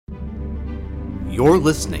You're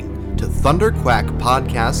listening to Thunderquack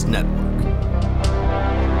Podcast Network.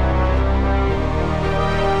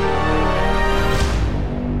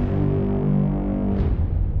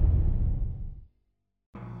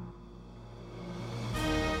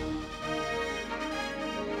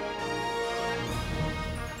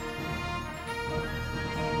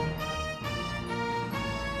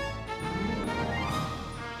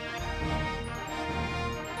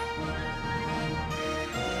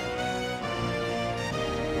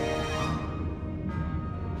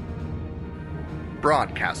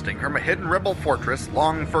 Broadcasting from a hidden rebel fortress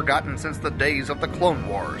long forgotten since the days of the Clone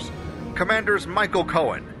Wars, Commanders Michael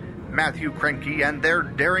Cohen, Matthew Krenke, and their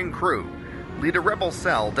daring crew lead a rebel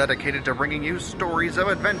cell dedicated to bringing you stories of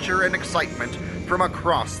adventure and excitement from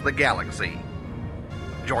across the galaxy.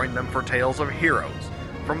 Join them for tales of heroes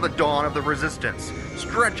from the dawn of the Resistance,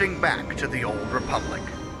 stretching back to the Old Republic.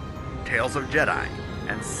 Tales of Jedi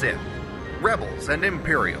and Sith, rebels and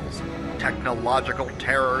Imperials, technological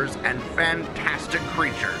terrors, and fantastic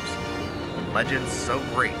creatures. Legends so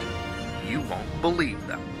great, you won't believe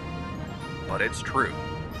them. But it's true.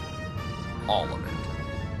 All of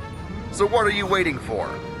it. So what are you waiting for?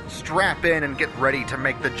 Strap in and get ready to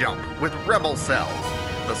make the jump with Rebel Cells,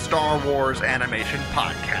 the Star Wars Animation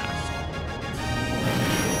Podcast.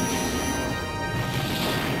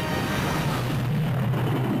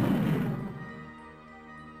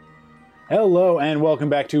 Hello and welcome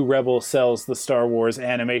back to Rebel Cells, the Star Wars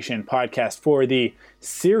Animation Podcast for the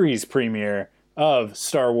series premiere of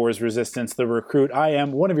Star Wars Resistance: The Recruit. I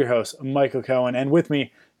am one of your hosts, Michael Cohen, and with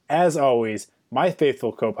me, as always, my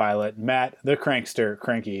faithful co-pilot, Matt the Crankster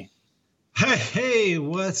Krenke. Hey,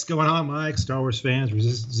 what's going on, Mike? Star Wars fans,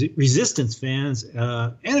 Resistance fans,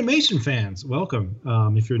 animation fans, welcome.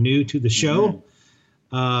 If you're new to the show,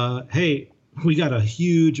 hey, we got a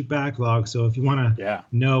huge backlog, so if you want to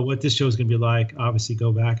know what this show is going to be like, obviously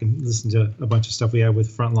go back and listen to a bunch of stuff we have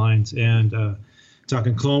with Frontlines and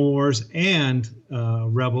talking Clone Wars and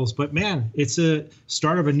Rebels. But man, it's a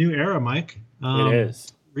start of a new era, Mike. It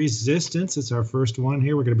is. Resistance, it's our first one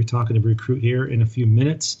here. We're going to be talking to Recruit here in a few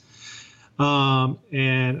minutes.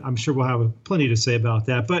 And I'm sure we'll have plenty to say about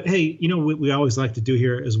that. But hey, you know what we always like to do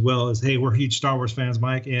here as well is, hey, we're huge Star Wars fans,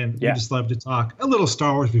 Mike, and we just love to talk a little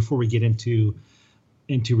Star Wars before we get into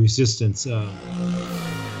Resistance. Always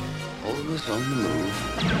on the move.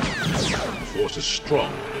 Force is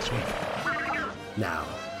strong in this one. Now,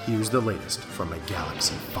 here's the latest from a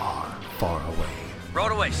galaxy far, far away. Roll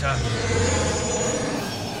away, sir.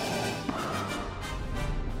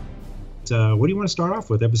 What do you want to start off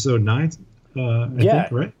with? Episode 9? I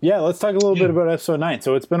think, right? Yeah, let's talk a little bit about Episode 9.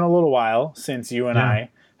 So it's been a little while since you and I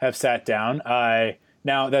have sat down.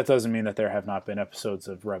 Now, that doesn't mean that there have not been episodes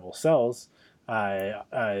of Rebel Cells.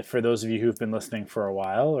 For those of you who've been listening for a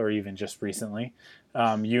while, or even just recently,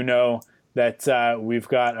 you know that we've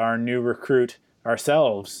got our new recruit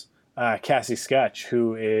ourselves, Cassie Scutch,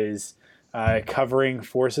 who is covering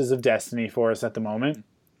Forces of Destiny for us at the moment.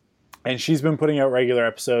 And she's been putting out regular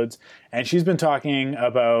episodes, and she's been talking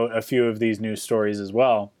about a few of these news stories as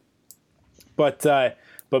well. But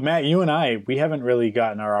Matt, you and I, we haven't really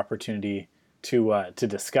gotten our opportunity to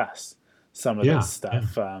discuss some of this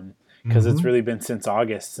stuff because it's really been since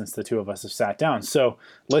August since the two of us have sat down. So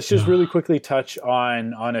let's just really quickly touch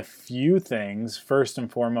on a few things. First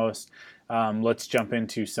and foremost, let's jump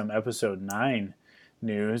into some Episode 9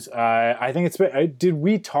 news. I think it's been, did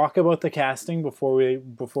we talk about the casting before we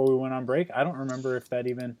went on break? I don't remember if that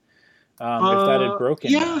even if that had broken.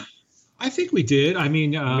 Yeah, I think we did. I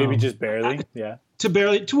mean, maybe just barely.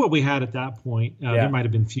 To what we had at that point. There might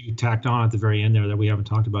have been a few tacked on at the very end there that we haven't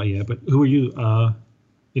talked about yet. But who are you?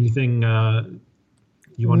 Anything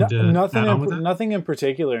you wanted to add on with that? Nothing in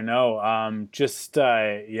particular. No. I don't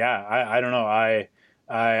know.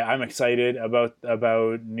 I'm excited about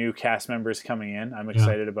new cast members coming in. I'm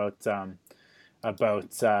excited about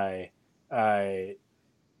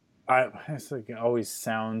it's like, it always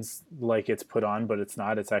sounds like it's put on, but it's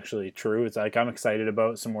not. It's actually true. It's like I'm excited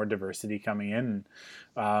about some more diversity coming in,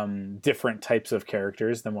 different types of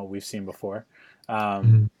characters than what we've seen before,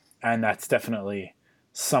 and that's definitely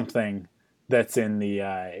something that's in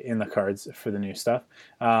the cards for the new stuff.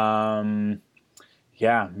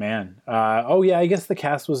 Yeah, man. I guess the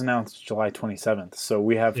cast was announced July 27th, so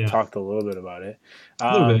we have talked a little bit about it.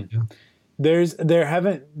 A little bit, There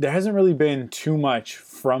hasn't really been too much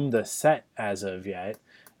from the set as of yet.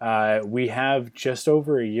 We have just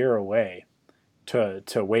over a year away to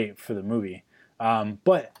wait for the movie.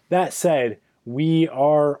 But that said, we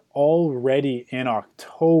are already in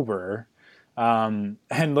October, and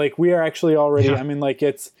like we are actually already. I mean, like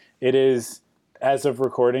it is as of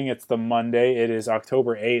recording, it's the Monday. It is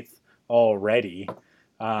October 8th already.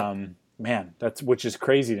 Man, which is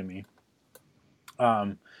crazy to me.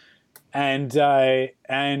 And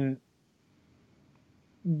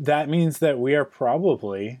that means that we are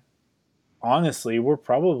probably, honestly, we're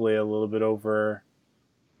probably a little bit over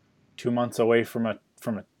 2 months away from a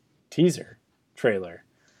teaser trailer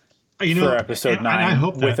for episode 9. I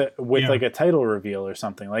hope that, with like a title reveal or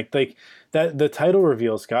something like that. The title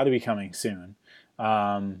reveal's got to be coming soon.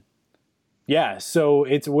 Yeah, so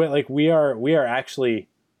it's like we are actually.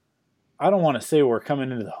 I don't want to say we're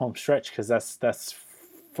coming into the home stretch because that's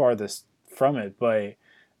farthest from it, but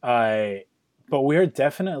we are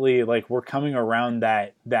definitely like we're coming around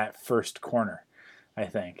that first corner, I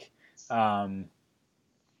think. Yeah,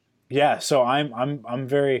 so I'm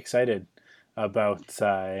very excited about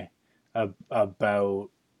the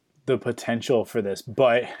potential for this,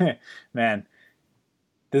 but man,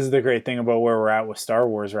 this is the great thing about where we're at with Star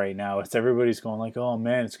Wars right now. It's everybody's going like, oh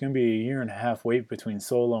man, it's going to be a 1.5 years wait between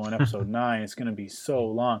Solo and Episode 9. It's going to be so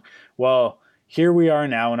long. Well, here we are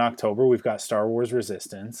now in October. We've got Star Wars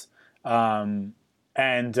Resistance, and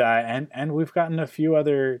we've gotten a few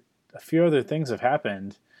other things have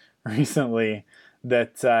happened recently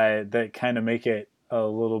that kind of make it a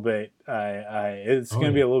little bit. It's going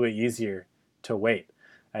to be a little bit easier to wait,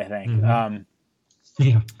 I think. Mm-hmm.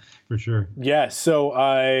 Yeah, for sure. Yeah, so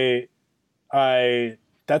I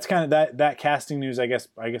that's kind of that casting news. I guess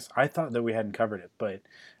I thought that we hadn't covered it, but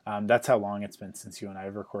that's how long it's been since you and I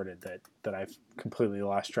have recorded that I've completely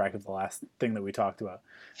lost track of the last thing that we talked about.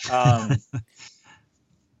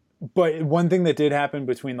 But one thing that did happen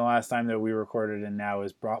between the last time that we recorded and now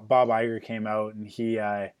is Bob Iger came out and he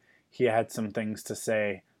had some things to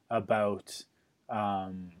say about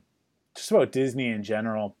just about Disney in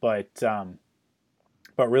general, but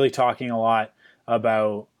really talking a lot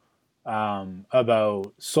about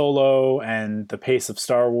Solo and the pace of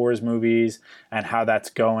Star Wars movies and how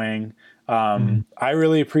that's going. I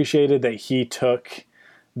really appreciated that he took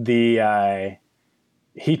the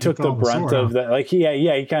brunt of the like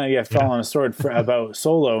he kind of fell on a sword about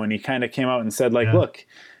Solo, and he kind of came out and said like, look,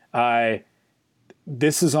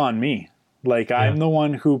 this is on me. Like I'm the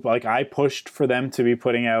one who like I pushed for them to be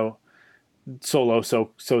putting out Solo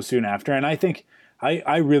so soon after, and I think.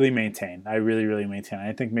 I really maintain. I really maintain.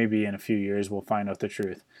 I think maybe in a few years we'll find out the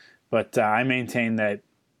truth. But I maintain that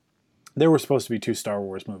there were supposed to be 2 Star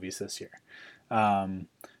Wars movies this year.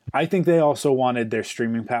 I think they also wanted their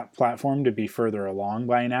streaming platform to be further along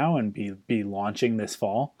by now and be launching this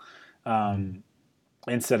fall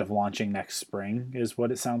instead of launching next spring is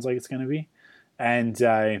what it sounds like it's going to be. And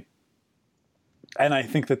I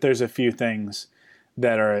think that there's a few things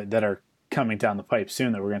that are coming down the pipe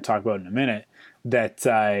soon that we're going to talk about in a minute that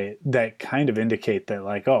kind of indicate that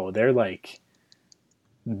like, oh, they're like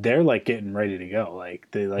getting ready to go. Like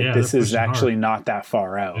this is actually not that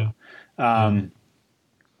far out. Yeah.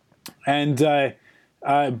 But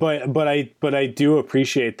I do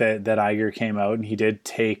appreciate that Iger came out and he did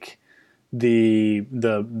take the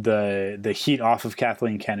heat off of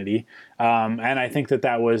Kathleen Kennedy. And I think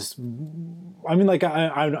that was, I mean, like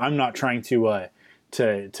I'm not trying to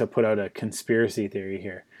put out a conspiracy theory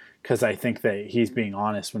here, because I think that he's being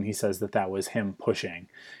honest when he says that was him pushing.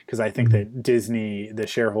 Because I think that Disney, the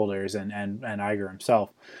shareholders, and Iger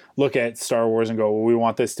himself look at Star Wars and go, well, we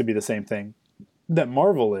want this to be the same thing that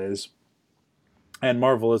Marvel is. And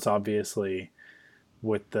Marvel is obviously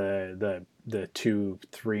with the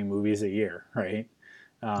 2-3 movies a year, right?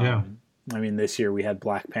 I mean, this year we had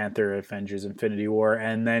Black Panther, Avengers Infinity War,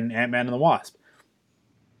 and then Ant-Man and the Wasp.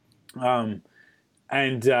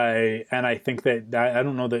 And I think that I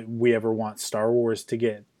don't know that we ever want Star Wars to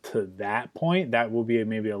get to that point. That will be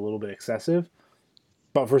maybe a little bit excessive.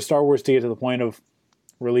 But for Star Wars to get to the point of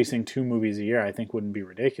releasing 2 movies a year, I think wouldn't be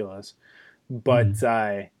ridiculous. But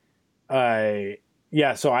so I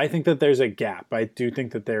think that there's a gap. I do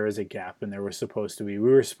think that there is a gap, and we were supposed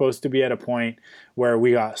to be at a point where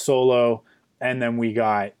we got Solo, and then we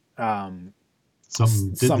got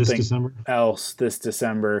something else this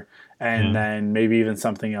December, and then maybe even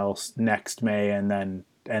something else next May, and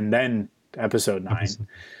then episode 9,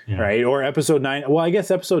 right? Or episode 9. Well, I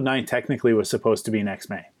guess episode 9 technically was supposed to be next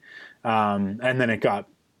May, and then it got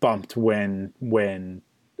bumped when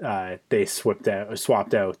they swapped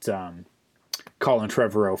out Colin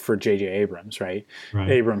Trevorrow for J.J. Abrams, right?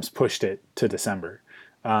 Abrams pushed it to December.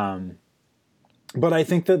 But I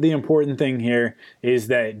think that the important thing here is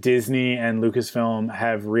that Disney and Lucasfilm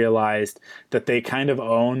have realized that they kind of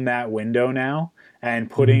own that window now, and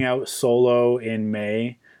putting out Solo in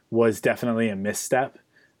May was definitely a misstep.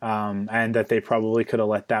 and that they probably could have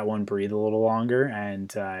let that one breathe a little longer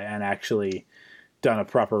and actually done a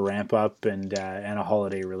proper ramp up and a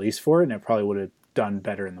holiday release for it, and it probably would have done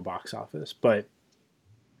better in the box office. But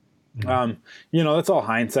that's all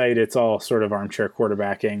hindsight. It's all sort of armchair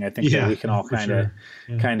quarterbacking. I think that we can all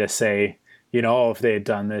kind of say, if they had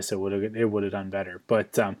done this, it would have done better.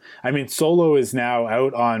 But Solo is now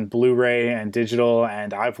out on Blu-ray and digital,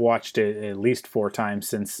 and I've watched it at least 4 times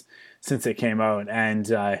since it came out. And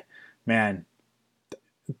man,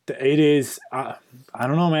 it is. I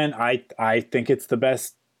don't know, man. I think it's the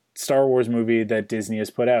best Star Wars movie that Disney has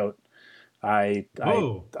put out. I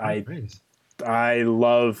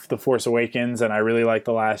love The Force Awakens, and I really like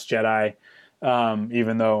The Last Jedi.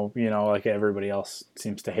 Even though, like everybody else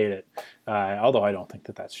seems to hate it. Although I don't think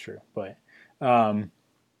that that's true, but,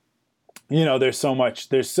 there's so much,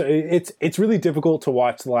 it's really difficult to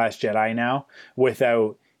watch The Last Jedi now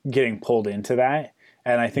without getting pulled into that.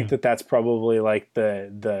 And I think that that's probably like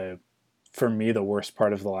for me, the worst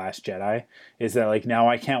part of The Last Jedi is that like, now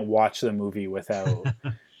I can't watch the movie without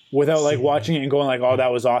like watching it and going like, oh,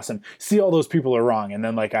 that was awesome. See, all those people are wrong. And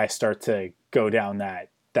then like, I start to go down that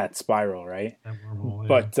spiral, right?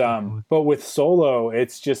 But with Solo,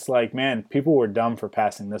 it's just like, man, people were dumb for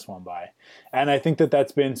passing this one by. And I think that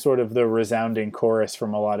that's been sort of the resounding chorus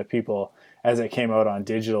from a lot of people as it came out on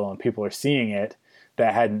digital, and people are seeing it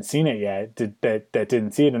that hadn't seen it yet, that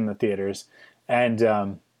didn't see it in the theaters, and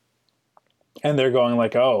they're going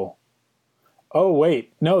like, oh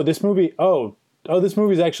wait, no, this movie's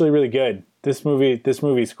actually really good. This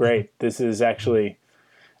movie's great. This is actually,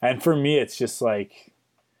 and for me, it's just like,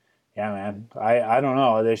 yeah, man, I don't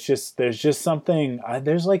know. There's just something.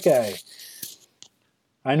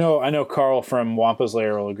 I know Carl from Wampa's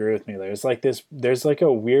Lair will agree with me. There's like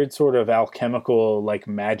a weird sort of alchemical like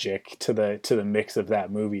magic to the mix of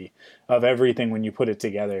that movie, of everything when you put it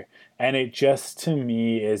together, and it just to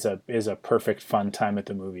me is a perfect fun time at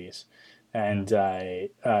the movies. And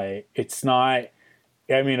it's not.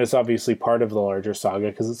 I mean, it's obviously part of the larger saga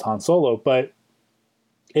because it's Han Solo, but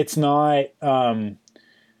it's not.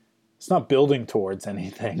 It's not building towards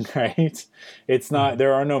anything, right? It's not,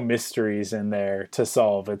 there are no mysteries in there to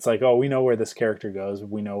solve. It's like, oh, we know where this character goes.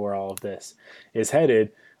 We know where all of this is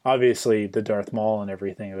headed. Obviously, the Darth Maul and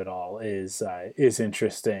everything of it all is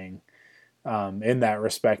interesting in that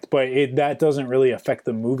respect, but that doesn't really affect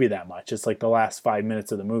the movie that much. It's like the last 5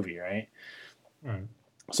 minutes of the movie, right? Right.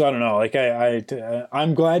 So I don't know. Like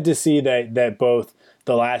I'm glad to see that both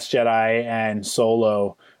The Last Jedi and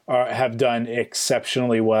Solo have done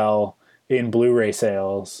exceptionally well in Blu-ray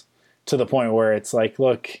sales, to the point where it's like,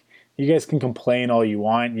 look, you guys can complain all you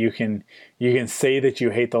want. You can say that you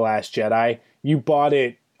hate The Last Jedi. You bought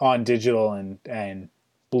it on digital and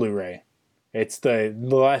Blu-ray. It's The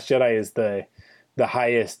Last Jedi is the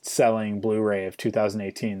highest selling Blu-ray of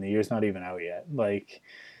 2018. The year's not even out yet.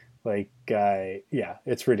 Yeah,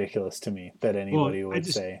 it's ridiculous to me that anybody would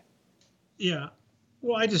say. Yeah.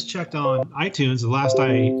 Well, I just checked on iTunes. The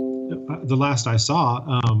last I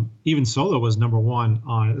saw, even Solo was number 1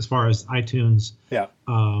 on as far as iTunes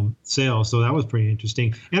sales. So that was pretty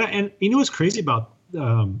interesting. And you know what's crazy about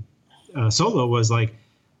Solo was like,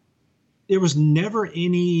 there was never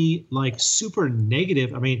any like super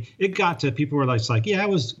negative. I mean, it got to people were like, yeah, it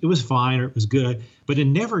was fine or it was good, but it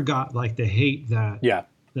never got like the hate that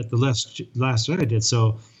the Last Jedi did.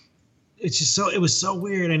 So. It's just it was so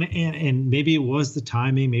weird, and maybe it was the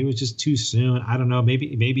timing, maybe it was just too soon. I don't know.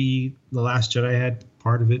 Maybe The Last Jedi had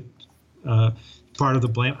part of it, part of the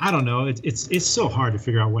blame. I don't know. It's so hard to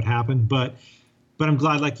figure out what happened, but I'm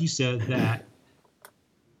glad, like you said, that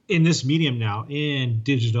in this medium now, in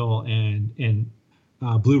digital and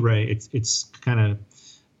Blu-ray, it's kind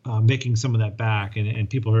of making some of that back, and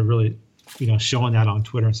people are really showing that on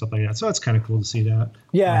Twitter and stuff like that. So it's kind of cool to see that.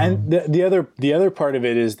 Yeah, and the other part of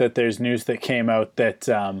it is that there's news that came out that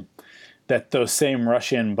that those same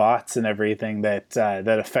Russian bots and everything that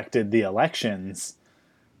affected the elections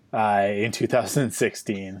in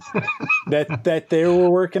 2016 that they were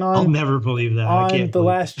working on. I'll never believe that. On The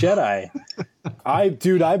Last Jedi. I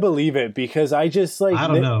believe it, because I just like, I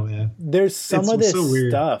don't know, man. There's some of this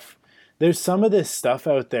stuff. There's some of this stuff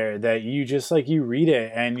out there that you just like, you read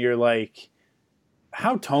it and you're like,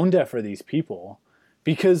 how tone deaf are these people?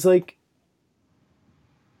 Because like,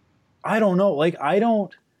 I don't know. Like,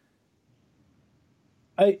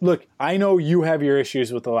 look, I know you have your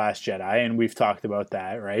issues with The Last Jedi, and we've talked about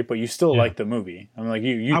that, right? But you still like the movie. I'm like,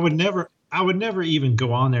 you. I would never even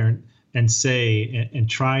go on there and say and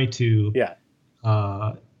try to,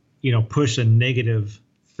 push a negative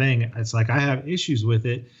thing. It's like, I have issues with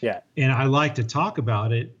it, and I like to talk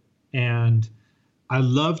about it, and I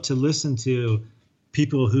love to listen to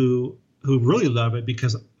people who really love it,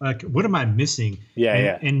 because like, what am I missing?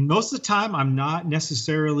 And most of the time I'm not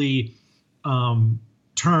necessarily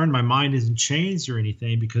turned, my mind isn't changed or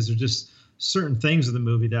anything, because there's just certain things of the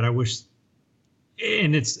movie that I wish,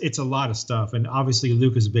 and it's a lot of stuff, and obviously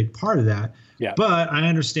Luke is a big part of that. But I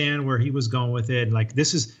understand where he was going with it. Like,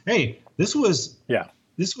 this was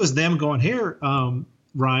them going, here,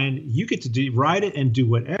 Ryan, you get to write it and do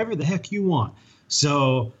whatever the heck you want.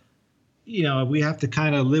 So, we have to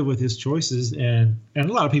kind of live with his choices, and a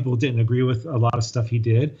lot of people didn't agree with a lot of stuff he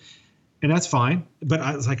did, and that's fine. But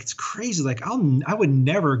I was like, it's crazy. Like, I would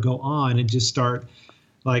never go on and just start,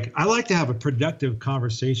 like, I like to have a productive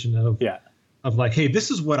conversation of like, hey,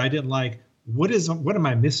 this is what I didn't like. What am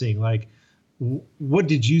I missing? Like, what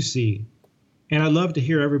did you see? And I love to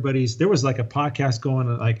hear everybody's. There was like a podcast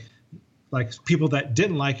going, like people that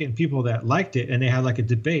didn't like it and people that liked it, and they had like a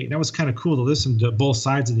debate. And that was kind of cool to listen to both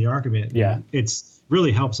sides of the argument. It's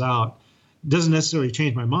really helps out. Doesn't necessarily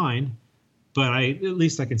change my mind, but at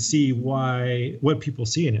least I can see what people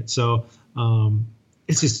see in it. So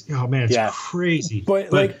it's just, oh man, it's crazy.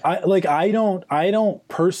 But I don't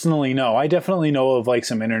personally know. I definitely know of like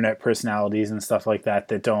some internet personalities and stuff like that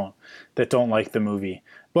don't like the movie.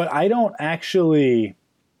 But I don't actually,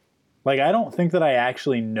 like, I don't think that I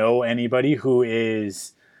actually know anybody who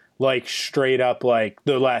is like straight up like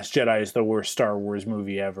The Last Jedi is the worst Star Wars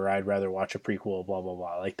movie ever. I'd rather watch a prequel, blah blah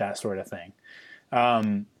blah, like that sort of thing.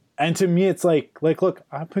 And to me, it's like, look,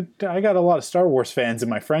 I got a lot of Star Wars fans in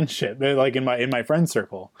my friendship, like in my friend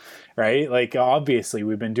circle, right? Like, obviously,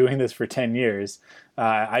 we've been doing this for 10 years.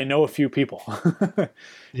 I know a few people,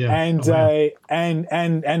 and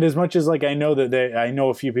as much as like I know that I know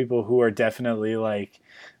a few people who are definitely like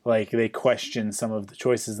they question some of the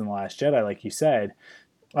choices in The Last Jedi, like you said.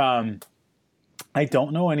 I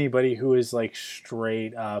don't know anybody who is like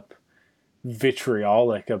straight up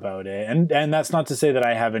vitriolic about it, and that's not to say that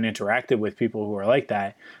I haven't interacted with people who are like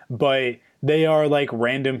that, but they are like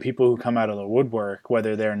random people who come out of the woodwork,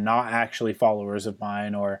 whether they're not actually followers of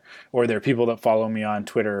mine or they're people that follow me on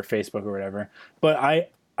Twitter or Facebook or whatever. But I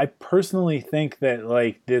personally think that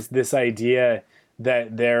like this idea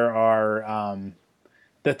that there are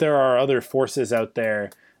other forces out there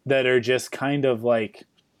that are just kind of like,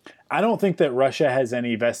 I don't think that Russia has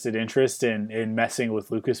any vested interest in messing with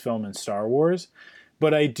Lucasfilm and Star Wars,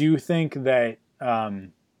 but I do think that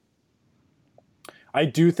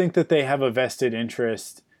they have a vested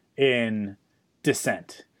interest in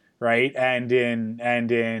dissent, right? And in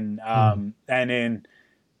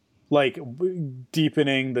like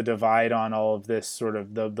deepening the divide on all of this sort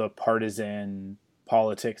of the partisan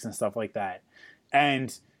politics and stuff like that.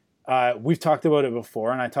 And we've talked about it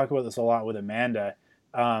before, and I talk about this a lot with Amanda.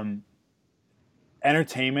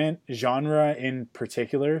 Entertainment genre in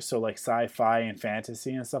particular, so like sci-fi and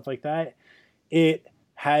fantasy and stuff like that, it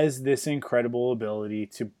has this incredible ability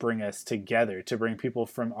to bring us together, to bring people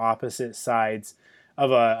from opposite sides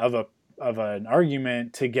of an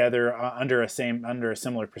argument together under a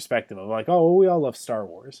similar perspective of like, oh, well, we all love Star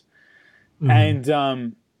Wars. Mm-hmm.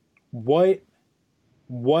 And what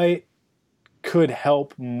could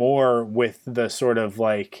help more with the sort of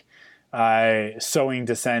like sowing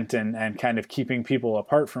dissent and kind of keeping people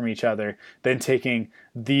apart from each other than taking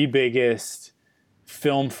the biggest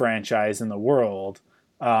film franchise in the world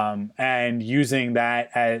and using that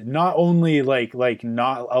as not only like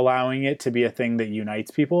not allowing it to be a thing that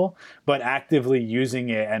unites people, but actively using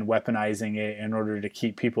it and weaponizing it in order to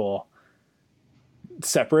keep people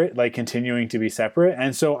separate, like continuing to be separate.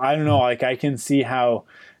 And so I don't know, like I can see how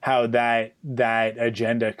that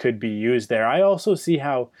agenda could be used there. I also see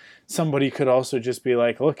how somebody could also just be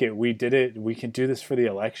like, look, we did it. We can do this for the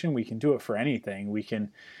election. We can do it for anything. We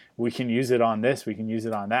can use it on this. We can use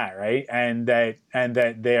it on that. Right. And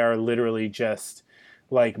that they are literally just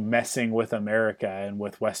like messing with America and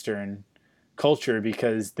with Western culture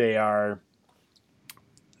because they are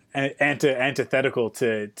antithetical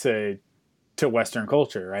to Western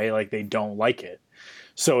culture. Right. Like they don't like it.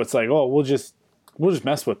 So it's like, oh, we'll just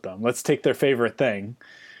mess with them. Let's take their favorite thing.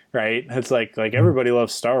 Right. It's like everybody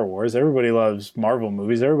loves Star Wars. Everybody loves Marvel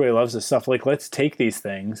movies. Everybody loves this stuff. Like, let's take these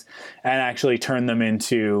things and actually turn them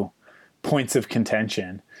into points of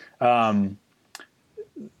contention.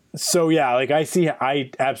 So yeah, like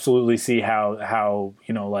I absolutely see how,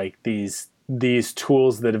 you know, like these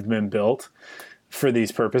tools that have been built for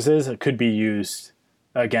these purposes could be used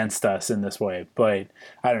against us in this way. But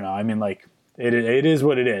I don't know. I mean, like it is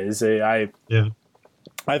what it is.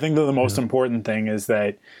 I think that the most important thing is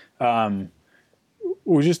that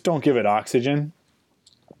we just don't give it oxygen.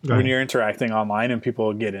 when you're interacting online and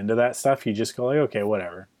people get into that stuff, you just go like, okay,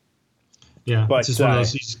 whatever. Yeah, but it's just one of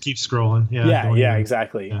those, you just keep scrolling. Yeah,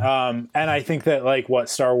 exactly. Yeah. And I think that like what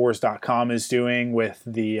StarWars.com is doing with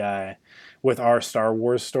the with our Star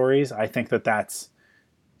Wars stories, I think that that's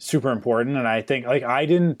super important. And I think like I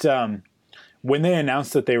didn't when they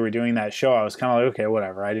announced that they were doing that show, I was kind of like, okay,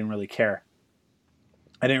 whatever. I didn't really care.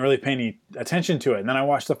 I didn't really pay any attention to it. And then I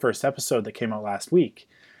watched the first episode that came out last week,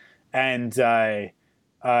 and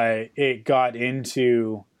it got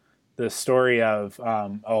into the story of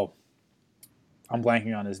I'm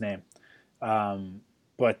blanking on his name.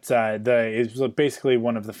 But it was basically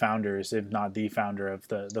one of the founders, if not the founder of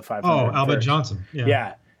the 500. Oh, Albert Johnson.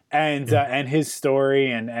 Yeah. And his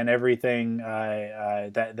story and everything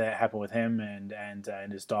that happened with him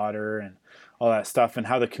and his daughter and all that stuff, and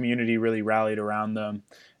how the community really rallied around them,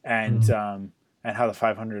 and how the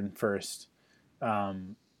 501st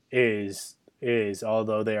is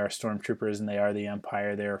although they are stormtroopers and they are the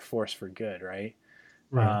Empire, they are a force for good, right?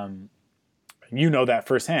 Right. You know that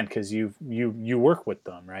firsthand because you work with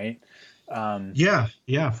them, right? Yeah,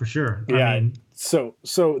 for sure. Yeah. I mean, so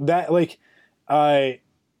that like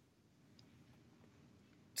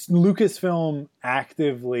Lucasfilm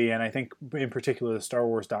actively, and I think in particular the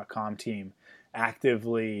StarWars.com team,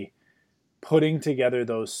 actively putting together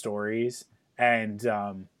those stories and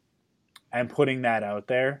putting that out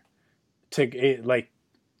there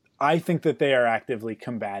I think that they are actively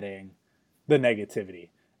combating the negativity.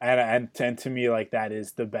 And to me, like, that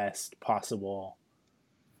is the best possible.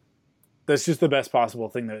 That's just the best possible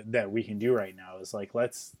thing that we can do right now. Is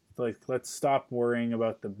let's stop worrying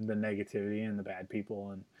about the negativity and the bad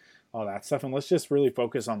people and all that stuff, and let's just really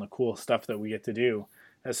focus on the cool stuff that we get to do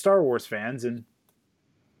as Star Wars fans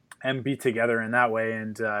and be together in that way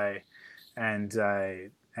and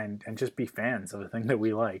just be fans of the thing that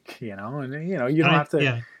we like, you know. And you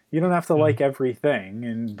don't have to like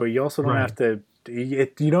everything, but you also don't have to. You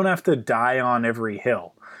don't have to die on every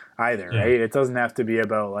hill either, right? It doesn't have to be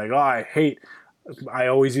about like, I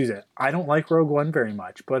always use it. I don't like Rogue One very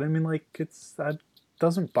much, but I mean, like, that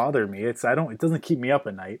doesn't bother me. It doesn't keep me up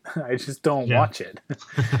at night. I just don't watch it.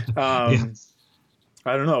 I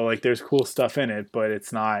don't know, like, there's cool stuff in it, but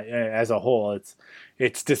it's not, as a whole,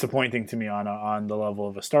 it's disappointing to me on the level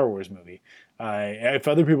of a Star Wars movie. If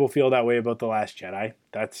other people feel that way about The Last Jedi,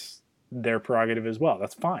 that's their prerogative as well.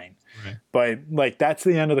 That's fine. Right. But like, that's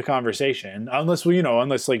the end of the conversation. Unless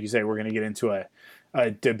like you say, we're going to get into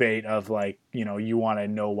a debate of like, you want to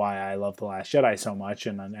know why I love The Last Jedi so much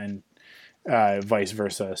and vice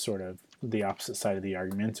versa, sort of the opposite side of the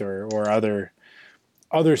argument or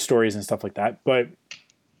other stories and stuff like that. But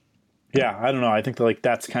yeah, I don't know. I think that, like,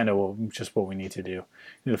 that's kind of just what we need to do.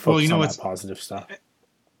 We need to focus on that positive stuff.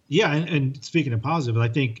 Yeah, and speaking of positive, I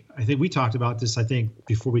think we talked about this. I think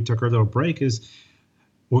before we took our little break, is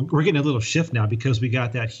we're getting a little shift now because we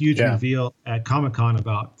got that huge reveal at Comic-Con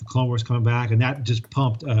about the Clone Wars coming back, and that just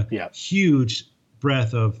pumped a huge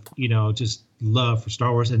breath of just love for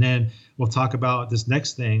Star Wars. And then we'll talk about this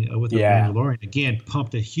next thing with the Mandalorian. Again,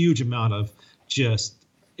 pumped a huge amount of just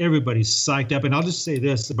everybody's psyched up. And I'll just say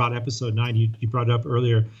this about Episode 9. You brought it up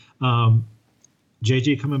earlier.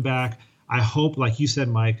 JJ coming back. I hope, like you said,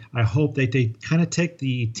 Mike, I hope that they kind of take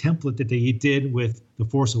the template that they did with The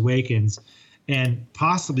Force Awakens and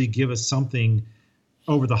possibly give us something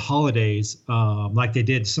over the holidays, like they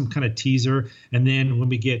did, some kind of teaser. And then when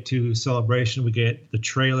we get to Celebration, we get the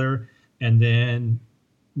trailer. And then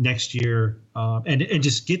next year, and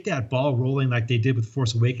just get that ball rolling like they did with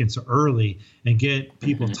Force Awakens so early and get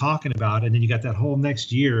people talking about it. And then you got that whole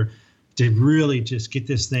next year to really just get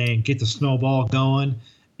this thing, get the snowball going.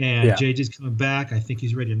 And JJ's coming back. I think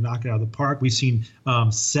he's ready to knock it out of the park. We've seen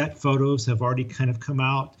set photos have already kind of come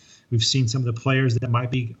out. We've seen some of the players that might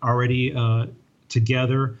be already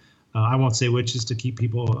together. I won't say which, just to keep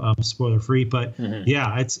people spoiler free. But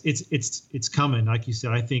it's coming. Like you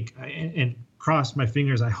said, I think, and cross my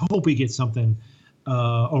fingers, I hope we get something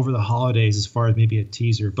over the holidays as far as maybe a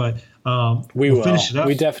teaser. But we'll finish it up.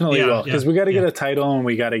 We definitely will, because we got to get a title and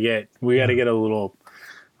we got to get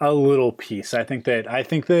a little piece. I think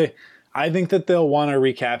that they'll want to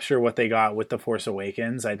recapture what they got with The Force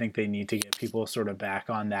Awakens. I think they need to get people sort of back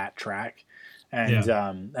on that track.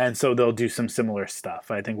 And so they'll do some similar stuff.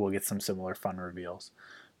 I think we'll get some similar fun reveals.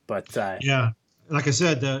 But like I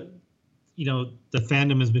said, the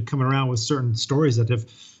fandom has been coming around with certain stories that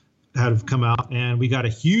have come out, and we got a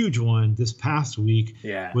huge one this past week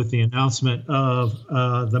with the announcement of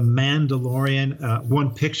the Mandalorian,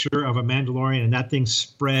 one picture of a Mandalorian, and that thing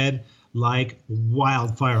spread like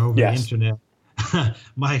wildfire over the internet.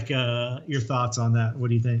 Mike, your thoughts on that? What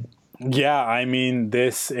do you think? Yeah, I mean,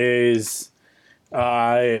 this is,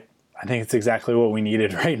 I think it's exactly what we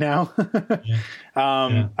needed right now.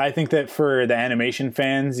 I think that for the animation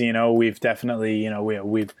fans, we've definitely,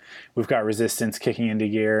 we've got Resistance kicking into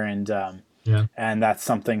gear, and that's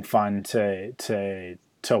something fun to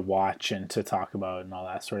watch and to talk about and all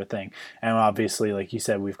that sort of thing. And obviously, like you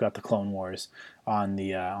said, we've got the Clone Wars on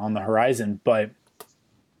the horizon. But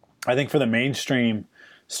I think for the mainstream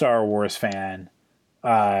Star Wars fan,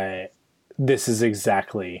 this is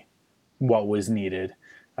exactly what was needed.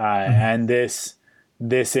 And this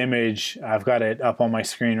image, I've got it up on my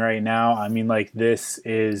screen right now. I mean, like, this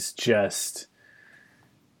is just,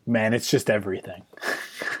 man, it's just everything.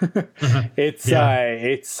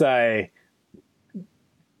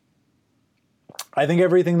 I think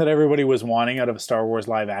everything that everybody was wanting out of a Star Wars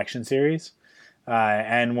live action series.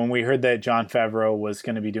 And when we heard that Jon Favreau was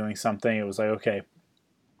going to be doing something, it was like, okay,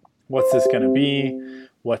 what's this going to be?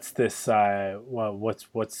 What's this?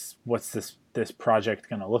 What's this project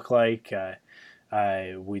going to look like?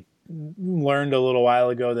 We learned a little while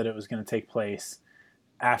ago that it was going to take place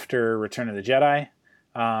after Return of the Jedi,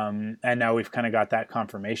 and now we've kind of got that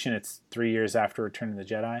confirmation. It's 3 years after Return of the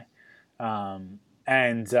Jedi,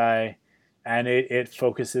 and it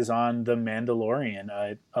focuses on the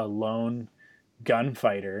Mandalorian, a lone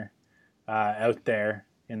gunfighter out there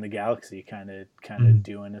in the galaxy, kind of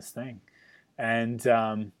doing his thing. And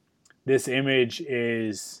this image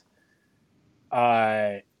is,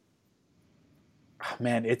 man,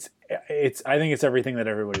 it's I think it's everything that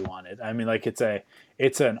everybody wanted. I mean, like, it's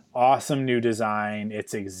an awesome new design.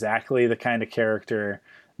 It's exactly the kind of character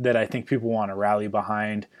that I think people want to rally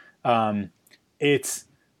behind. It's,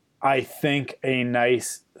 I think, a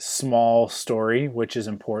nice small story, which is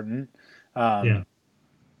important. And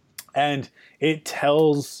it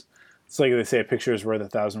tells, it's like they say, a picture is worth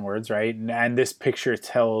 1,000 words, right? And this picture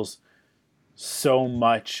tells so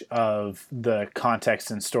much of the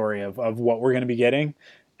context and story of what we're going to be getting.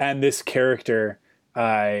 And this character,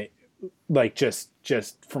 like, just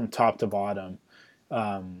from top to bottom,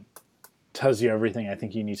 tells you everything I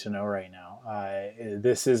think you need to know right now.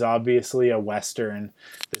 This is obviously a Western.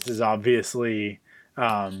 This is obviously,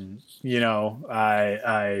 a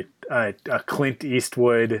Clint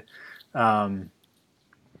Eastwood,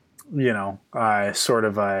 sort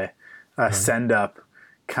of a send up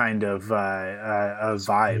kind of a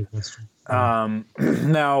vibe.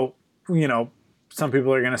 Now, some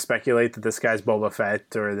people are going to speculate that this guy's Boba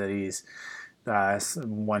Fett or that he's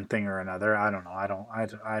one thing or another. I don't know.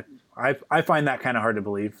 I find that kind of hard to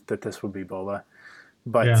believe that this would be Boba,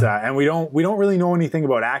 but and we don't really know anything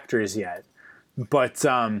about actors yet. But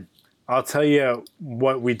I'll tell you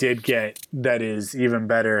what we did get that is even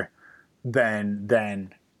better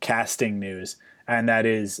than casting news, and that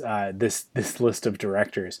is this list of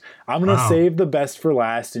directors. I'm gonna save the best for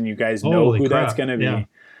last, and you guys know who that's gonna be. Yeah.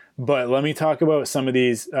 But let me talk about some of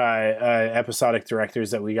these episodic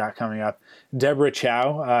directors that we got coming up. Deborah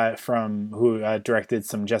Chow, who directed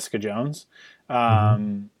some Jessica Jones,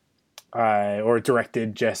 or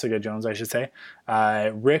directed Jessica Jones, I should say.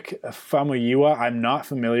 Rick Famuyiwa, I'm not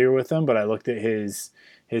familiar with him, but I looked at his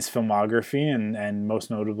filmography, and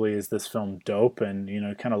most notably is this film Dope, and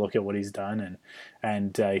kind of look at what he's done,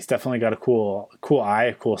 and he's definitely got a cool eye,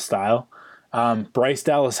 a cool style. Bryce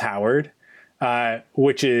Dallas Howard.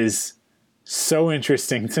 Which is so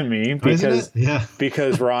interesting to me because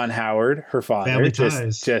Ron Howard, her father,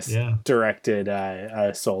 just directed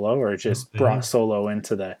Solo, or just brought Solo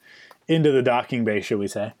into the docking bay, should we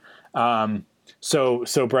say?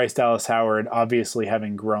 So Bryce Dallas Howard, obviously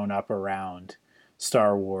having grown up around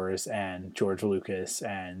Star Wars and George Lucas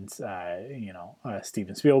and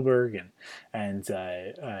Steven Spielberg and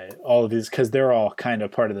all of these, because they're all kind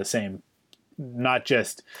of part of the same. Not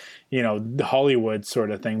just, the Hollywood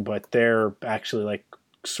sort of thing, but they're actually like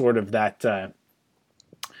sort of that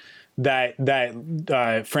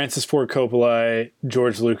Francis Ford Coppola,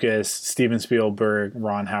 George Lucas, Steven Spielberg,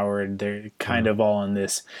 Ron Howard, they're kind of all in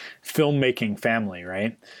this filmmaking family,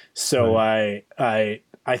 right? So I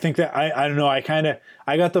think that I don't know, I got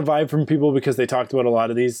the vibe from people because they talked about a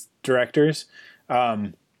lot of these directors,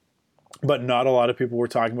 but not a lot of people were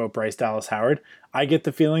talking about Bryce Dallas Howard. I get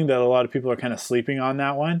the feeling that a lot of people are kind of sleeping on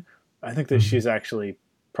that one. I think that she's actually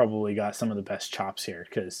probably got some of the best chops here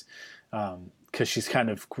because she's kind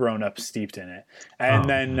of grown up steeped in it. And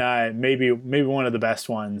then maybe one of the best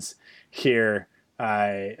ones here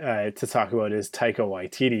to talk about is Taika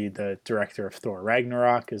Waititi, the director of Thor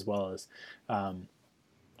Ragnarok, as well as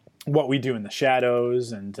What We Do in the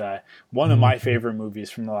Shadows, and one of my favorite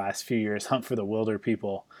movies from the last few years, Hunt for the Wilder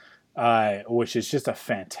People, which is just a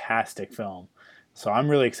fantastic film So I'm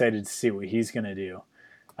really excited to see what he's going to do.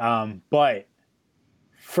 But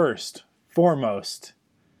first, foremost,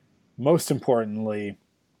 most importantly,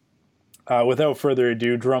 without further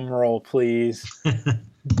ado, drum roll, please.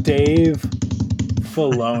 Dave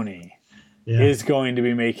Filoni is going to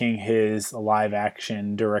be making his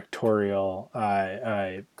live-action directorial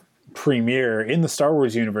premiere in the Star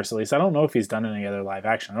Wars universe, at least. I don't know if he's done any other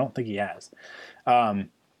live-action. I don't think he has. But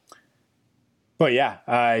yeah,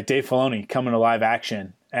 Dave Filoni coming to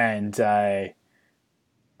live-action. And, I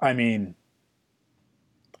mean...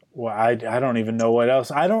 Well, I don't even know what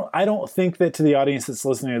else. I don't think that to the audience that's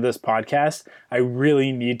listening to this podcast, I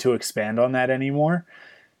really need to expand on that anymore.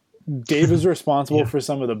 Dave is responsible for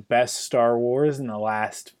some of the best Star Wars in the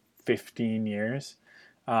last 15 years.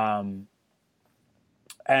 Yeah,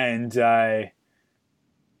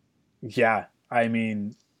 I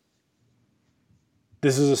mean,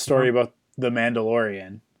 this is a story about the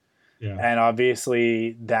Mandalorian. Yeah. And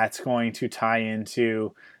obviously that's going to tie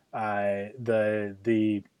into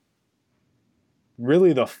the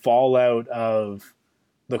really the fallout of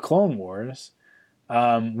the Clone Wars.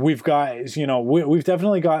 We've got, we've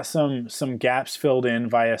definitely got some gaps filled in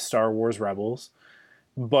via Star Wars Rebels,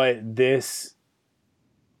 but this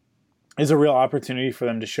is a real opportunity for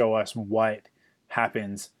them to show us what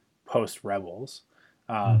happens post Rebels,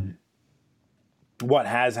 what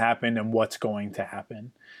has happened and what's going to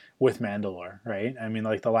happen with Mandalore, right? I mean,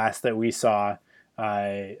 like the last that we saw,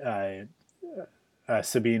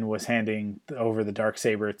 Sabine was handing over the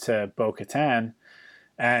Darksaber to Bo-Katan,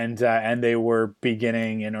 and they were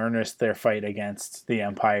beginning in earnest their fight against the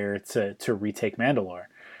Empire to retake Mandalore,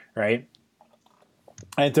 right?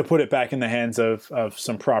 And to put it back in the hands of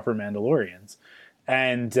some proper Mandalorians.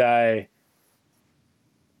 And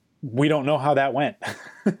we don't know how that went.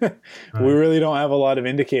 Right. We really don't have a lot of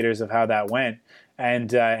indicators of how that went. And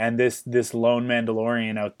this lone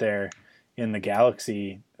Mandalorian out there in the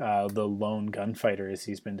galaxy, the lone gunfighter, as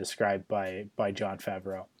he's been described by Jon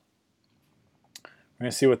Favreau. We're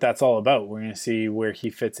going to see what that's all about. We're going to see where he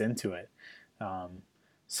fits into it.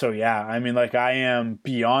 So yeah, I mean, like, I am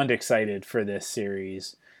beyond excited for this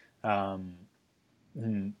series. I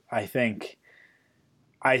think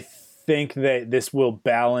that this will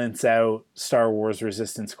balance out Star Wars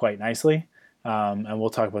Resistance quite nicely. And we'll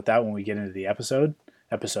talk about that when we get into the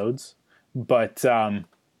episodes. But,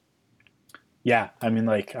 yeah, I mean,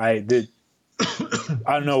 like, I don't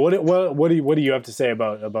know. What do you have to say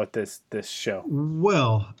about this show?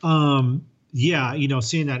 Well, yeah,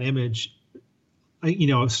 seeing that image,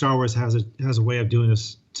 Star Wars has a way of doing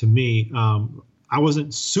this to me. I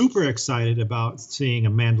wasn't super excited about seeing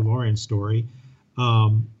a Mandalorian story.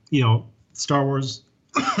 Star Wars,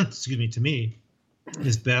 excuse me, to me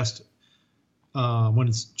is best when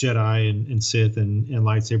it's Jedi and Sith and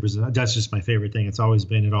lightsabers. That's just my favorite thing. It's always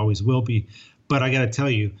been, it always will be. But I got to tell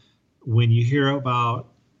you, when you hear about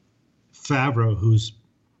Favreau, who's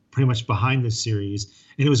pretty much behind this series,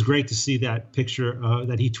 and it was great to see that picture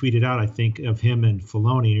that he tweeted out, I think, of him and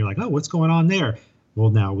Filoni, and you're like, oh, what's going on there?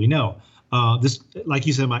 Well, now we know. This, like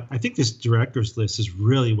you said, Mike, I think this director's list is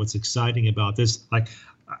really what's exciting about this. Like,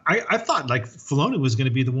 I thought like Filoni was going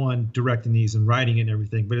to be the one directing these and writing it and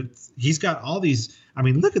everything, but he's got all these. I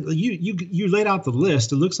mean, look at you laid out the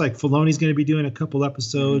list. It looks like Filoni's going to be doing a couple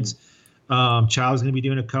episodes. Child's going to be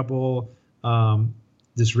doing a couple.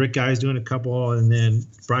 This Rick guy is doing a couple, and then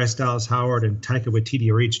Bryce Dallas Howard and Taika Waititi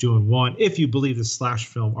are each doing one, if you believe the Slash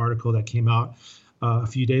Film article that came out a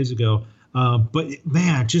few days ago. But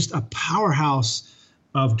man, just a powerhouse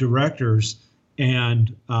of directors.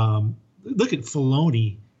 And look at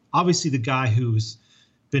Filoni, obviously the guy who's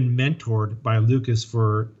been mentored by Lucas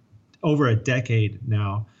for over a decade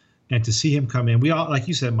now. And to see him come in, we all, like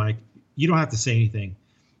you said, Mike, you don't have to say anything.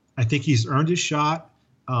 I think he's earned his shot.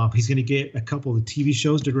 He's going to get a couple of TV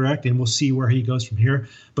shows to direct, and we'll see where he goes from here.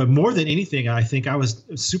 But more than anything, I think I was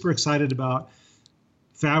super excited about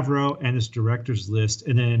Favreau and this director's list.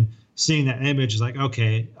 And then seeing that image is like,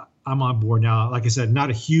 okay, I'm on board now. Like I said, not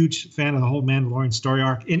a huge fan of the whole Mandalorian story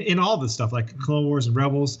arc in all this stuff, like Clone Wars and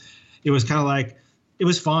Rebels. It was kind of like, it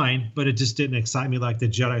was fine, but it just didn't excite me like the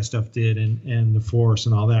Jedi stuff did and the Force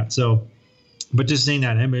and all that. So, but just seeing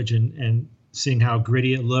that image and seeing how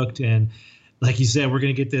gritty it looked, and like you said, we're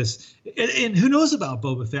going to get this. And who knows about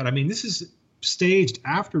Boba Fett? I mean, this is staged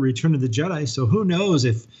after Return of the Jedi, so who knows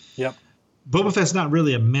if Boba Fett's not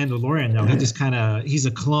really a Mandalorian now. He just he's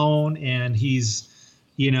a clone, and he's,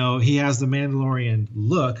 he has the Mandalorian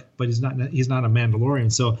look, but he's not a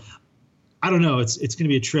Mandalorian. So I don't know. It's going to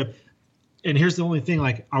be a trip. And here's the only thing,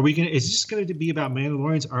 like, is this going to be about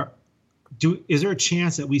Mandalorians? Is there a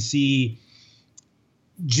chance that we see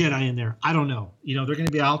Jedi in there. I don't know. They're going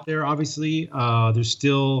to be out there. Obviously, there's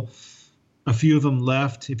still a few of them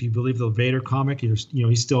left. If you believe the Vader comic,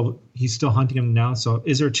 he's still hunting them now. So,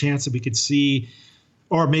 is there a chance that we could see,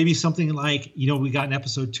 or maybe something like we got in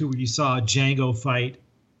episode 2 where you saw Jango fight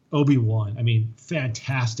Obi-Wan? I mean,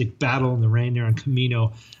 fantastic battle in the rain there on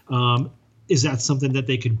Kamino. Is that something that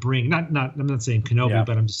they could bring? Not. I'm not saying Kenobi,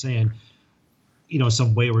 but I'm just saying,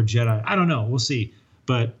 some wayward Jedi. I don't know. We'll see.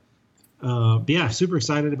 But yeah, super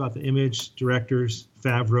excited about the Image directors.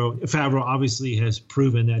 Favreau obviously has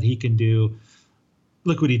proven that he can do.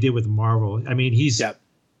 Look what he did with Marvel. I mean, is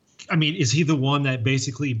he the one that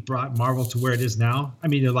basically brought Marvel to where it is now? I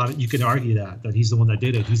mean, you can argue that he's the one that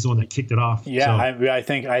did it. He's the one that kicked it off. Yeah, so. I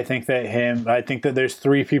think that there's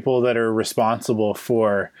 3 people that are responsible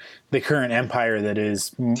for the current empire that is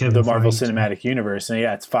the Marvel Cinematic Universe. And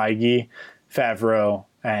yeah, it's Feige, Favreau,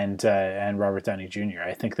 and Robert Downey Jr.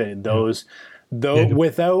 I think that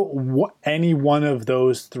without any one of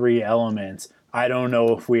those 3 elements, I don't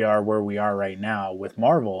know if we are where we are right now with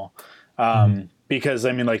Marvel. Because,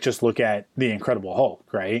 I mean, like, just look at The Incredible Hulk,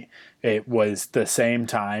 right? It was the same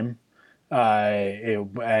time.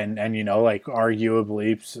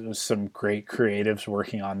 Arguably some great creatives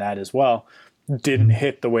working on that as well didn't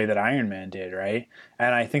hit the way that Iron Man did, right?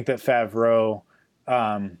 And I think that Favreau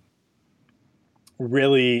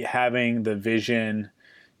really having the vision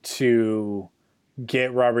to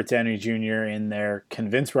get Robert Downey Jr. in there,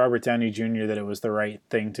 convince Robert Downey Jr. that it was the right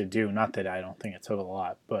thing to do. Not that I don't think it took a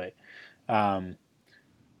lot, but and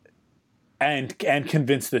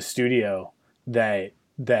convince the studio that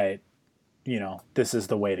this is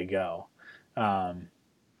the way to go. And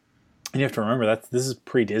you have to remember this is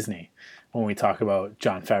pre-Disney when we talk about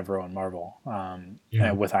Jon Favreau and Marvel,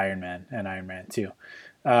 with Iron Man and Iron Man 2.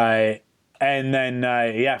 And then,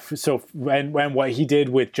 so what he did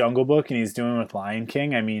with Jungle Book and he's doing with Lion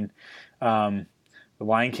King, I mean, The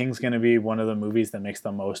Lion King's going to be one of the movies that makes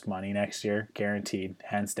the most money next year, guaranteed,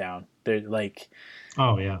 hands down. They're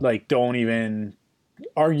don't even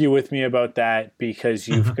argue with me about that, because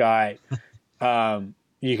you've got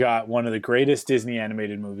you got one of the greatest Disney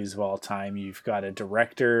animated movies of all time. You've got a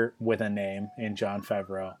director with a name in Jon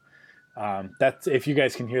Favreau. That's, if you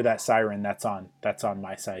guys can hear that siren, that's on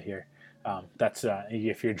my side here. That's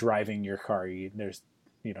if you're driving your car, you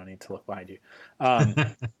don't need to look behind you. And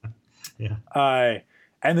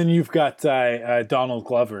then you've got Donald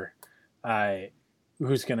Glover,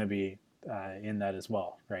 who's going to be in that as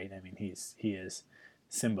well, right? I mean, he is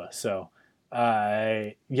Simba. So,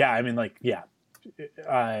 that's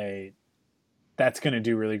going to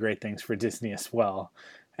do really great things for Disney as well.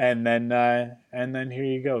 And then here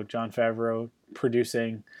you go, Jon Favreau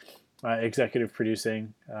producing, executive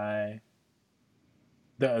producing the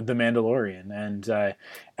Mandalorian,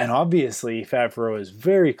 and obviously Favreau is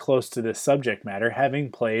very close to this subject matter,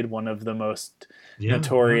 having played one of the most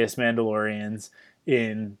notorious Mandalorians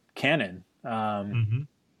in canon,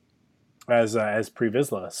 as Pre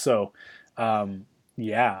Vizsla. So, I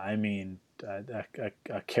mean, a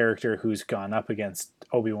character who's gone up against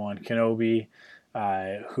Obi-Wan Kenobi,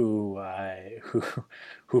 who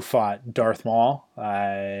fought Darth Maul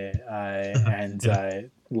and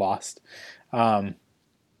lost. I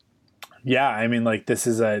mean, like, this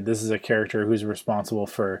is a character who's responsible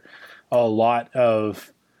for a lot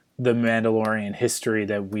of the Mandalorian history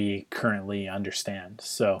that we currently understand.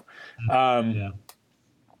 So, I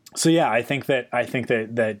think that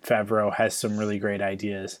Favreau has some really great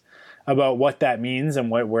ideas about what that means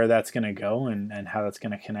and where that's going to go and how that's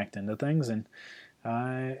going to connect into things. And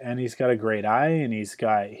he's got a great eye, and he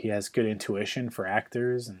has good intuition for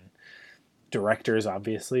actors and directors,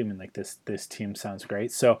 obviously. I mean, like, this team sounds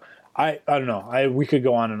great. So I don't know. We could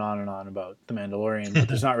go on and on and on about The Mandalorian, but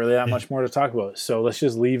there's not really that much more to talk about. So let's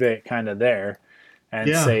just leave it kind of there and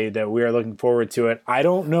say that we are looking forward to it. I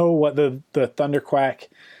don't know what the Thunderquack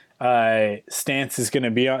stance is going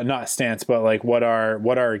to be. Not stance, but like what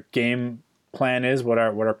our game plan is, what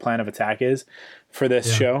our plan of attack is for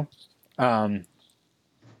this show.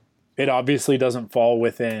 It obviously doesn't fall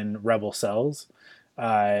within Rebel Cells,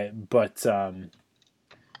 but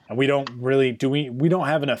we don't really we don't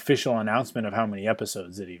have an official announcement of how many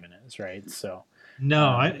episodes it even is, right? So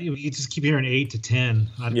no, you just keep hearing 8 to 10.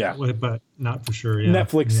 But not for sure.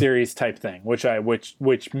 Netflix series type thing, which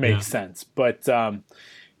makes sense. But so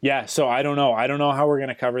I don't know. I don't know how we're going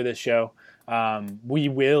to cover this show. We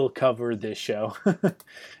will cover this show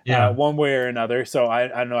one way or another. So I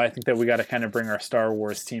don't know. I think that we got to kind of bring our Star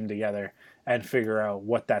Wars team together and figure out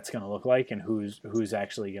what that's going to look like and who's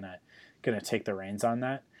actually going to take the reins on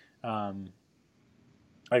that.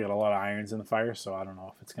 I got a lot of irons in the fire, so I don't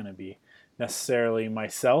know if it's going to be necessarily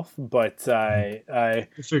myself, but I We'll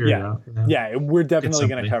figure it out. yeah, we're definitely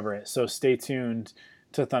going to something. cover it. So stay tuned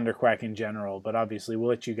to Thunderquack in general, but obviously we'll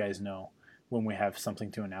let you guys know when we have something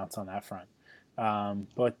to announce on that front.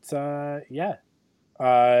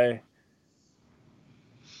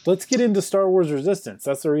 Let's get into Star Wars Resistance.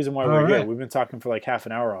 That's the reason why we're here. right. We've been talking for like half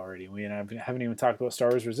an hour already. We haven't even talked about Star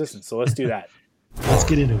Wars Resistance, so let's do that. Let's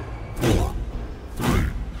get into it.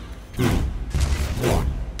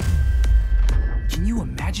 Can you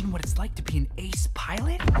imagine what it's like to be an ace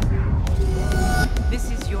pilot?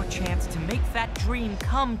 This is your chance to make that dream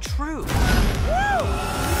come true.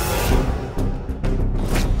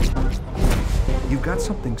 You've got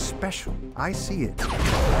something special. I see it.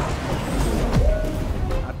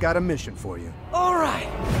 I've got a mission for you. All right.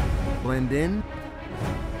 Blend in.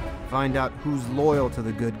 Find out who's loyal to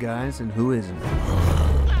the good guys and who isn't.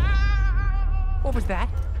 What was that?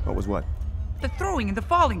 What was what? The throwing and the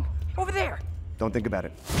falling. Over there. Don't think about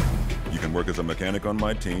it. You can work as a mechanic on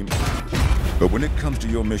my team, but when it comes to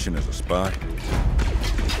your mission as a spy,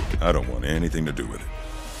 I don't want anything to do with it.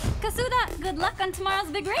 Kasuda, good luck on tomorrow's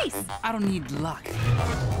big race. I don't need luck.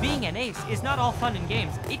 Being an ace is not all fun and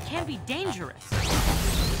games. It can be dangerous.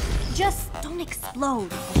 Just don't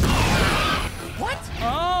explode. What?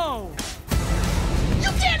 Oh! You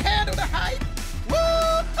can't handle the hype!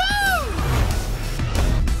 Woo-hoo!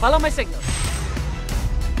 Follow my signals.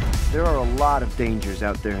 There are a lot of dangers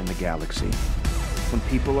out there in the galaxy. When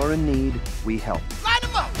people are in need, we help. Line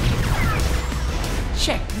them up!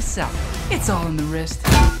 Check this out. It's all in the wrist.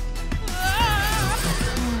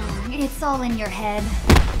 It's all in your head.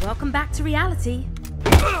 Welcome back to reality.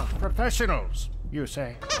 Professionals, you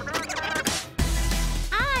say?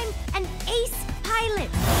 I'm an ace pilot.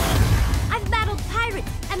 I've battled pirates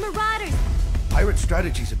and marauders. Pirate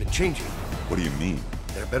strategies have been changing. What do you mean?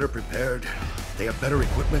 They're better prepared. They have better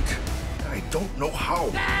equipment. I don't know how.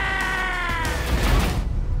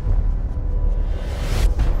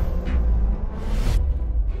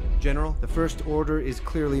 General, the First Order is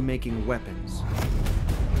clearly making weapons.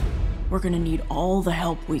 We're gonna need all the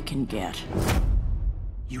help we can get.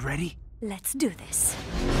 You ready? Let's do this.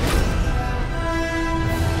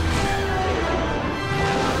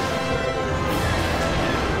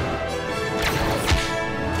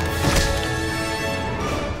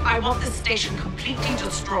 I want this station completely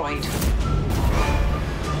destroyed.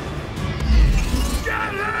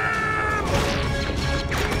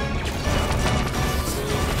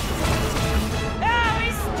 Oh,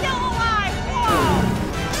 he's still alive!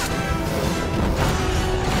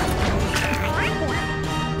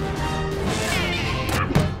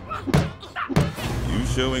 You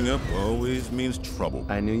showing up always means trouble.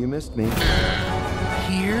 I knew you missed me.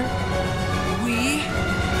 Here we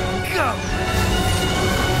go!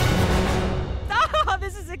 Oh,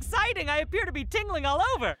 this is exciting. I appear to be tingling all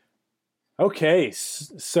over. Okay,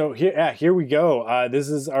 so here we go. This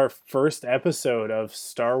is our first episode of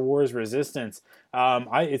Star Wars Resistance.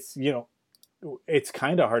 It's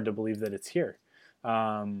kind of hard to believe that it's here.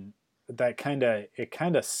 It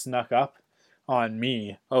kind of snuck up on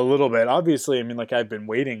me a little bit. Obviously, I mean, like I've been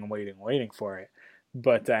waiting for it,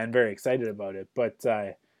 but I'm very excited about it. But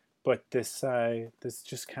this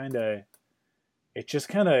just kind of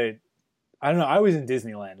I don't know. I was in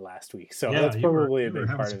Disneyland last week, so that's probably a big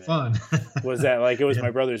part of it. Fun. Was that like it was my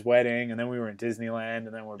brother's wedding, and then we were in Disneyland,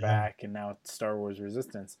 and then we're back, and now it's Star Wars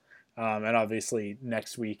Resistance. And obviously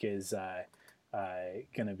next week is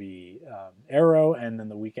going to be Arrow, and then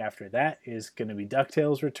the week after that is going to be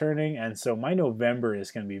DuckTales returning, and so my November is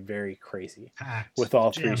going to be very crazy with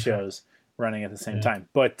all three shows running at the same time.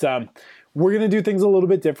 But we're going to do things a little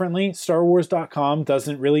bit differently. StarWars.com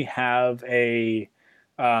doesn't really have a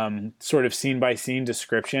sort of scene-by-scene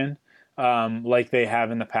description like they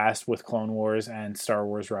have in the past with Clone Wars and Star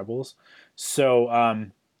Wars Rebels.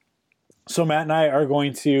 So so Matt and I are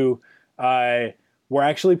going to we're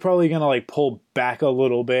actually probably going to like pull back a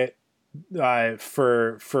little bit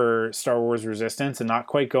for Star Wars Resistance and not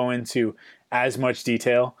quite go into as much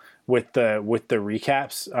detail with the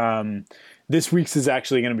recaps. This week's is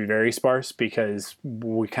actually going to be very sparse because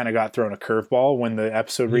we kind of got thrown a curveball when the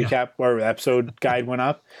episode recap or episode guide went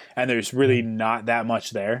up, and there's really not that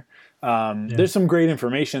much there. There's some great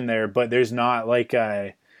information there, but there's not like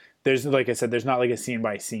there's like I said, there's not like a scene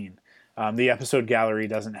by scene. The episode gallery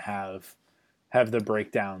doesn't have the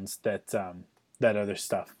breakdowns that that other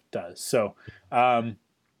stuff does. So,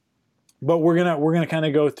 but we're gonna kind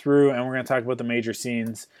of go through and we're gonna talk about the major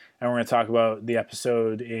scenes, and we're gonna talk about the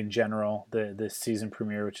episode in general, the season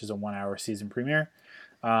premiere, which is a 1 hour season premiere.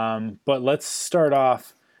 But let's start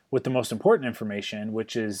off with the most important information,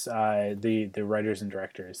 which is the writers and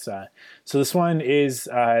directors. So this one is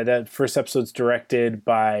that first episode's directed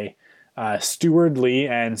by Stuart Lee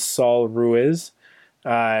and Saul Ruiz.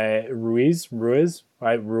 Ruiz. Yeah.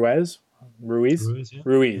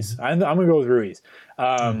 I'm gonna go with Ruiz.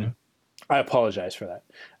 I apologize for that.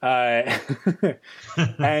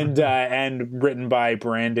 And written by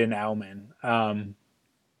Brandon Auman.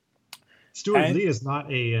 Stuart Lee is not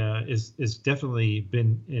is definitely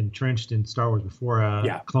been entrenched in Star Wars before.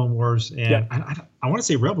 Clone Wars, and I want to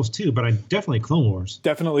say Rebels too, but I definitely Clone Wars.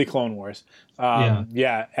 Definitely Clone Wars. So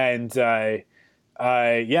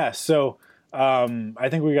I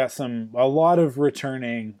think we got a lot of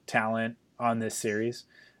returning talent on this series.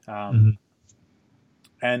 And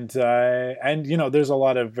there's a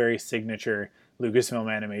lot of very signature Lucasfilm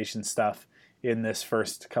animation stuff in this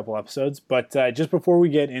first couple episodes. But just before we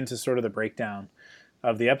get into sort of the breakdown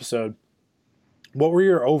of the episode, what were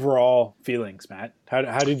your overall feelings, Matt?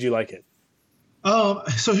 How did you like it?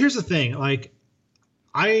 So here's the thing. Like,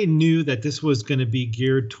 I knew that this was going to be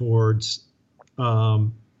geared towards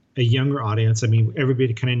a younger audience. I mean,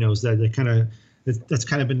 everybody kind of knows that. That's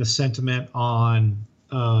kind of been the sentiment on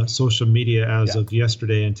social media as of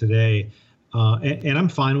yesterday and today. And I'm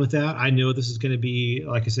fine with that. I know this is going to be,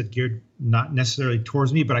 like I said, geared not necessarily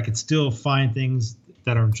towards me, but I can still find things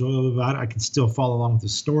that are enjoyable about it. I can still follow along with the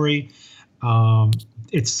story.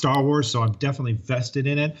 It's Star Wars, so I'm definitely vested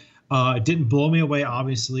in it. It didn't blow me away,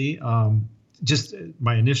 obviously. Just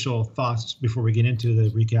my initial thoughts before we get into the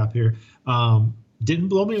recap here. Didn't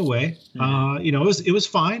blow me away. It was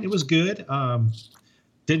fine. It was good.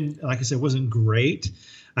 Didn't, like I said, wasn't great.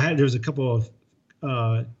 There was a couple of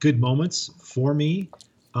good moments for me,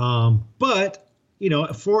 but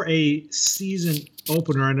for a season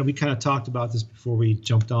opener, I know we kind of talked about this before we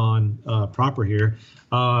jumped on proper here.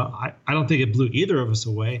 I don't think it blew either of us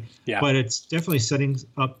away, but it's definitely setting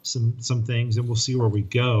up some things, and we'll see where we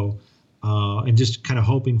go, and just kind of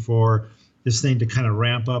hoping for this thing to kind of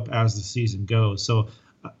ramp up as the season goes. So,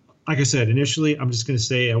 like I said, initially, I'm just going to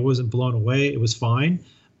say I wasn't blown away. It was fine,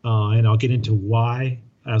 and I'll get into why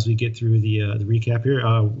as we get through the recap here.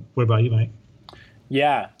 What about you, Mike?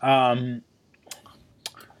 Yeah. I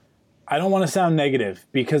don't want to sound negative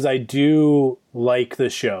because I do like the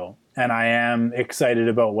show and I am excited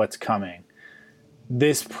about what's coming.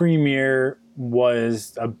 This premiere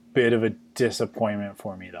was a bit of a disappointment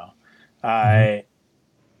for me, though.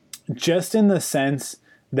 Just in the sense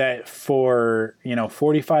that for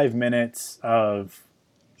 45 minutes of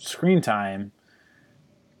screen time,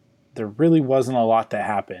 there really wasn't a lot that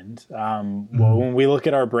happened. When we look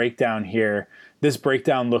at our breakdown here, this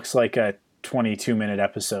breakdown looks like a 22-minute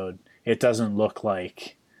episode. It doesn't look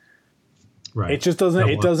like. Right. It just doesn't.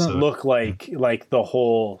 It doesn't look like the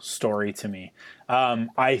whole story to me.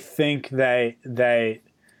 I think that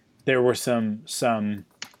there were some.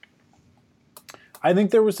 I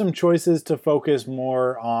think there were some choices to focus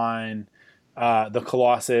more on the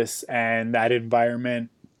Colossus and that environment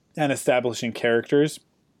and establishing characters,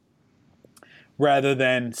 rather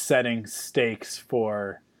than setting stakes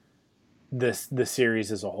for the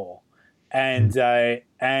series as a whole. And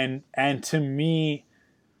and to me,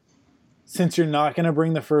 since you're not going to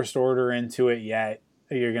bring the First Order into it yet,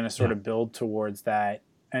 you're going to sort of build towards that,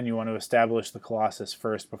 and you want to establish the Colossus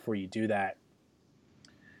first before you do that.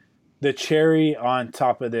 The cherry on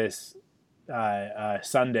top of this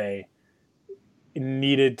sundae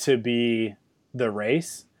needed to be the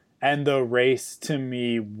race, and the race to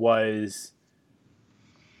me was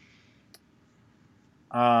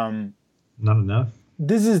not enough.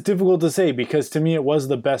 This is difficult to say because to me it was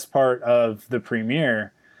the best part of the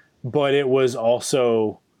premiere, but it was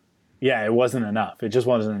also, it wasn't enough. It just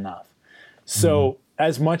wasn't enough. So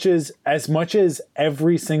as much as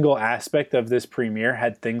every single aspect of this premiere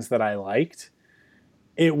had things that I liked,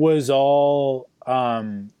 it was all I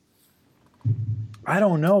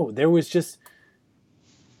don't know. There was just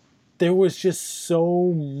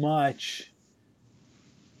so much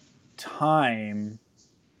time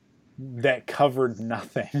that covered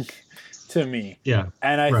nothing to me. Yeah.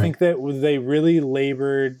 And I think that they really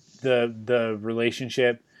labored the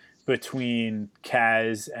relationship between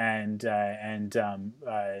Kaz and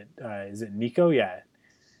is it Nico? Yeah.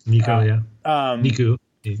 Nico, Niku.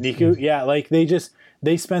 Niku, yeah. Like they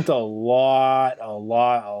spent a lot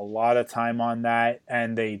of time on that,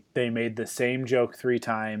 and they made the same joke 3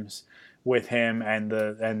 times with him and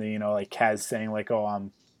the like Kaz saying like, oh,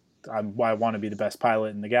 I want to be the best pilot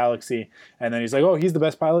in the galaxy, and then he's like, oh, he's the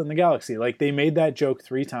best pilot in the galaxy. Like they made that joke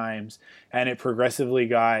 3 times, and it progressively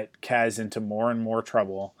got Kaz into more and more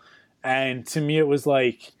trouble. And to me, it was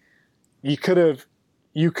like you could have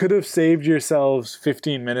you could have saved yourselves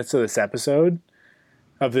 15 minutes of this episode,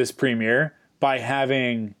 of this premiere, by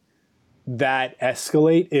having that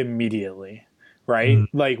escalate immediately, right?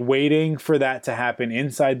 Like waiting for that to happen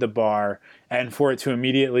inside the bar and for it to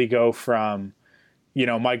immediately go from, you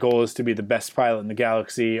know, my goal is to be the best pilot in the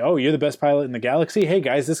galaxy. Oh, you're the best pilot in the galaxy? Hey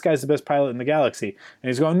guys, this guy's the best pilot in the galaxy. And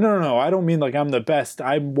he's going, no, I don't mean like I'm the best.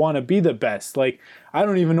 I want to be the best. Like, I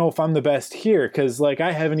don't even know if I'm the best here because like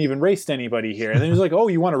I haven't even raced anybody here. And then he's like, oh,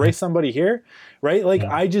 you want to race somebody here? Right? Like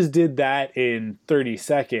I just did that in 30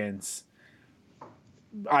 seconds.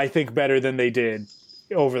 I think better than they did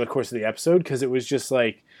over the course of the episode because it was just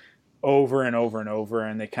like over and over and over.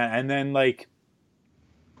 And then like,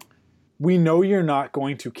 we know you're not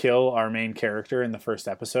going to kill our main character in the first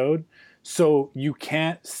episode, so you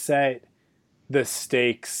can't set the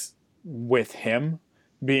stakes with him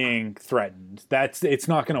being threatened. It's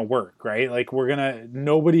not going to work, right? Like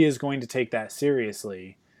nobody is going to take that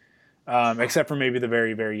seriously, except for maybe the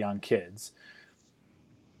very, very young kids.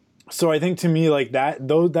 So I think to me, like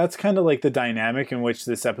that's kind of like the dynamic in which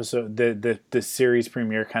this episode, the series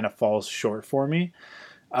premiere kind of falls short for me.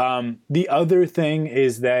 The other thing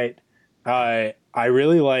is that I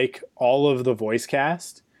really like all of the voice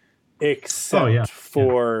cast except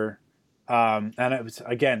for and it was,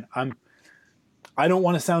 again, I don't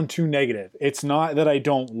want to sound too negative. It's not that I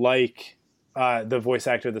don't like the voice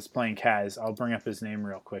actor that's playing Kaz. I'll bring up his name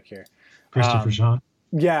real quick here. Christopher Sean.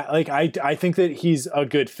 Yeah, like I think that he's a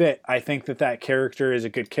good fit. I think that character is a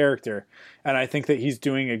good character, and I think that he's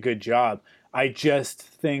doing a good job. I just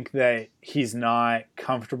think that he's not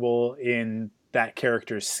comfortable in that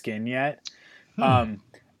character's skin yet.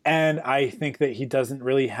 And I think that he doesn't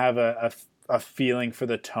really have a feeling for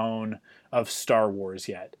the tone of Star Wars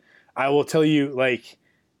yet. I will tell you, like,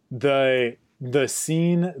 the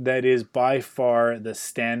scene that is by far the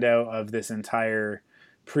standout of this entire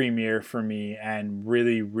premiere for me and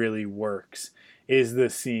really, really works is the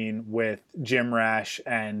scene with Jim Rash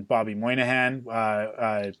and Bobby Moynihan,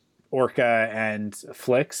 Orca and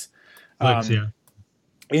Flix.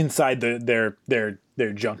 Inside their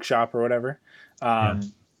junk shop or whatever.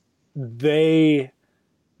 They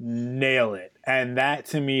nail it. And that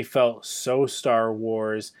to me felt so Star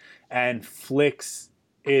Wars. And Flix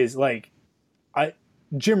is like,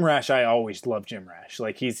 Jim Rash, I always love Jim Rash.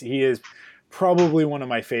 Like he is probably one of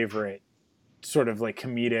my favorite sort of like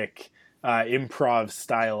comedic improv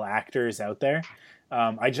style actors out there.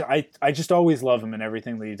 I just always love him in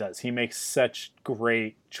everything that he does. He makes such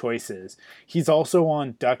great choices. He's also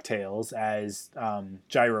on DuckTales as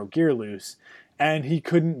Gyro Gearloose, and he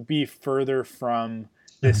couldn't be further from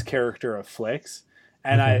this character of Flix.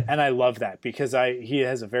 And I love that because he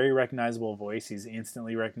has a very recognizable voice. He's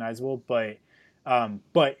instantly recognizable, but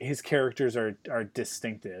his characters are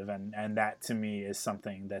distinctive, and that to me is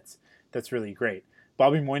something that's really great.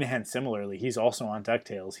 Bobby Moynihan similarly, he's also on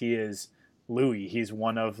DuckTales. He is Louie. He's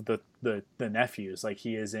one of the nephews. Like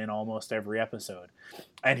he is in almost every episode,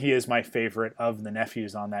 and he is my favorite of the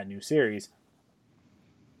nephews on that new series.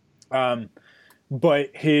 But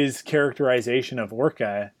his characterization of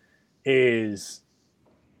Orca is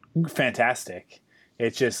fantastic.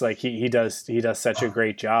 It's just like he does such a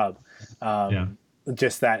great job.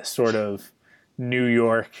 Just that sort of New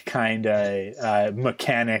York kind of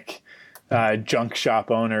mechanic, junk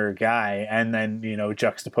shop owner guy, and then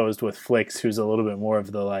juxtaposed with Flix, who's a little bit more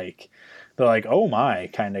of the like oh my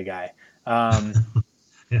kind of guy, and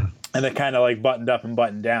they're kind of like buttoned up and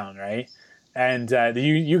buttoned down, right? And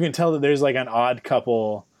you can tell that there's like an odd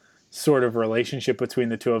couple sort of relationship between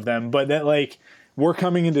the two of them, but that like we're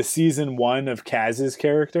coming into season 1 of Kaz's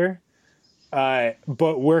character,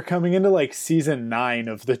 but we're coming into like season 9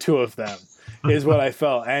 of the two of them is what I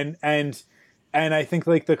felt. And I think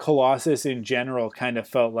like the Colossus in general kind of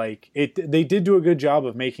felt like they did do a good job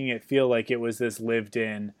of making it feel like it was this lived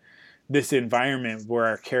in, this environment where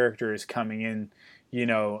our character is coming in,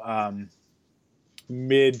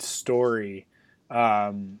 mid story,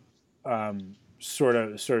 sort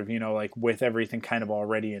of, like with everything kind of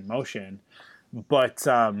already in motion. But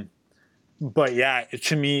yeah,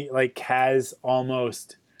 to me, like Kaz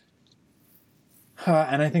almost,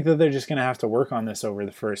 and I think that they're just going to have to work on this over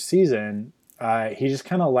the first season. He just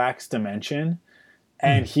kind of lacks dimension,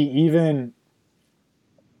 and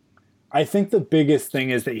I think the biggest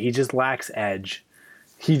thing is that he just lacks edge.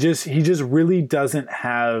 He just really doesn't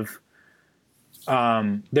have,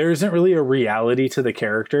 there isn't really a reality to the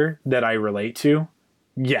character that I relate to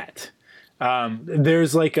yet.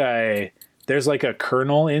 There's like a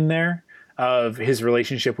kernel in there of his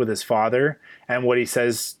relationship with his father and what he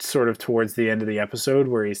says sort of towards the end of the episode,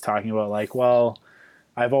 where he's talking about like, well,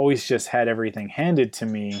 I've always just had everything handed to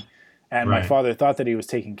me. And my father thought that he was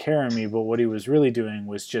taking care of me, but what he was really doing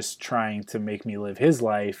was just trying to make me live his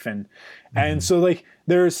life. And so like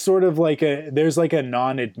there's sort of like a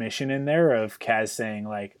non-admission in there of Kaz saying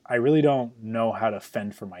like, I really don't know how to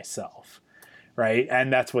fend for myself. Right.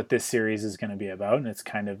 And that's what this series is going to be about. And it's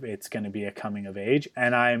going to be a coming of age.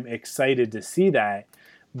 And I'm excited to see that.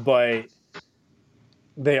 But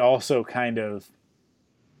they also kind of,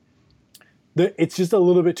 it's just a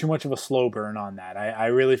little bit too much of a slow burn on that. I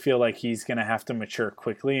really feel like he's going to have to mature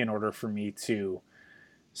quickly in order for me to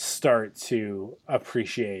start to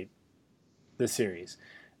appreciate the series.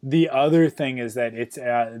 The other thing is that it's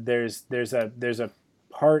there's a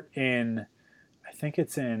part in, I think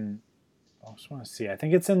it's in, I just want to see, I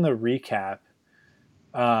think it's in the recap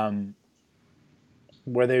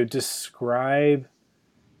where they describe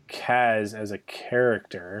Kaz as a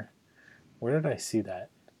character. Where did I see that?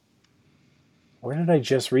 Where did I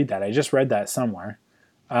just read that? I just read that somewhere.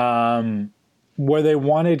 Where they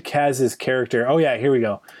wanted Kaz's character. Oh, yeah, here we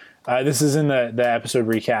go. This is in the episode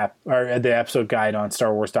recap, or the episode guide on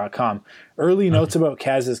StarWars.com. Early notes about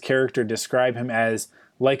Kaz's character describe him as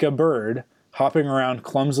like a bird, hopping around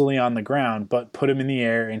clumsily on the ground, but put him in the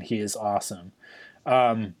air and he is awesome.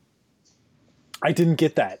 I didn't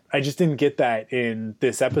get that. I just didn't get that in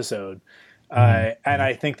this episode. And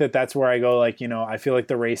I think that that's where I go, like, you know, I feel like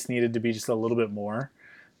the race needed to be just a little bit more.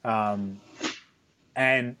 And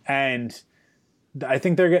I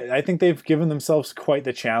think they've given themselves quite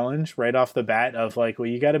the challenge right off the bat of like, well,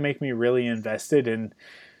 you got to make me really invested in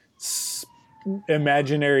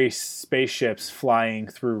imaginary spaceships flying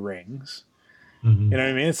through rings. You know what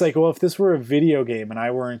I mean? It's like, well, if this were a video game and I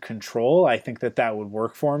were in control, I think that would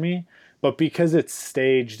work for me. But because it's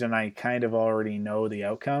staged and I kind of already know the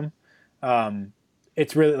outcome,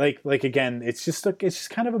 it's really like again, it's just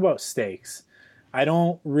kind of about stakes. I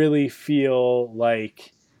don't really feel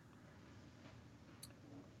like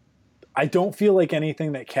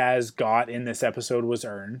anything that Kaz got in this episode was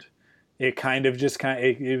earned. It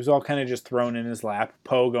was all kind of just thrown in his lap.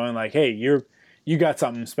 Poe going like, "Hey, you got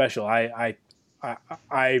something special. I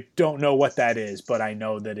don't know what that is, but I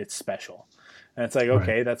know that it's special." And it's like,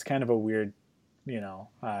 okay, that's kind of a weird, you know,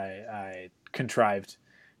 I contrived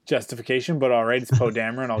justification, but all right, it's Poe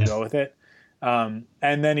Dameron, I'll go with it. And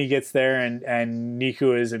then he gets there and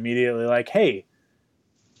Neeku is immediately like, "Hey,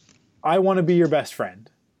 I want to be your best friend."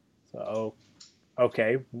 So,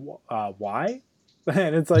 okay, why?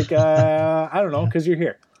 And it's like, I don't know, because you're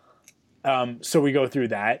here. So we go through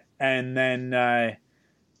that, and then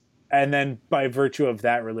by virtue of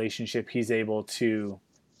that relationship, he's able to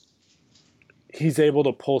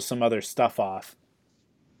pull some other stuff off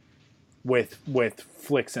with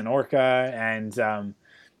Flix and Orca,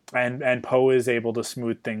 and Poe is able to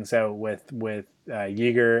smooth things out with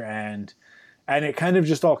Yeager, and it kind of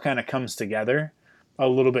just all kind of comes together a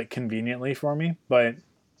little bit conveniently for me. But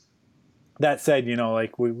that said, you know,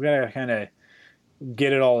 like we gotta kind of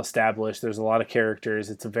get it all established. There's a lot of characters.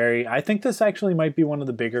 I think this actually might be one of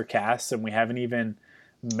the bigger casts, and we haven't even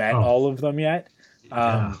met all of them yet.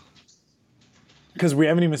 Because we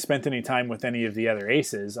haven't even spent any time with any of the other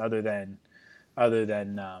aces other than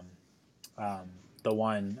the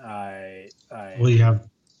one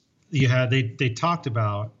they talked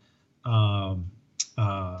about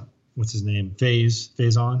what's his name?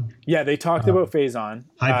 Phazon. Yeah, they talked about Phazon.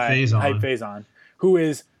 Hype Phazon, who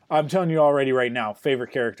is, I'm telling you already right now,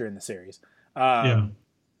 favorite character in the series. But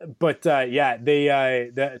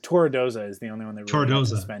the Torredoza is the only one that really wants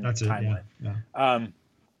to spend time with. Yeah.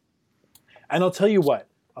 And I'll tell you what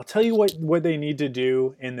they need to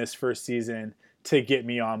do in this first season to get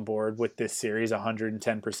me on board with this series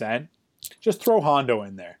 110%. Just throw Hondo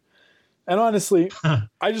in there. And honestly,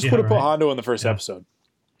 I just would have put Hondo in the first episode.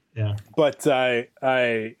 Yeah. But and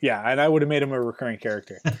I would have made him a recurring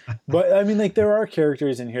character. But I mean, like, there are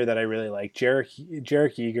characters in here that I really like. Jarek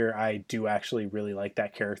Yeager, I do actually really like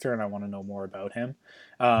that character, and I want to know more about him.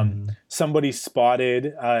 Somebody spotted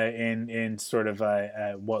in sort of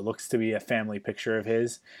what looks to be a family picture of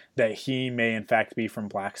his that he may in fact be from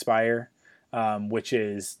Blackspire, which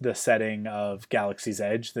is the setting of Galaxy's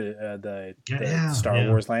Edge, the Star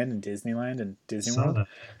Wars land and Disneyland and Disney World.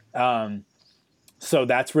 So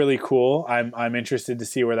that's really cool. I'm interested to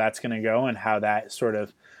see where that's going to go and how that sort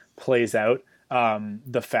of plays out.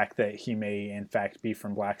 The fact that he may in fact be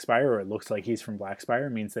from Blackspire, or it looks like he's from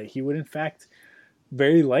Blackspire, means that he would in fact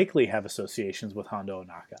very likely have associations with Hondo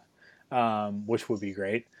Ohnaka, which would be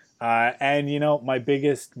great. And you know, my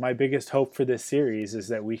biggest hope for this series is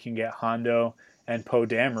that we can get Hondo and Poe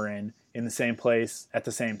Dameron in the same place at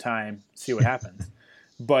the same time, see what happens.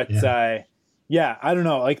 But yeah, I don't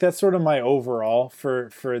know. Like that's sort of my overall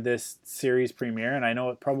for this series premiere, and I know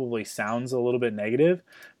it probably sounds a little bit negative,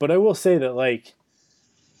 but I will say that like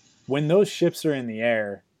when those ships are in the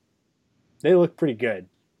air, they look pretty good.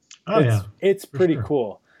 Oh, it's pretty sure.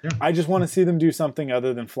 cool. Yeah. I just want to see them do something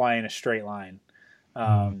other than fly in a straight line.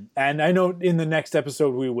 And I know in the next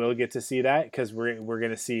episode we will get to see that because we're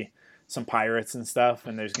going to see some pirates and stuff,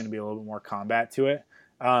 and there's going to be a little bit more combat to it.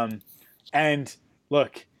 And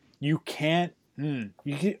look, you can't.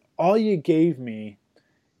 All you gave me,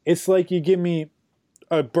 it's like you give me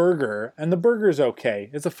a burger, and the burger's okay.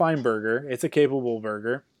 It's a fine burger. It's a capable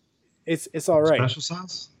burger. It's all right. Special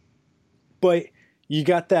sauce? But you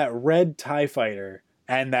got that red TIE fighter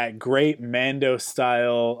and that great Mando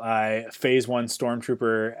style Phase 1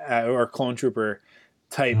 Stormtrooper or Clone Trooper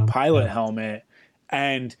type pilot helmet,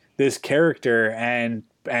 and this character and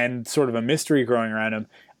sort of a mystery growing around him.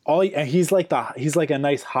 He's like a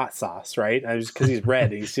nice hot sauce, right? Because he's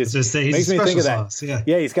red. He's just makes me think of that. Sauce, yeah.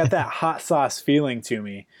 Yeah, he's got that hot sauce feeling to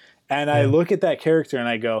me. And I look at that character and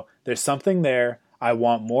I go, there's something there. I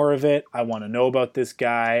want more of it. I want to know about this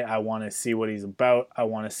guy. I want to see what he's about. I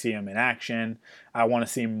want to see him in action. I want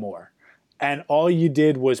to see more. And all you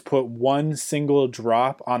did was put one single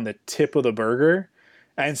drop on the tip of the burger.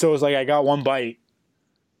 And so it was like I got one bite.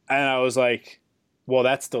 And I was like, well,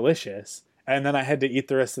 that's delicious. And then I had to eat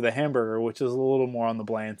the rest of the hamburger, which is a little more on the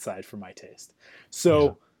bland side for my taste.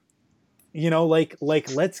 So, like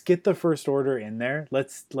let's get the First Order in there.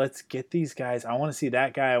 Let's get these guys. I want to see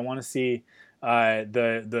that guy. I want to see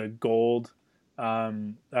the gold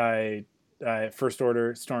First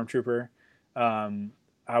Order Stormtrooper.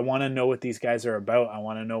 I want to know what these guys are about. I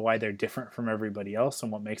want to know why they're different from everybody else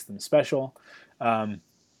and what makes them special. I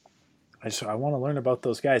want to learn about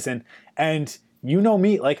those guys. And you know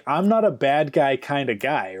me, like I'm not a bad guy kind of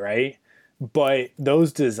guy, right? But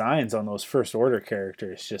those designs on those First Order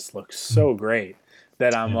characters just look so great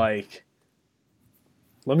that I'm like,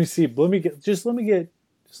 let me get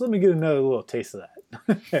another little taste of that.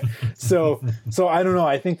 So I don't know.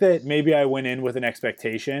 I think that maybe I went in with an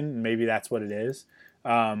expectation. Maybe that's what it is.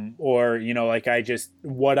 Or,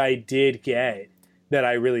 what I did get that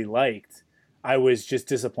I really liked, I was just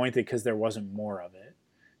disappointed because there wasn't more of it.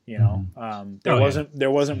 There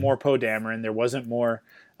wasn't more Poe Dameron. There wasn't more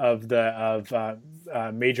of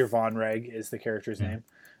Major Von Reg is the character's name.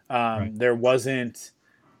 There wasn't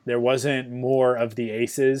more of the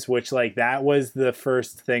aces, which like that was the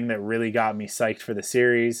first thing that really got me psyched for the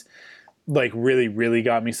series. Like really, really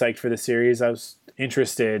got me psyched for the series. I was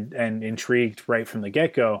interested and intrigued right from the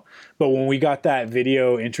get-go. But when we got that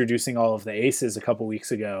video introducing all of the aces a couple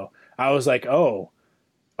weeks ago, I was like, oh,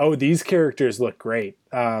 these characters look great.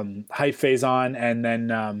 Hype Phazon, and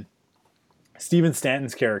then Steven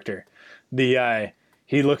Stanton's character.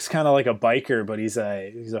 He looks kind of like a biker, but he's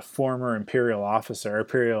a former Imperial officer,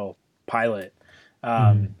 Imperial pilot.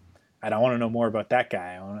 And I want to know more about that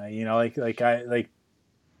guy. I want to,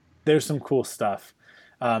 there's some cool stuff.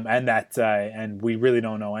 And we really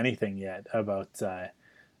don't know anything yet about the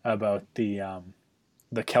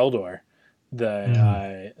Keldor,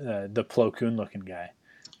 the Plo Koon looking guy.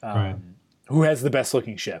 Who has the best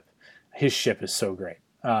looking ship. His ship is so great.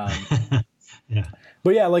 Yeah.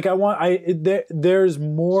 But yeah, there's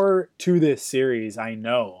more to this series, I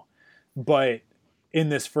know. But in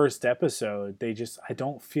this first episode, I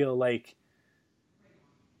feel like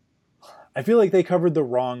they covered the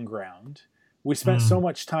wrong ground. We spent so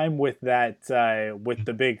much time with that with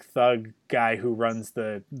the big thug guy who runs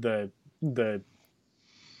the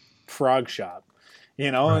frog shop.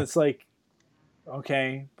 It's like,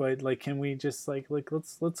 okay, but like, can we just like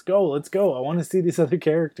let's go. I want to see these other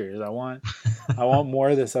characters. I want more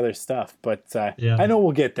of this other stuff. But I know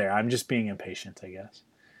we'll get there. I'm just being impatient, I guess.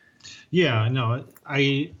 Yeah, no,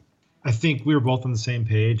 I think we were both on the same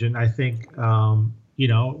page, and I think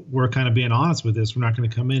we're kind of being honest with this. We're not going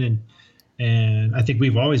to come in and I think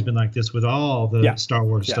we've always been like this with all the Star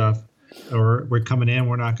Wars stuff. Or we're coming in,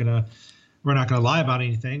 we're not gonna lie about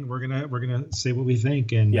anything. We're gonna say what we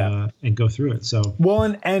think and go through it. So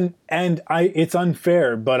well, and it's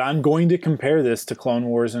unfair, but I'm going to compare this to Clone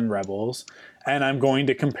Wars and Rebels, and I'm going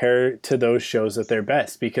to compare it to those shows at their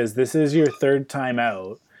best, because this is your third time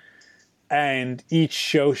out, and each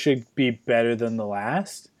show should be better than the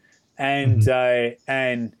last. And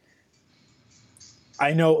and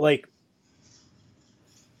I know, like,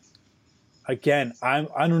 again, I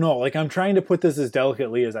don't know, like, I'm trying to put this as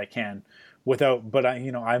delicately as I can. But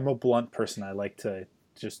I'm a blunt person. I like to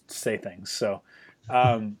just say things. So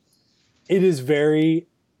it is very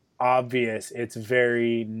obvious. It's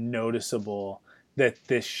very noticeable that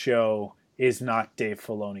this show is not Dave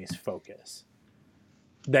Filoni's focus.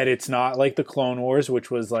 that it's not like the Clone Wars,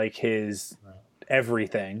 which was like his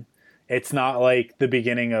everything. It's not like the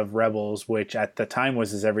beginning of Rebels, which at the time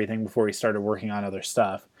was his everything before he started working on other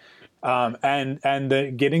stuff. And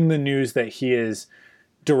getting the news that he is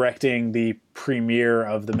directing the premiere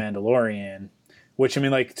of The Mandalorian, which, I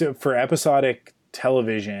mean, like, for episodic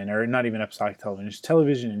television, or not even episodic television, just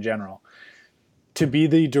television in general, to be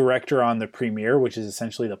the director on the premiere, which is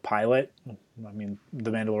essentially the pilot. I mean,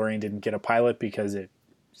 The Mandalorian didn't get a pilot because it's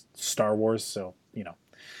Star Wars, so, you know.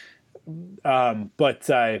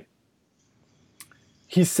 But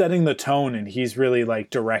he's setting the tone, and he's really, like,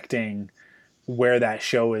 directing where that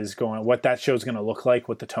show is going, what that show's going to look like,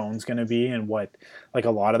 what the tone's going to be, and what, like,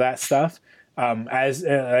 a lot of that stuff. As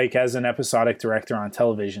an episodic director on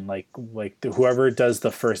television, like whoever does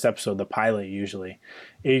the first episode, the pilot,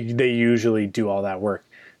 they usually do all that work.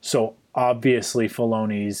 So obviously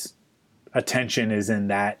Filoni's attention is in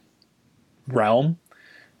that realm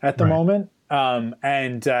at the moment.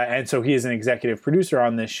 And so he is an executive producer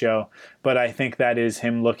on this show, but I think that is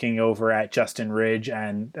him looking over at Justin Ridge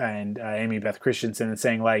and Amy Beth Christensen and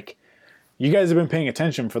saying, like, you guys have been paying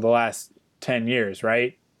attention for the last 10 years,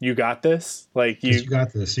 right? You got this. Like, you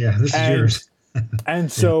got this. Yeah, this is yours.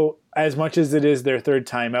 And so, as much as it is their third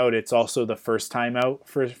time out, it's also the first time out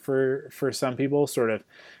for some people. Sort of,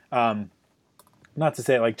 not to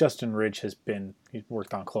say, like, Justin Ridge he's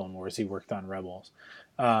worked on Clone Wars, he worked on Rebels,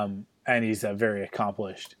 and he's a very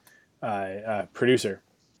accomplished producer.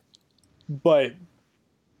 But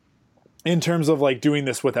in terms of, like, doing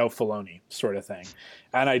this without Filoni, sort of thing.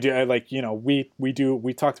 And I like, you know, we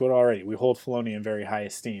talked about it already. We hold Filoni in very high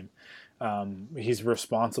esteem. He's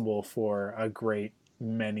responsible for a great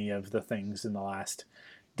many of the things in the last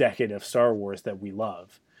decade of Star Wars that we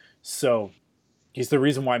love. So he's the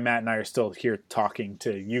reason why Matt and I are still here talking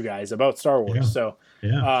to you guys about Star Wars. Yeah. So,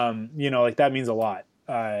 you know, like, that means a lot.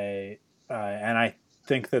 And I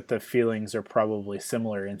think that the feelings are probably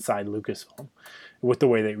similar inside Lucasfilm with the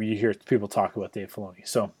way that you hear people talk about Dave Filoni.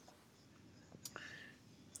 So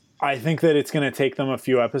I think that it's going to take them a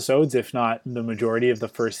few episodes, if not the majority of the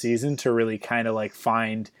first season, to really kind of, like,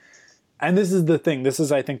 find, and this is the thing, this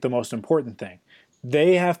is, I think, the most important thing.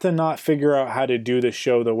 They have to not figure out how to do the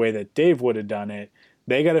show the way that Dave would have done it.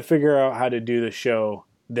 They got to figure out how to do the show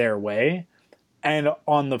their way. And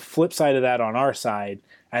on the flip side of that, on our side,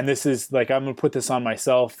 and this is, like, I'm going to put this on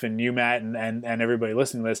myself and you, Matt, and everybody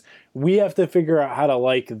listening to this, we have to figure out how to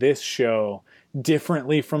like this show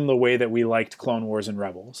differently from the way that we liked Clone Wars and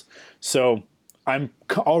Rebels. So I'm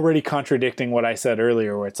already contradicting what I said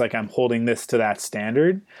earlier, where it's like I'm holding this to that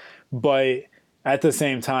standard. But at the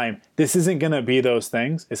same time, this isn't going to be those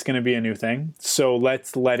things. It's going to be a new thing. So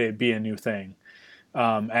let's let it be a new thing,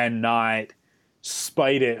 and not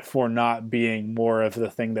spite it for not being more of the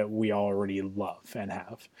thing that we already love and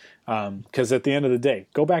have. Because at the end of the day,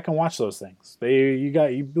 go back and watch those things. You got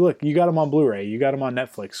them on Blu-ray, you got them on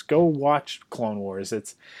Netflix. Go watch Clone Wars.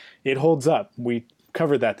 It holds up. We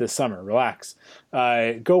covered that this summer. Relax.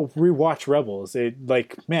 Go rewatch Rebels.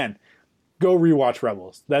 Go rewatch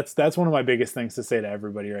Rebels. That's one of my biggest things to say to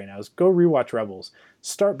everybody right now is go rewatch Rebels.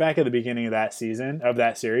 Start back at the beginning of that season, of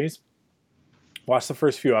that series. Watch the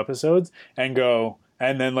first few episodes and go,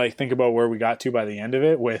 and then, like, think about where we got to by the end of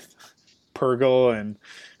it with Purgle and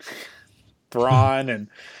Thrawn and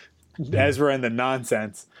Ezra and the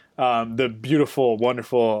nonsense, the beautiful,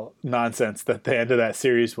 wonderful nonsense that the end of that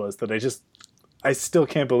series was, that I still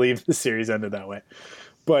can't believe the series ended that way.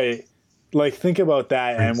 But, like, think about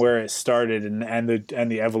that and where it started and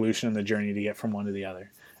the evolution and the journey to get from one to the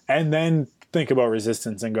other. And then think about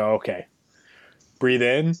Resistance and go, okay, breathe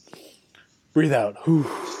in, breathe out,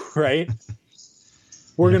 right?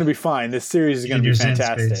 We're going to be fine. This series is going to be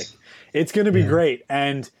fantastic. It's going to be great.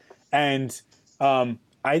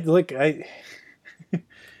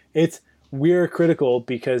 We're critical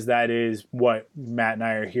because that is what Matt and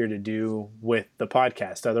I are here to do with the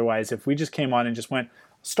podcast. Otherwise, if we just came on and just went,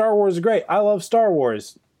 Star Wars is great, I love Star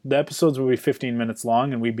Wars, the episodes would be 15 minutes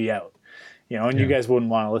long and we'd be out, and you guys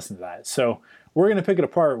wouldn't want to listen to that. So we're going to pick it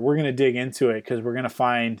apart. We're going to dig into it because we're going to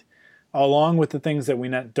find, along with the things that we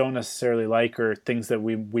don't necessarily like or things that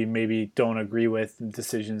we maybe don't agree with, and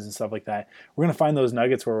decisions and stuff like that, we're going to find those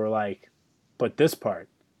nuggets where we're like, but this part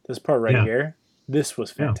right here, this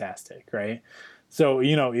was fantastic, right? So,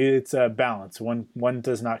 it's a balance. One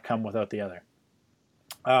does not come without the other.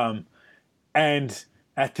 And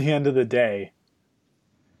at the end of the day,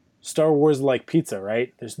 Star Wars is like pizza,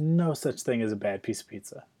 right? There's no such thing as a bad piece of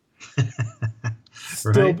pizza.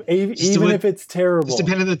 Still, even if it's terrible, it's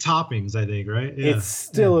depending on the toppings, I think, right? Yeah. It's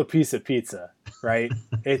still a piece of pizza, right?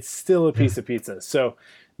 It's still a piece of pizza. So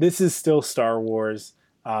this is still Star Wars.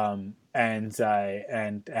 And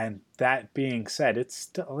that being said, it's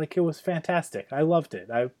still like, it was fantastic. I loved it.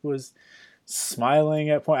 I was smiling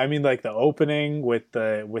at point. I mean, like the opening with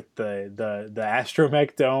the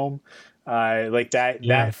astromech dome, like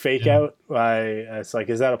that fake out. It's like,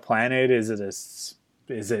 is that a planet? Is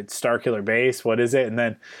it Starkiller Base? What is it? And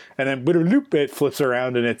then loop, it flips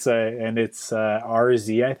around and it's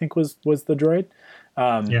RZ, I think was the droid.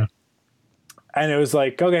 And it was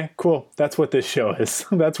like, okay, cool. That's what this show is.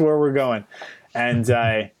 That's where we're going. And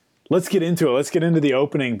let's get into it. Let's get into the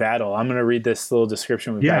opening battle. I'm going to read this little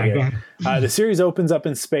description we've got here. The series opens up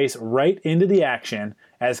in space right into the action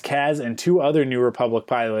as Kaz and 2 other New Republic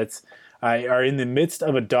pilots are in the midst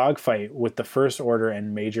of a dogfight with the First Order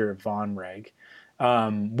and Major Von Reg.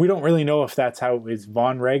 We don't really know if that's how it's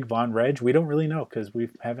Von Reg. We don't really know because we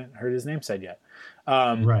haven't heard his name said yet.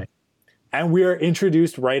 Right. And we are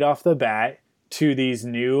introduced right off the bat to these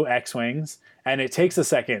new X-Wings, and it takes a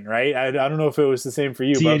second, right? I don't know if it was the same for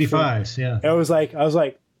you. T-85s, yeah. I was like,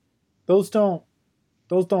 those don't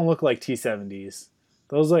look like T-70s.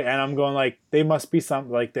 And I'm going like, they must be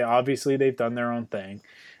something, like they've done their own thing.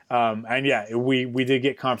 And yeah, we did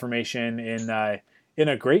get confirmation in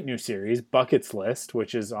a great new series, Bucket's List,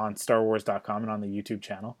 which is on StarWars.com and on the YouTube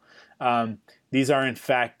channel. These are, in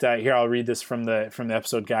fact, here I'll read this from the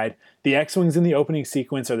episode guide. The X-Wings in the opening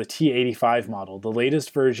sequence are the T-85 model, the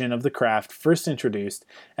latest version of the craft first introduced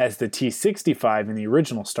as the T-65 in the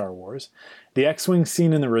original Star Wars. The X-Wings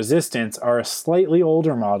seen in the Resistance are a slightly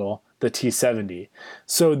older model, the T-70.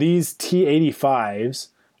 So these T-85s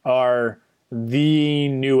are the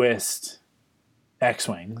newest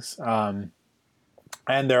X-Wings. And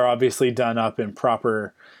they're obviously done up in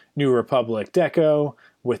proper New Republic deco,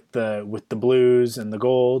 with the blues and the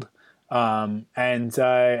gold, and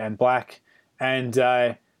black, and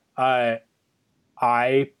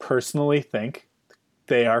I personally think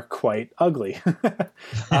they are quite ugly. But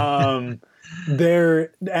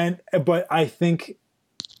I think,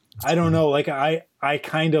 I don't know, like I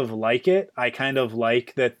kind of like it. I kind of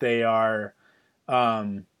like that they are,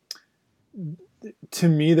 to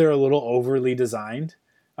me, they're a little overly designed.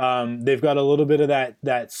 They've got a little bit of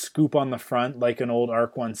that scoop on the front, like an old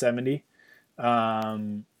ARC 170.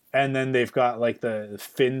 And then they've got like the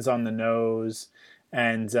fins on the nose,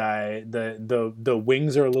 and the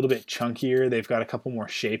wings are a little bit chunkier. They've got a couple more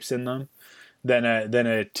shapes in them than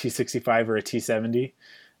a T-65 or a T-70.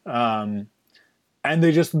 And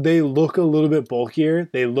they look a little bit bulkier.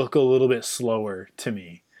 They look a little bit slower to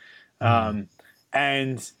me.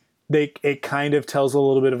 And it kind of tells a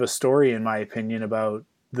little bit of a story, in my opinion, about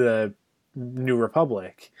the New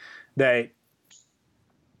Republic. That,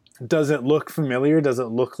 does it look familiar? Does it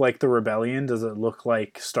look like the Rebellion? Does it look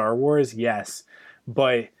like Star Wars? Yes.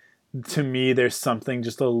 But to me, there's something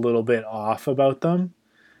just a little bit off about them,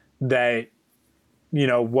 that, you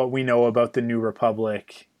know, what we know about the New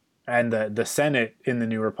Republic and the Senate in the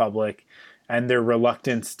New Republic and their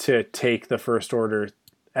reluctance to take the First Order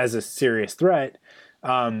as a serious threat,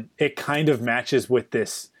 it kind of matches with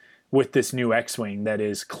this new X-Wing that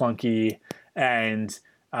is clunky and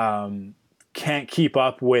can't keep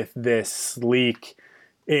up with this sleek,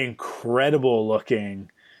 incredible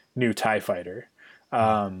looking new TIE fighter,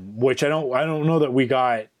 which I don't know that we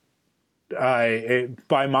got.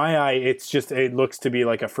 By my eye, it looks to be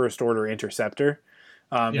like a First Order interceptor.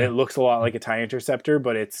 It looks a lot like a TIE interceptor,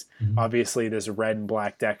 but it's obviously this red and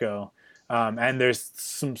black deco, and there's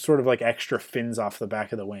some sort of like extra fins off the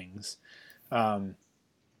back of the wings.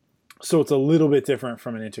 So it's a little bit different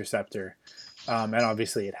from an interceptor. And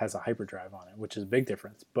obviously it has a hyperdrive on it, which is a big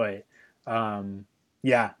difference. But that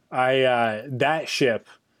ship,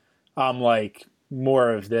 I'm like,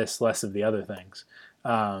 more of this, less of the other things.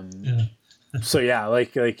 So yeah,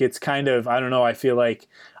 like it's kind of, I don't know, I feel like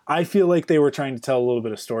they were trying to tell a little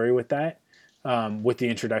bit of story with that, with the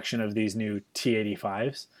introduction of these new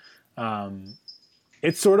T-85s.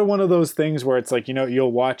 It's sort of one of those things where it's like, you know,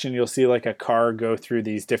 you'll watch and you'll see like a car go through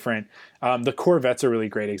these different, the Corvette's a really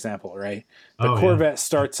great example, right? The Corvette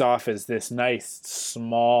starts off as this nice,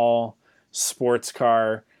 small sports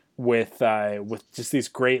car with just these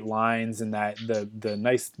great lines, and that the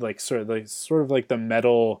nice, like sort of like the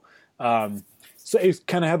metal, so it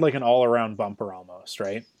kind of had like an all around bumper almost,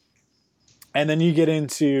 right? And then you get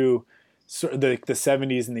into the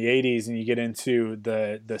 70s and the 80s, and you get into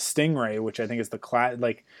the Stingray, which I think is the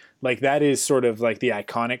like that is sort of like the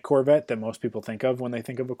iconic Corvette that most people think of when they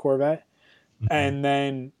think of a Corvette. Mm-hmm. And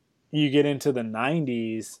then you get into the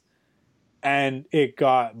 90s, and it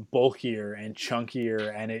got bulkier and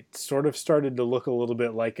chunkier, and it sort of started to look a little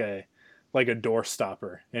bit like a door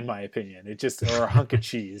stopper, in my opinion. It just, or a hunk of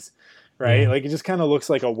cheese, right? Like it just kind of looks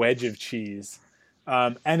like a wedge of cheese.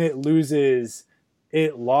 And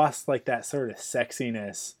it lost like that sort of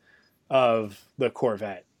sexiness of the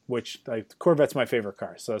Corvette, which like the Corvette's my favorite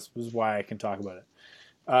car. So this is why I can talk about it.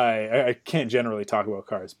 I can't generally talk about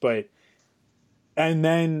cars, and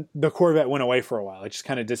then the Corvette went away for a while. It just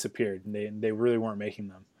kind of disappeared, and they really weren't making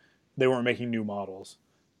them. They weren't making new models,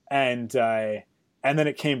 and then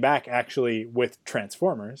it came back actually with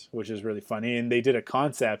Transformers, which is really funny. And they did a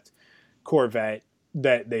concept Corvette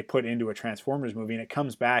that they put into a Transformers movie, and it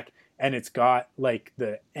comes back and it's got like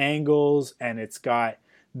the angles, and it's got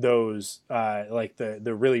those like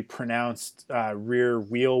the really pronounced rear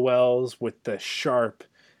wheel wells with the sharp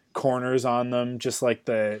corners on them, just like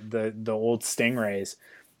the old Stingrays,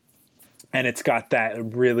 and it's got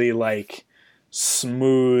that really like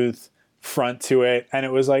smooth front to it. And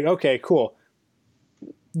it was like, okay, cool,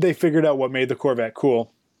 they figured out what made the Corvette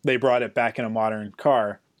cool. They brought it back in a modern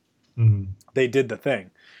car. They did the thing,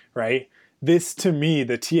 right? This to me,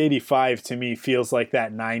 the T85 to me feels like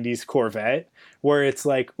that 90s Corvette where it's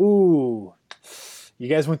like, ooh, you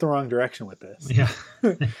guys went the wrong direction with this. Yeah.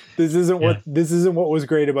 This isn't what was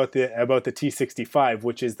great about the T65,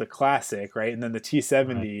 which is the classic, right? And then the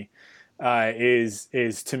T70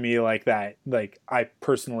 is to me like that. Like I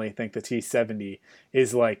personally think the T70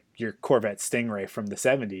 is like your Corvette Stingray from the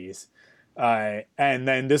 70s. And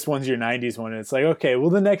then this one's your 90s one, and it's like, okay, well,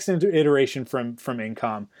 the next iteration from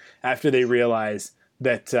Incom, after they realize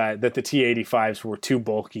that the T85s were too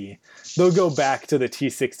bulky, they'll go back to the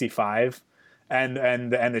T65 and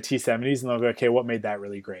the T70s, and they'll go, okay, what made that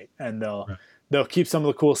really great? And they'll keep some of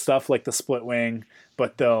the cool stuff like the split wing,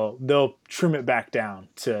 but they'll trim it back down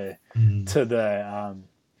to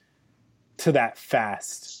that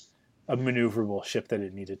fast, a maneuverable ship that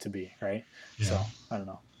it needed to be, right? Yeah. So I don't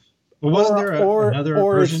know. Well, wasn't there another version?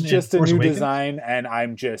 Or it's just a new design, and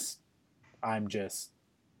I'm just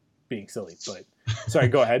being silly. But sorry,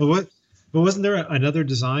 go ahead. But wasn't there another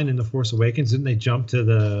design in The Force Awakens? Didn't they jump to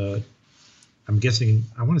the? I'm guessing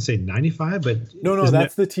I want to say 95, but no,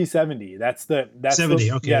 that's the T70. That's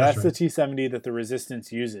 70. Okay, that's the T70 that the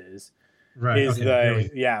Resistance uses. Right. Is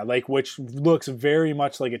like which looks very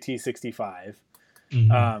much like a T65.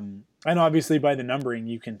 And obviously by the numbering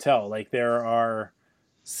you can tell like there are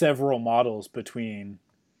several models between,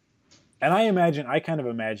 and I kind of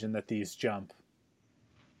imagine that these jump.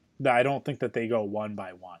 I don't think that they go one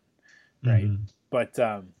by one, right? But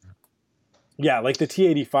yeah, like the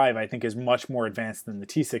T85 I think is much more advanced than the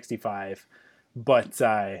T65, but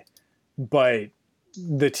the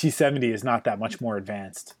T70 is not that much more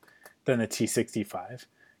advanced than the T65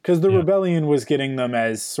 because the Rebellion was getting them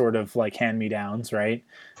as sort of like hand-me-downs, right?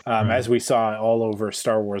 As we saw all over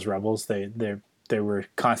Star Wars Rebels, they were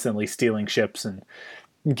constantly stealing ships and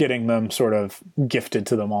getting them sort of gifted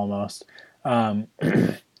to them almost.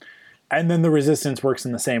 And then the Resistance works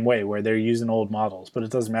in the same way where they're using old models, but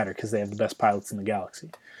it doesn't matter because they have the best pilots in the galaxy.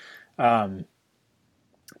 But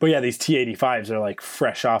yeah, these T85s are like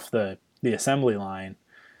fresh off the assembly line.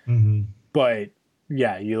 But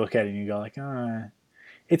yeah, you look at it and you go like,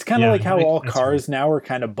 it's kind of like how all cars now are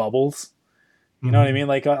kind of bubbles. You know what I mean?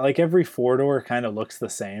 Like every four-door kind of looks the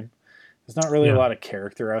same. There's not really a lot of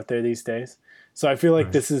character out there these days. So I feel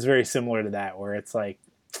like this is very similar to that, where it's like,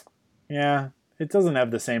 yeah, it doesn't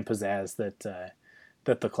have the same pizzazz that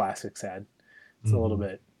the classics had. It's a little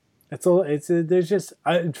bit. There's just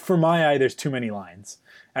for my eye, there's too many lines,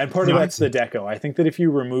 and part of that's the deco. I think that if you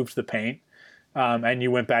removed the paint and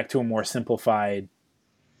you went back to a more simplified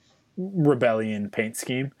Rebellion paint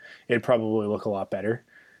scheme, it'd probably look a lot better.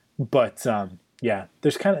 But yeah,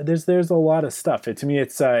 there's a lot of stuff. To me,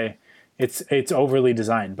 it's overly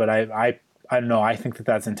designed, but I don't know. I think that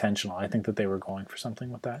that's intentional. I think that they were going for something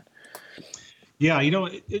with that. Yeah,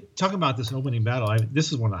 talking about this opening battle,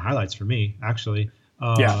 this is one of the highlights for me, actually.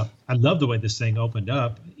 I love the way this thing opened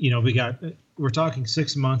up. We're talking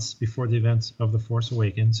 6 months before the events of The Force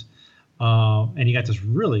Awakens, and you got this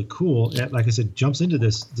really cool, like I said, jumps into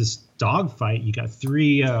this dogfight. You got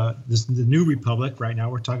the New Republic right now.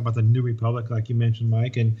 We're talking about the New Republic, like you mentioned,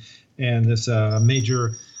 Mike, and this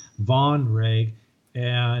Major Von Reg,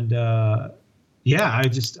 and I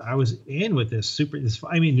was in with this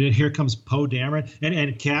I mean, here comes Poe Dameron,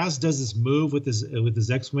 and Kaz does this move with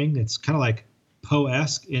his X-wing. It's kind of like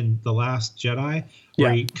Poe-esque in The Last Jedi,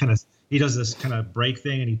 where he does this kind of break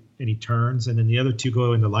thing and he turns, and then the other two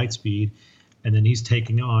go into light speed, and then he's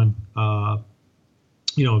taking on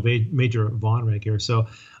Major Von Reg here. So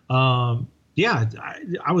I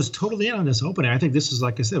was totally in on this opening. I think this is,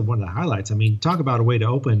 like I said, one of the highlights. I mean, talk about a way to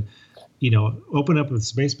open up with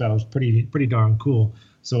space battle is pretty darn cool.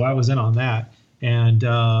 So I was in on that, and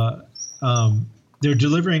they're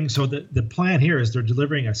delivering. So the plan here is they're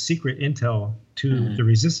delivering a secret intel to the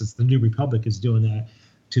Resistance. The New Republic is doing that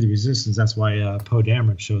to the Resistance. That's why Poe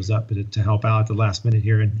Dameron shows up to help out at the last minute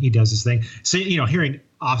here, and he does his thing. So hearing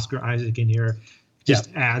Oscar Isaac in here just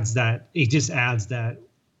adds that. It just adds that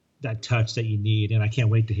touch that you need, and I can't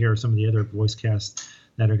wait to hear some of the other voice casts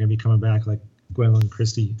that are going to be coming back, like Gwendolyn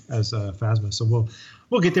Christie as Phasma. So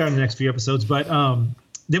we'll get there in the next few episodes. But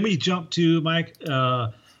then we jump to Mike.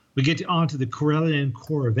 We get onto the Corellian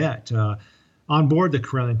Corvette. On board the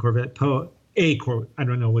Corellian Corvette, I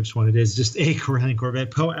don't know which one it is, just a Corellian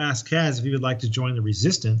Corvette. Poe asks Kaz if he would like to join the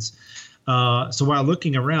Resistance. So while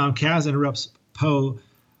looking around, Kaz interrupts Poe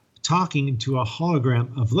talking to a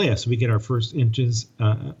hologram of Leia. So we get our first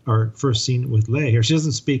first scene with Leia here. She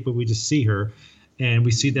doesn't speak, but we just see her. And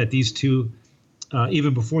we see that these two,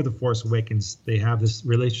 even before The Force Awakens, they have this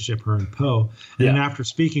relationship, her and Poe. And then after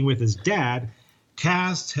speaking with his dad,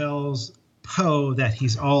 Kaz tells Poe that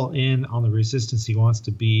he's all in on the Resistance. He wants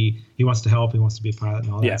to help. He wants to be a pilot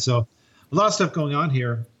and all that. So a lot of stuff going on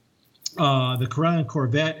here. The Corellian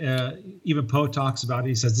Corvette, even Poe talks about it.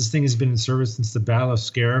 He says this thing has been in service since the Battle of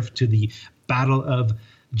Scarif to the Battle of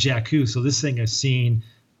Jakku. So this thing has seen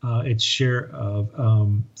its share of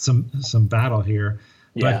some battle here.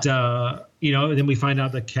 But then we find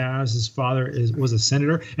out that Kaz, his father, was a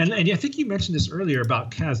senator. And I think you mentioned this earlier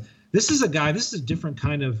about Kaz. This is a different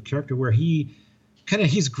kind of character where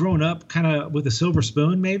he's grown up kind of with a silver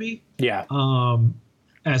spoon, maybe. Yeah.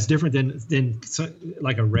 As different than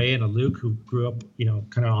like a Rey and a Luke who grew up,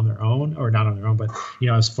 kind of on their own, or not on their own, but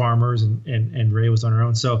as farmers, and Rey was on her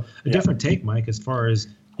own. So a different take, Mike, as far as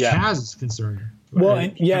Kaz is concerned. Well,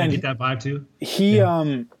 and get that vibe too.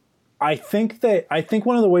 I think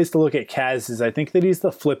one of the ways to look at Kaz is I think that he's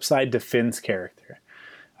the flip side to Finn's character,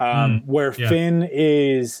 where Finn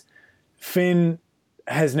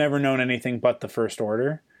has never known anything but the First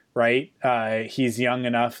Order, right? He's young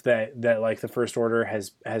enough that like the First Order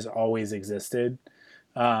has always existed,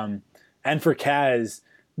 and for Kaz,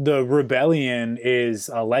 the rebellion is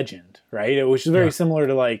a legend, right? Which is very similar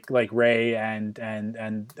to like Rey and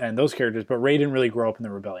those characters, but Rey didn't really grow up in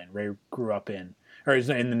the rebellion. Rey grew up in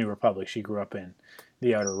the New Republic. She grew up in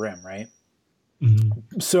the Outer Rim, right?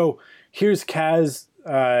 Mm-hmm. So here's Kaz,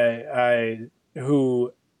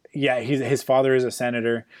 who. Yeah, his father is a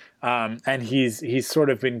senator, and he's sort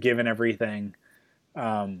of been given everything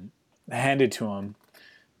handed to him,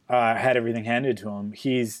 had everything handed to him.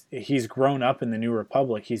 He's grown up in the New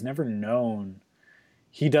Republic. He's never known.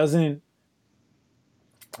 I don't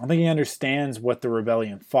think he understands what the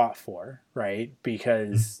rebellion fought for, right?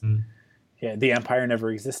 Because the Empire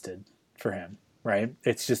never existed for him, right?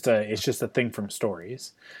 It's just a thing from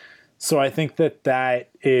stories. So I think that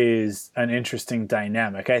is an interesting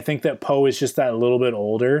dynamic. I think that Poe is just that little bit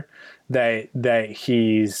older, that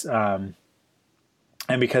he's, and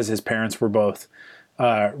because his parents were both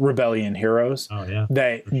rebellion heroes,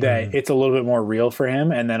 that it's a little bit more real for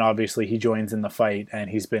him. And then obviously he joins in the fight, and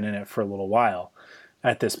he's been in it for a little while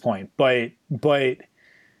at this point. But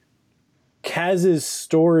Kaz's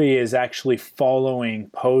story is actually following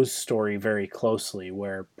Poe's story very closely,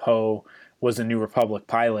 where Poe was a New Republic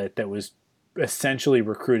pilot that was essentially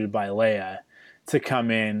recruited by Leia to come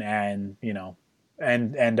in and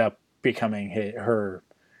end up becoming her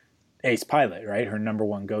ace pilot, right? Her number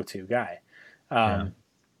one go-to guy. And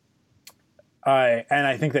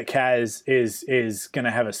I think that Kaz is going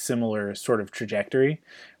to have a similar sort of trajectory,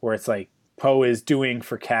 where it's like Poe is doing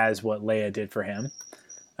for Kaz what Leia did for him.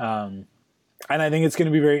 And I think it's going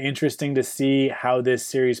to be very interesting to see how this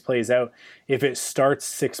series plays out. If it starts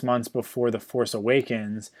 6 months before The Force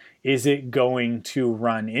Awakens, is it going to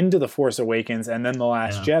run into The Force Awakens and then The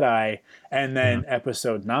Last Jedi and then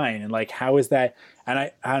Episode 9? And like, how is that? And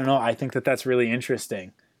I don't know. I think that that's really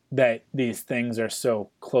interesting that these things are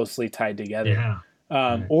so closely tied together.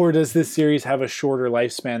 Or does this series have a shorter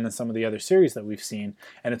lifespan than some of the other series that we've seen,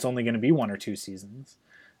 and it's only going to be 1 or 2 seasons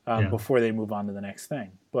before they move on to the next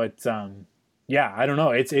thing? But I don't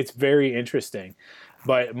know. It's very interesting.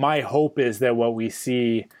 But my hope is that what we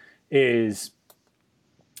see is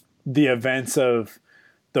the events of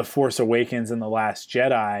The Force Awakens and The Last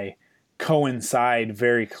Jedi coincide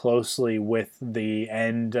very closely with the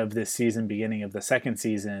end of this season, beginning of the second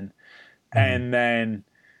season. And then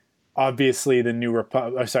obviously the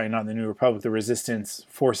Resistance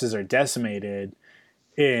forces are decimated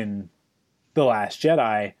in The Last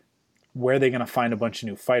Jedi. Where are they going to find a bunch of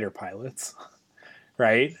new fighter pilots?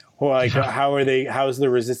 Right? Well, like, how is the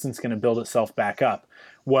Resistance going to build itself back up?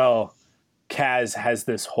 Well, Kaz has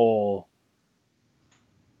this whole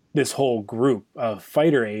group of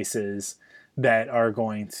fighter aces that are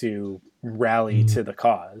going to rally to the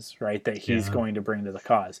cause, right? That he's going to bring to the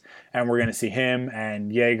cause, and we're going to see him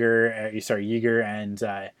and Yeager and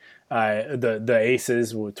the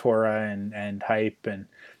aces with Tora and Hype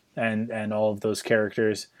and all of those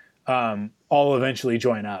characters all eventually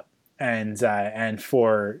join up and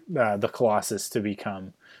for the Colossus to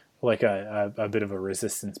become like a bit of a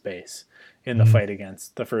resistance base in the fight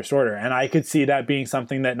against the First Order. And I could see that being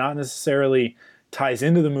something that not necessarily ties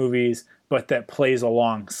into the movies, but that plays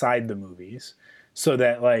alongside the movies, so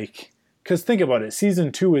that, like, because think about it, season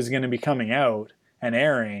 2 is going to be coming out and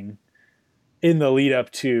airing in the lead up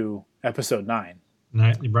to episode 9.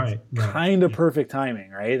 Right. Kind of perfect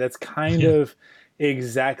timing, right? That's kind of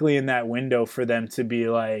exactly in that window for them to be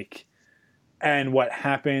like, and what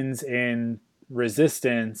happens in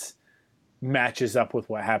Resistance matches up with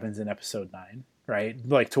what happens in episode 9, right?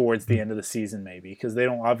 Like towards the end of the season, maybe, because they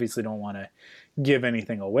don't want to give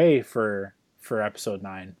anything away for episode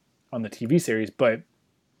 9 on the TV series, but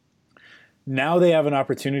now they have an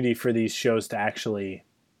opportunity for these shows to actually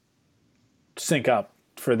sync up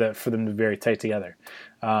for them to be very tight together.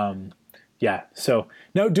 So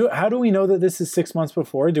now, how do we know that this is 6 months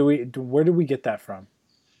before? Where do we get that from?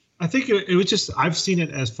 I think it was just, I've seen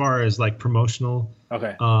it as far as like promotional.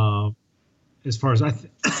 Okay. As far as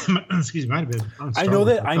excuse me, might have been. I know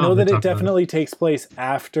that it definitely takes place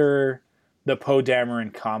after the Poe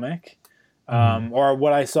Dameron comic. Or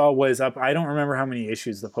what I saw was up. I don't remember how many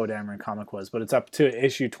issues the Poe Dameron comic was, but it's up to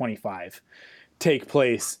issue 25. Take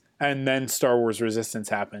place, and then Star Wars Resistance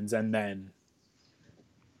happens, and then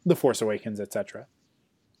The Force Awakens, etc.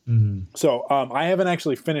 So I haven't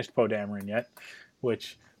actually finished Poe Dameron yet,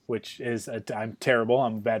 which is I'm terrible.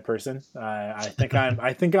 I'm a bad person. I think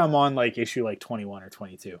I'm on like issue like 21 or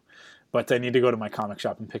 22, but I need to go to my comic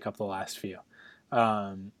shop and pick up the last few.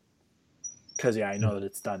 Because I know that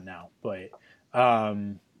it's done now. But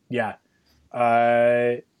do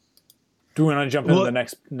we want to jump into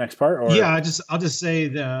the next part? Or? Yeah, I'll just say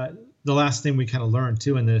the last thing we kind of learned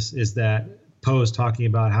too in this is that Poe is talking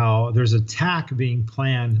about how there's an attack being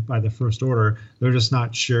planned by the First Order. They're just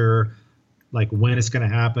not sure like when it's going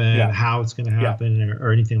to happen, how it's going to happen,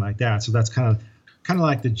 or anything like that. So that's kind of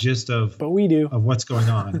like the gist of. But we do of what's going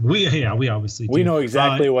on. We obviously do. We know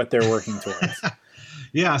exactly what they're working towards.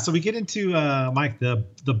 Yeah, so we get into Mike the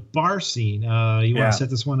bar scene. You want to set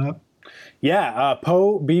this one up? Yeah,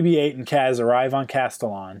 Poe, BB-8, and Kaz arrive on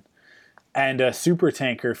Castellon, and a super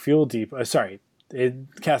tanker fuel depot.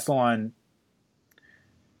 Castellon.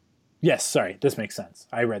 Yes, sorry, this makes sense.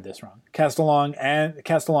 I read this wrong. Castellon and a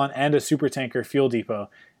supertanker fuel depot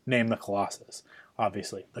named the Colossus.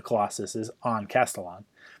 Obviously, the Colossus is on Castellon.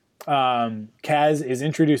 Kaz is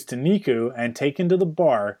introduced to Niku and taken to the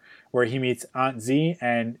bar where he meets Aunt Z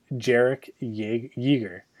and Jarek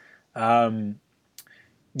Yeager.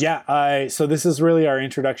 So this is really our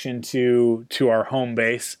introduction to our home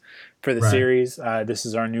base for the series. This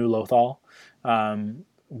is our new Lothal,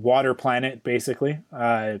 water planet, basically.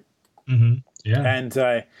 And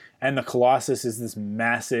the Colossus is this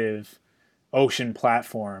massive ocean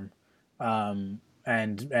platform and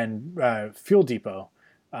fuel depot.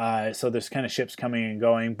 So there's kind of ships coming and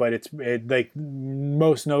going, but it's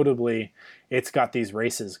most notably, it's got these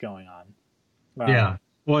races going on.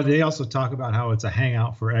 Well, they also talk about how it's a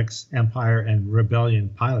hangout for ex-Empire and Rebellion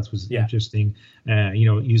pilots, was interesting.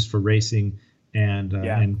 Used for racing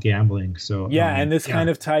and gambling. So and this kind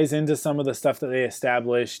of ties into some of the stuff that they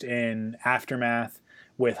established in Aftermath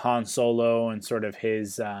with Han Solo and sort of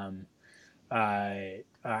his.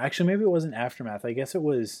 Actually, maybe it wasn't Aftermath. I guess it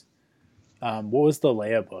was. What was the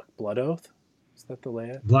Leia book? Blood Oath? Is that the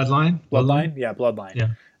Leia? Bloodline? Yeah, Bloodline. Yeah.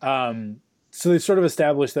 So they sort of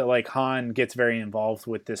established that like Han gets very involved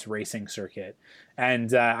with this racing circuit,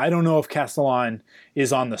 and I don't know if Castellon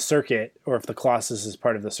is on the circuit or if the Colossus is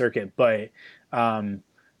part of the circuit, but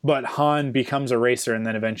Han becomes a racer and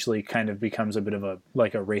then eventually kind of becomes a bit of a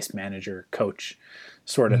race manager coach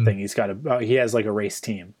sort of thing. He has like a race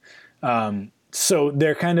team. So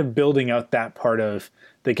they're kind of building out that part of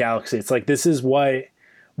the galaxy. It's like, this is what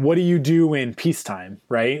do you do in peacetime,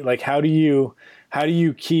 right? Like, how do you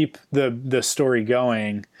keep the story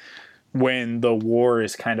going when the war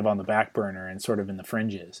is kind of on the back burner and sort of in the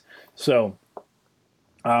fringes? So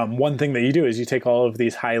one thing that you do is you take all of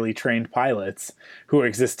these highly trained pilots who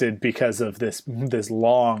existed because of this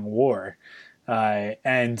long war,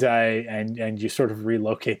 and you sort of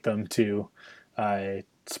relocate them to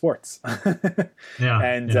sports.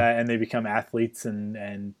 And they become athletes,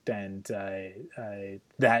 and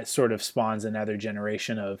that sort of spawns another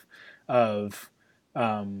generation of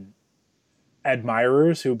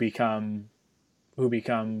admirers who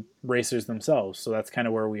become racers themselves. So that's kind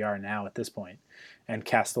of where we are now at this point. And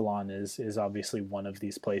Castellon is obviously one of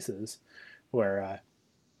these places where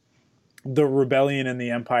the rebellion and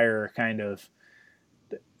the Empire are kind of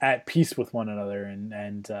at peace with one another,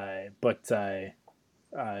 but the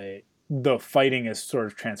fighting is sort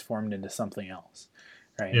of transformed into something else,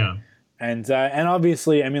 right? Yeah. And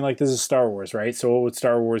obviously, I mean, like, this is Star Wars, right? So what would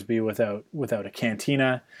Star Wars be without a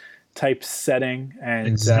cantina type setting? And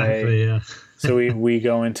exactly, yeah. So we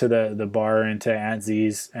go into the bar, into Aunt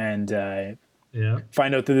Z's, and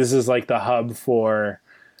find out that this is like the hub for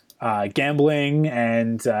gambling,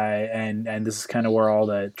 and this is kind of where all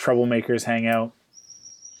the troublemakers hang out.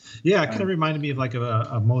 Yeah, it kind of reminded me of like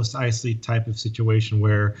a Mos Eisley type of situation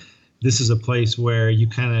where this is a place where you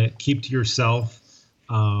kind of keep to yourself.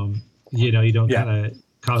 You don't kind of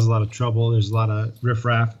cause a lot of trouble. There's a lot of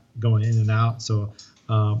riffraff going in and out. So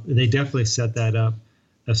they definitely set that up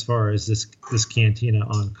as far as this cantina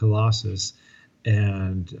on Colossus.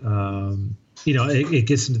 And, it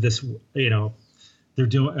gets into this, they're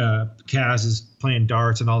doing, Kaz is playing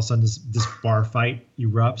darts, and all of a sudden this bar fight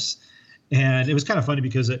erupts. And it was kind of funny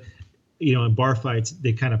because, in bar fights,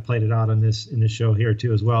 they kind of played it out in this show here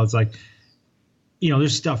too as well. It's like,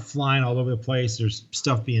 there's stuff flying all over the place. There's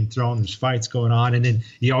stuff being thrown. There's fights going on. And then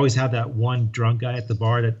you always have that one drunk guy at the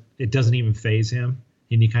bar that it doesn't even faze him.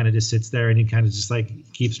 And he kind of just sits there and he kind of just like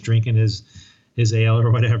keeps drinking his ale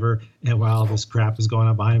or whatever. And while this crap is going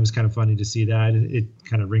on behind him, it's kind of funny to see that. It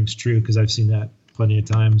kind of rings true because I've seen that plenty of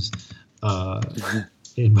times.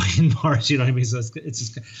 In bars, you know what I mean? So it's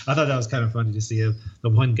just, I thought that was kind of funny to see the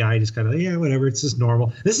one guy just kind of, whatever, it's just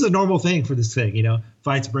normal. This is a normal thing for this thing,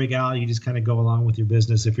 fights break out, you just kind of go along with your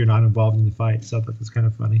business if you're not involved in the fight. So I thought that's kind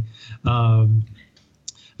of funny.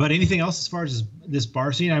 But anything else as far as this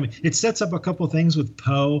bar scene? I mean, it sets up a couple of things with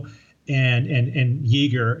Poe and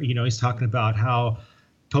Yeager. He's talking about how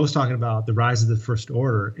Poe's talking about the rise of the First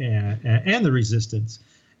Order and the Resistance,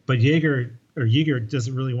 but Yeager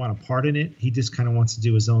doesn't really want a part in it. He just kind of wants to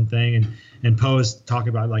do his own thing. And Poe is talking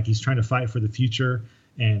about like he's trying to fight for the future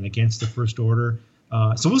and against the First Order.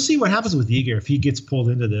 So we'll see what happens with Yeager, if he gets pulled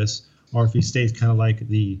into this or if he stays kind of like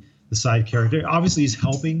the side character. Obviously, he's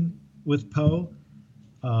helping with Poe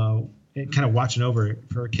and kind of watching over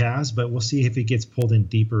for Kaz, but we'll see if he gets pulled in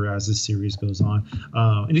deeper as this series goes on.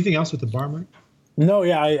 Anything else with the bar, Mike? No,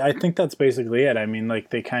 yeah, I think that's basically it. I mean, like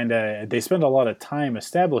they spend a lot of time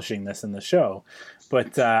establishing this in the show,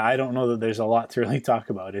 but I don't know that there's a lot to really talk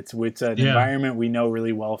about. It's an environment we know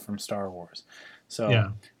really well from Star Wars.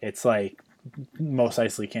 So it's like Mos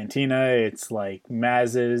Eisley Cantina, it's like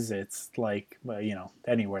Maz's, it's like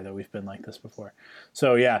anywhere that we've been like this before.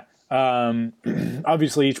 So yeah,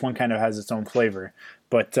 obviously each one kind of has its own flavor,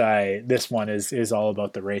 but this one is all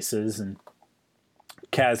about the races, and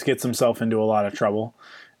Kaz gets himself into a lot of trouble,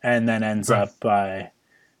 and then ends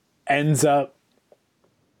up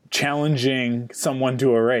challenging someone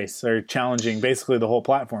to a race, or challenging basically the whole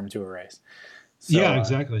platform to a race. So, yeah,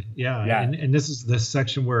 exactly. Yeah. And this is the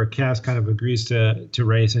section where Kaz kind of agrees to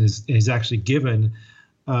race, and is actually given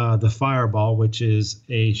the Fireball, which is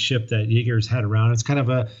a ship that Yeager's had around. It's kind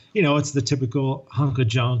of it's the typical hunk of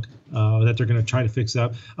junk that they're going to try to fix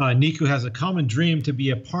up. Neeku has a common dream to be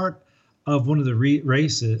a part of one of the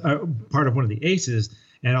races, part of one of the aces,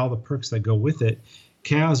 and all the perks that go with it.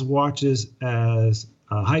 Kaz watches as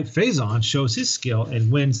Hype Phazon shows his skill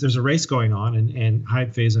and wins. There's a race going on, and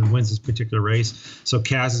Hype Phazon wins this particular race. So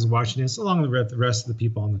Kaz is watching this along with the rest of the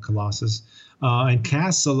people on the Colossus. And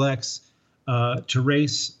Kaz selects to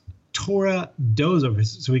race Tora Doza.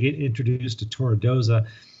 So we get introduced to Tora Doza,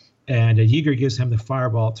 and Yeager gives him the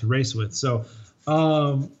Fireball to race with. So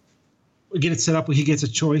we get it set up. He gets a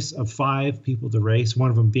choice of 5 people to race, one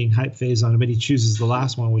of them being Hype Phazon, but he chooses the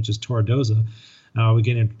last one, which is Tora Doza. We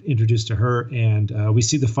get introduced to her, and we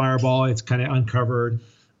see the Fireball. It's kind of uncovered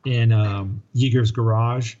in Yeager's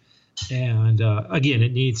garage. And again,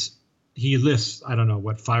 he lists,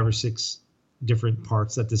 5 or 6 different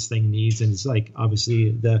parts that this thing needs. And it's like,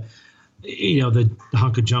 obviously the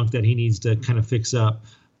hunk of junk that he needs to kind of fix up.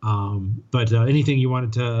 But anything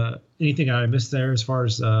I missed there as far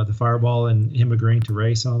as the Fireball and him agreeing to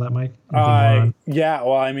race and all that, Mike? Yeah,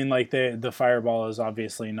 well, I mean, like the Fireball is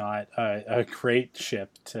obviously not a great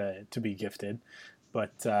ship to be gifted,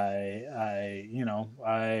 but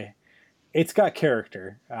it's got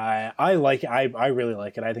character. I really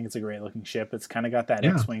like it. I think it's a great looking ship. It's kind of got that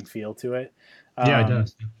X-wing feel to it. It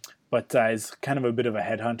does. But it's kind of a bit of a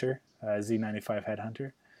headhunter, Z95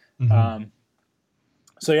 headhunter. Mm-hmm.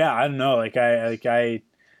 So yeah, I don't know.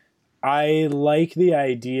 I like the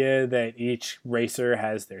idea that each racer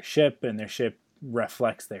has their ship, and their ship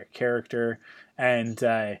reflects their character. And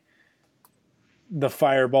the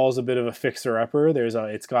fireball's a bit of a fixer-upper.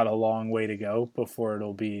 It's got a long way to go before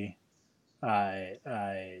it'll be,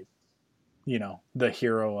 the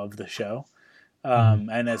hero of the show.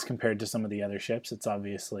 And as compared to some of the other ships,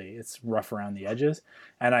 it's rough around the edges.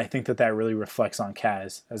 And I think that really reflects on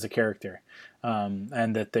Kaz as a character.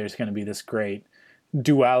 And that there's going to be this great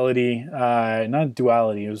duality, not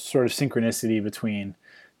duality, it was sort of synchronicity between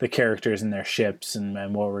the characters and their ships and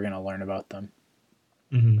what we're going to learn about them.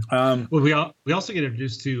 Mm-hmm. Well, we also get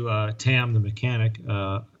introduced to Tam, the mechanic,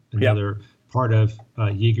 another part of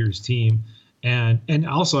Yeager's team. And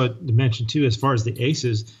also to mention, too, as far as the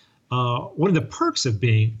aces, one of the perks of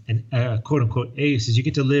being an quote-unquote ace is you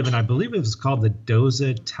get to live in, I believe it was called the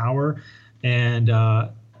Doza Tower. And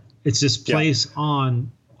it's this place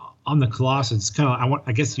on the Colossus. It's kind of,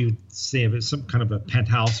 I guess you'd say it's some kind of a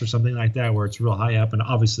penthouse or something like that, where it's real high up, and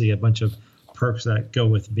obviously a bunch of perks that go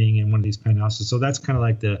with being in one of these penthouses. So that's kind of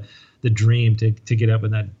like the dream to get up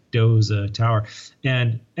in that Doza Tower.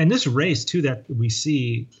 And this race too that we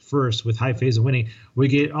see first with High Phase of winning, we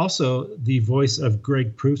get also the voice of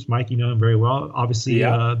Greg Proops. Mike, you know him very well. Obviously,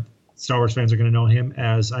 Star Wars fans are going to know him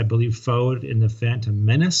as, I believe, Fode in the Phantom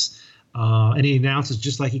Menace. And he announces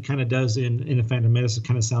just like he kind of does in the Phantom Menace. It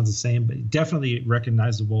kind of sounds the same, but definitely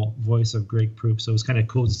recognizable voice of Greg Proops. So it's kind of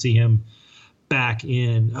cool to see him back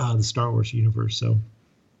in the Star Wars universe. So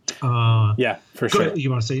for sure. You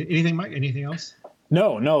want to say anything, Mike? Anything else?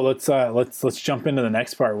 No. Let's jump into the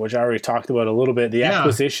next part, which I already talked about a little bit. The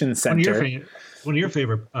acquisition center. One of your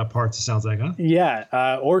favorite parts, it sounds like, huh?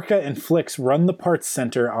 Yeah. Orca and Flix run the parts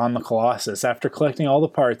center on the Colossus. After collecting all the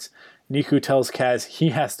parts, Niku tells Kaz he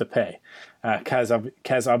has to pay.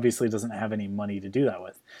 Kaz obviously doesn't have any money to do that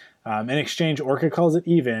with. In exchange, Orca calls it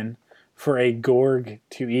even for a Gorg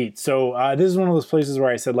to eat. So this is one of those places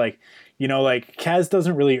where I said, Kaz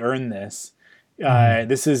doesn't really earn this.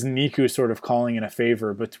 This is Niku sort of calling in a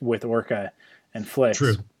favor, but with Orca and Flix.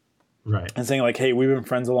 True. Right. And saying hey, we've been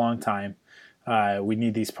friends a long time. We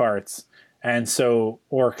need these parts. And so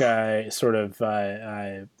Orca sort of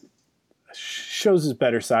shows his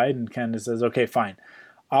better side and kind of says, okay, fine.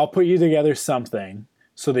 I'll put you together something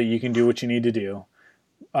so that you can do what you need to do.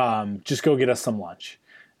 Just go get us some lunch.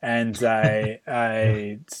 And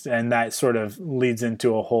and that sort of leads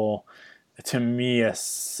into a whole, to me, a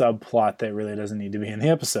subplot that really doesn't need to be in the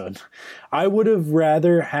episode. I would have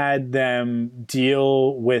rather had them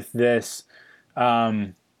deal with this.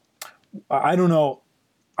 I don't know.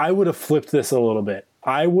 I would have flipped this a little bit.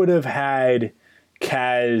 I would have had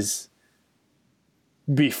Kaz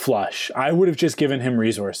be flush. I would have just given him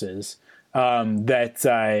resources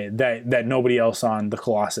that nobody else on the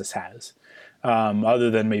Colossus has.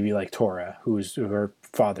 Other than maybe like Tora, who her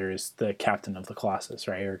father is the captain of the Colossus,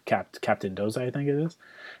 right? Or Captain Doza, I think it is.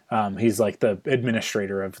 He's like the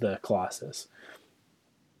administrator of the Colossus.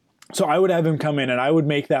 So I would have him come in, and I would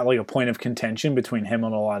make that like a point of contention between him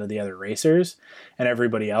and a lot of the other racers, and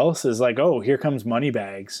everybody else is like, oh, here comes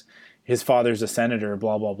Moneybags. His father's a senator,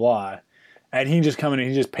 blah, blah, blah. And he just come in and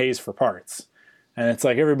he just pays for parts. And it's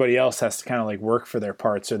like everybody else has to kind of like work for their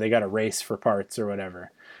parts, or they got to race for parts or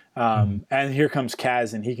whatever. And here comes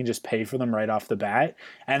Kaz, and he can just pay for them right off the bat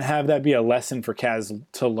and have that be a lesson for Kaz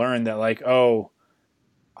to learn that like, oh,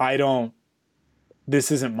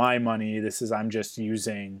 this isn't my money. I'm just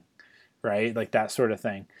using, right? Like that sort of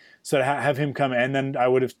thing. So to have him come, and then I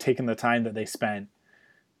would have taken the time that they spent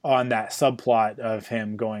on that subplot of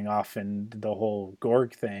him going off and the whole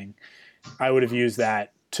Gorg thing. I would have used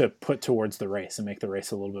that to put towards the race and make the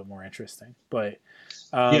race a little bit more interesting. But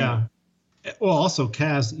yeah. Well, also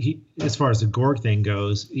Kaz, as far as the Gorg thing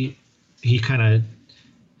goes, I can't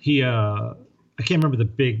remember the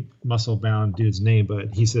big muscle-bound dude's name,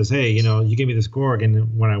 but he says, hey, you give me this Gorg,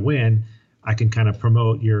 and when I win, I can kind of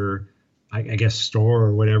promote your, I guess, store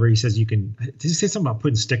or whatever. He says you can. Did he say something about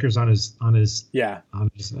putting stickers on his something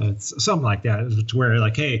like that, to where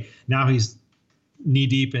like, hey, now he's knee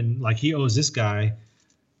deep and like he owes this guy.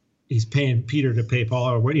 He's paying Peter to pay Paul,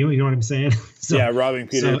 or what? You know what I'm saying? So, robbing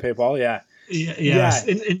Peter to pay Paul. Yeah. Yeah.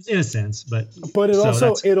 In a sense, but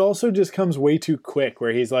it also just comes way too quick.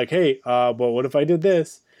 Where he's like, "Hey, but what if I did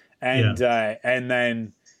this?" And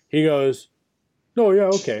then he goes, "No, yeah,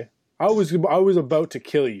 okay. I was about to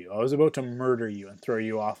kill you. I was about to murder you and throw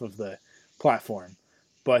you off of the platform.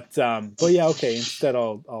 But yeah, okay. Instead,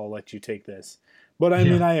 I'll let you take this." But I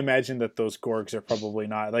mean, I imagine that those Gorgs are probably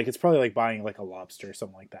not like, it's probably like buying like a lobster or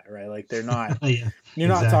something like that, right? Like they're not. You're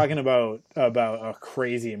not talking about a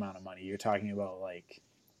crazy amount of money. You're talking about like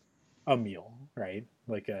a meal, right?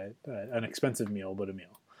 Like an expensive meal, but a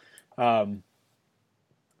meal.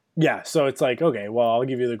 Yeah, so it's like, okay, well, I'll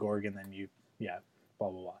give you the Gorg, and then blah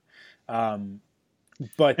blah blah.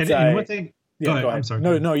 But and one thing, go ahead. I'm sorry.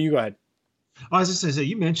 No, you go ahead. I was just going to say,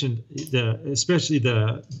 you mentioned especially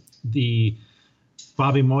the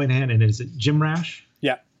Bobby Moynihan and is it Jim Rash?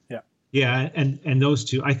 Yeah, and those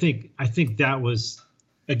two. I think that was,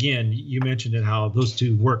 again, you mentioned it, how those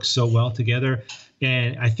two work so well together,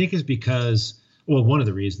 and I think it's because, well, one of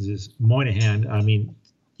the reasons is Moynihan. I mean,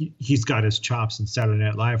 he's got his chops in Saturday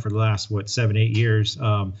Night Live for the last 7-8 years,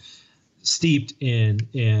 steeped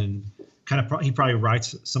in kind of. He probably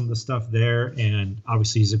writes some of the stuff there, and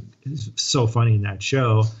obviously he's so funny in that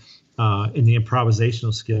show, and the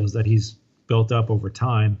improvisational skills that he's built up over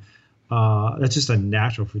time. That's just a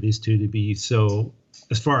natural for these two to be. So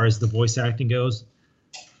as far as the voice acting goes,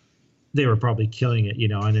 they were probably killing it,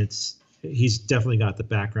 and he's definitely got the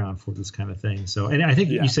background for this kind of thing. So, and I think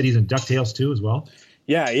you said he's in DuckTales too as well.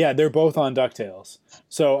 Yeah, they're both on DuckTales.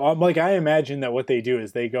 So I imagine that what they do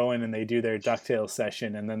is they go in and they do their DuckTales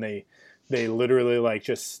session, and then they literally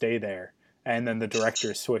just stay there, and then the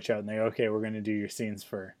directors switch out and they go, okay, we're going to do your scenes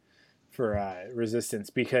for Resistance,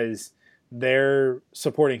 because they're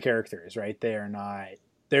supporting characters, right? They're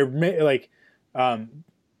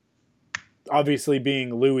obviously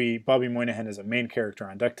being Louie, Bobby Moynihan is a main character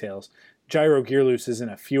on DuckTales. Gyro Gearloose is in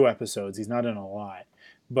a few episodes. He's not in a lot.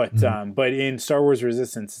 But but in Star Wars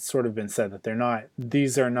Resistance, it's sort of been said that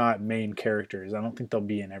these are not main characters. I don't think they'll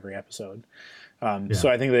be in every episode. So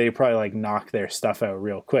I think they probably knock their stuff out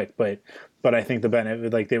real quick. But I think the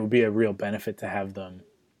benefit, they would be a real benefit to have them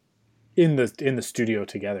in the studio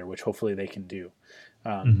together, which hopefully they can do.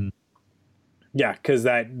 Yeah, because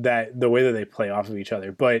that the way that they play off of each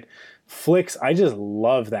other. But Flix, I just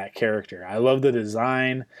love that character. I love the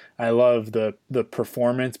design. I love the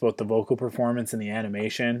performance, both the vocal performance and the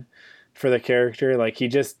animation for the character. He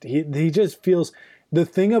just feels. The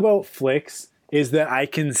thing about Flix is that I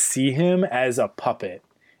can see him as a puppet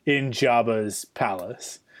in Jabba's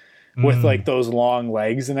palace. With those long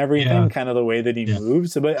legs and everything, kind of the way that he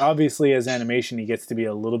moves. But obviously, as animation, he gets to be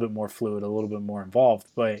a little bit more fluid, a little bit more involved.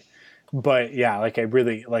 But yeah, I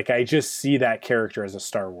really I just see that character as a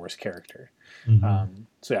Star Wars character.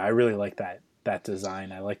 So yeah, I really like that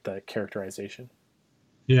design. I like the characterization.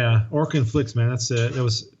 Yeah, Orc and Flix, man, that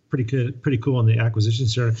was pretty cool on the acquisition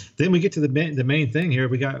starter. Then we get to the main thing here.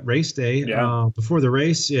 We got race day. Before the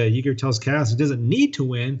race, Yeager tells Kaz he doesn't need to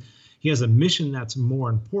win. He has a mission that's more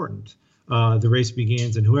important. The race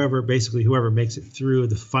begins, and whoever makes it through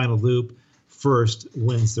the final loop first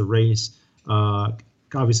wins the race.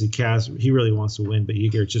 Obviously, Kaz, he really wants to win, but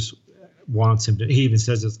Yeager just wants him to. He even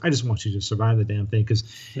says this: "I just want you to survive the damn thing," because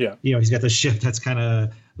he's got the ship that's kind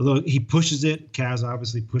of. He pushes it. Kaz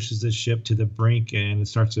obviously pushes this ship to the brink, and it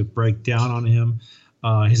starts to break down on him.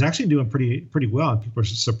 He's actually doing pretty well. People are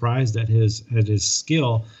surprised at his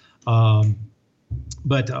skill.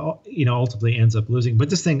 But ultimately ends up losing. But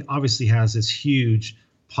this thing obviously has this huge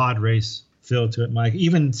pod race feel to it, Mike.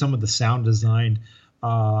 Even some of the sound design,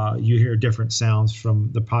 you hear different sounds from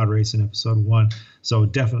the pod race in episode 1. So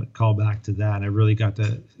definite callback to that. I really got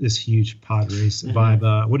this huge pod race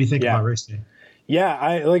vibe. What do you think about race day?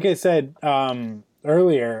 Yeah, like I said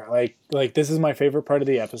earlier, like this is my favorite part of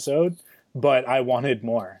the episode, but I wanted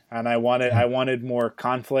more, and I wanted more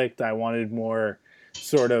conflict. I wanted more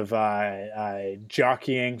sort of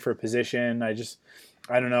jockeying for position. I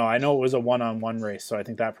don't know. I know it was a one-on-one race, so I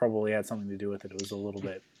think that probably had something to do with it. It was a little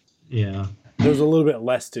bit. Yeah. There was a little bit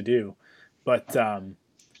less to do, but I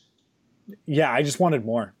just wanted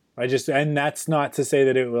more. And that's not to say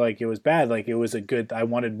that it was bad. It was a good. I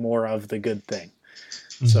wanted more of the good thing.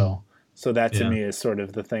 So that to me is sort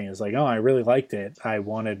of the thing. Is I really liked it. I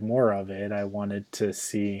wanted more of it. I wanted to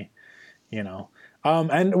see,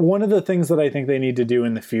 and one of the things that I think they need to do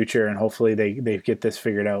in the future, and hopefully they get this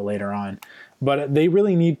figured out later on, but they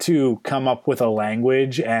really need to come up with a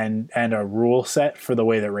language and a rule set for the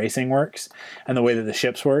way that racing works and the way that the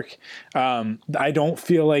ships work. I don't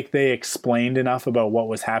feel like they explained enough about what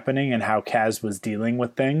was happening and how Kaz was dealing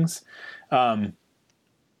with things.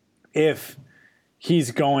 If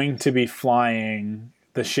he's going to be flying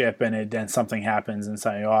the ship and something happens and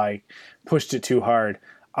say, I pushed it too hard,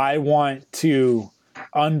 I want to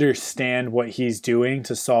understand what he's doing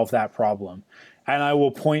to solve that problem. And I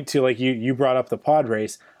will point to, you brought up the pod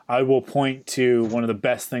race. I will point to one of the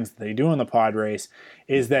best things that they do in the pod race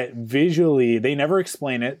is that visually they never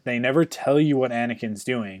explain it. They never tell you what Anakin's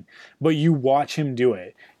doing, but you watch him do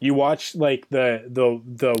it. You watch like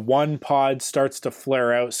the one pod starts to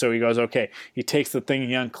flare out. So he goes, okay, he takes the thing,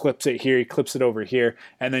 he unclips it here, he clips it over here.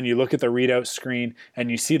 And then you look at the readout screen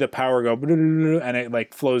and you see the power go, and it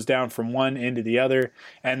like flows down from one into the other.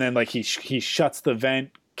 And then like he shuts the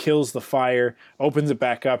vent, kills the fire, opens it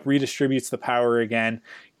back up, redistributes the power again,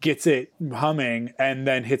 gets it humming, and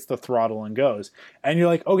then hits the throttle and goes. And you're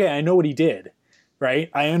like, okay, I know what he did, right?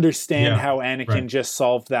 I understand how Anakin just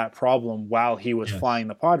solved that problem while he was flying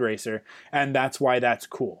the pod racer, and that's why that's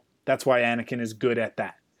cool. That's why Anakin is good at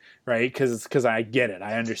that, right? Because I get it.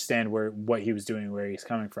 I understand what he was doing, where he's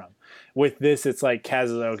coming from. With this, it's like Kaz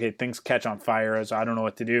is like, okay, things catch on fire, so I don't know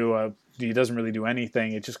what to do. He doesn't really do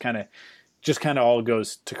anything. It just kind of all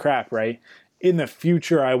goes to crap, right? In the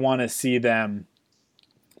future, I want to see them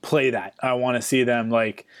play that. I want to see them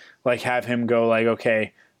like have him go like,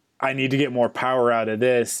 okay, I need to get more power out of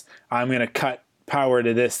this. I'm going to cut power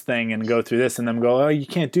to this thing and go through this, and then go, oh, you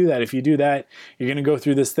can't do that. If you do that, you're going to go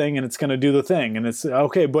through this thing and it's going to do the thing. And it's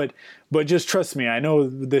okay, but just trust me. I know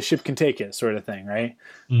the ship can take it, sort of thing. Right.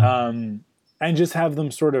 Mm-hmm. And just have them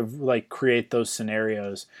sort of like create those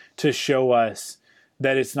scenarios to show us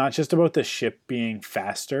that it's not just about the ship being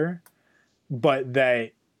faster, but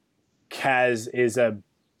that Kaz is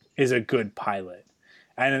a good pilot.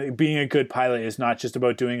 And being a good pilot is not just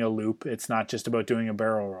about doing a loop. It's not just about doing a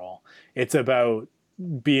barrel roll. It's about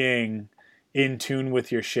being in tune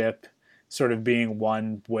with your ship, sort of being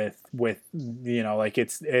one with like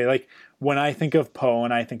it's like when I think of Poe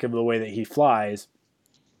and I think of the way that he flies,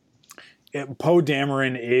 Poe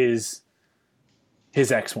Dameron is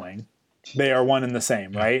his X-Wing. They are one and the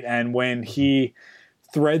same, right? And when he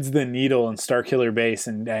threads the needle in Starkiller Base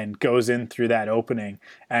and goes in through that opening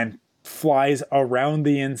and flies around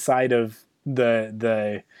the inside of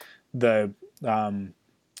the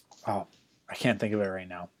I can't think of it right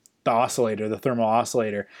now. The oscillator, the thermal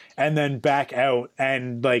oscillator, and then back out,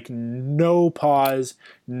 and like no pause,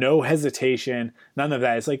 no hesitation, none of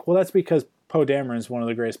that. It's like, well, that's because Poe Dameron is one of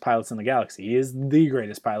the greatest pilots in the galaxy. He is the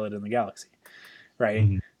greatest pilot in the galaxy, right?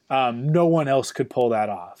 Mm-hmm. No one else could pull that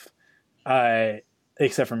off,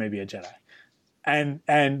 except for maybe a Jedi.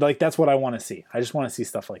 And like that's what I want to see. I just want to see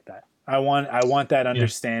stuff like that. I want that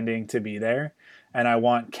understanding to be there, and I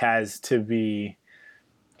want Kaz to be.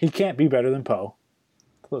 He can't be better than Poe.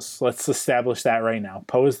 Let's establish that right now.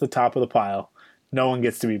 Poe is the top of the pile. No one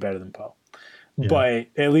gets to be better than Poe. Yeah. But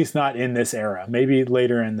at least not in this era. Maybe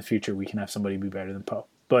later in the future we can have somebody be better than Poe.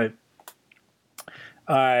 But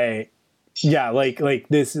like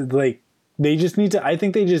this is like they just need to. I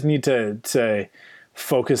think they just need to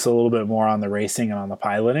focus a little bit more on the racing and on the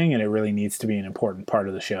piloting, and it really needs to be an important part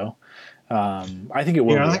of the show. I think it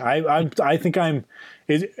will be. I think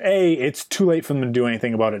it's too late for them to do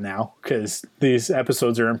anything about it now because these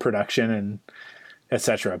episodes are in production and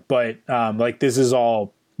etc. But like this is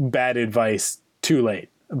all bad advice too late.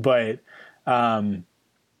 But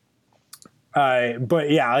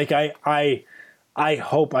yeah, like I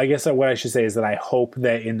hope, I guess what I should say is that I hope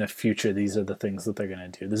that in the future these are the things that they're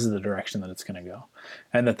going to do. This is the direction that it's going to go,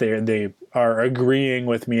 and that they are agreeing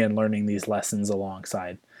with me and learning these lessons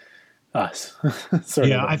alongside us.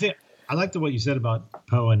 I think I like what you said about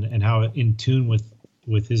Poe and how in tune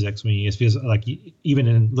with his X-Wing is, because like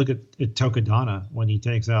even look at Tokadana when he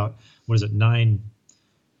takes out 9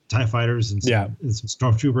 TIE fighters and some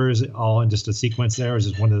stormtroopers all in just a sequence. There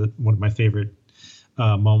is one of my favorite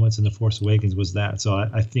moments in The Force Awakens was that. So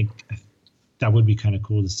I think that would be kind of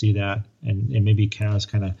cool to see that, and maybe Kaz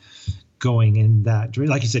kind of going in that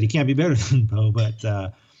direction. Like you said, he can't be better than Poe,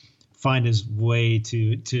 but find his way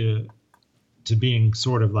to being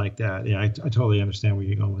sort of like that. Yeah, I totally understand where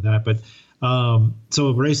you're going with that. But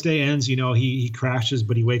so race day ends. He crashes,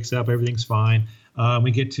 but he wakes up. Everything's fine.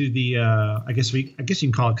 We get to the I guess you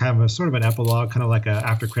can call it kind of a sort of an epilogue, kind of like a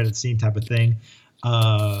after credit scene type of thing.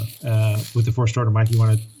 With the Force Starter, Mike, you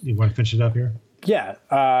want to finish it up here? Yeah.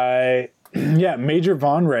 Major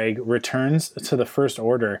Von Reg returns to the First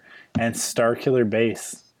Order, and Starkiller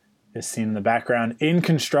Base is seen in the background in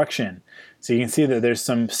construction. So you can see that there's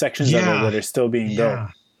some sections of it that are still being built.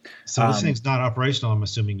 So this thing's not operational, I'm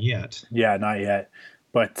assuming, yet. Yeah, not yet.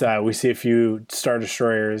 But we see a few Star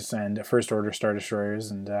Destroyers and First Order Star Destroyers,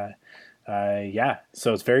 and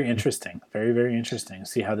so it's very interesting. Very, very interesting.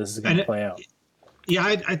 See how this is going to play out. Yeah,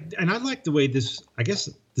 I like the way this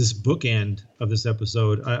bookend of this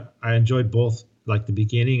episode. I enjoyed both, like the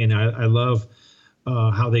beginning, and I love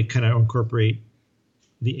how they kind of incorporate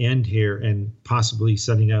the end here and possibly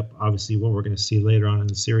setting up, obviously, what we're going to see later on in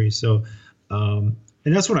the series. So, and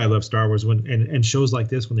that's what I love Star Wars and shows like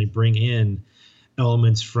this when they bring in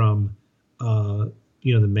elements from, the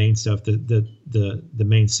main stuff, the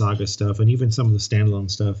main saga stuff, and even some of the standalone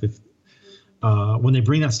stuff. If when they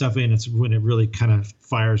bring that stuff in, it's when it really kind of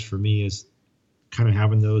fires for me, is kind of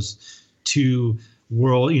having those two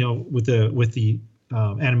world, with the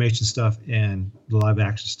animation stuff and the live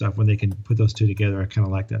action stuff, when they can put those two together. I kind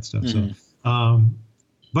of like that stuff. Mm-hmm. So,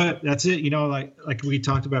 but that's it. Like we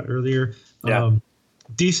talked about earlier. Yeah.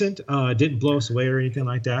 Decent. Didn't blow us away or anything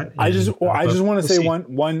like that. And, I just want to say see.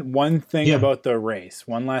 one thing about the race.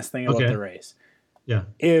 One last thing about the race. Yeah.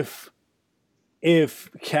 If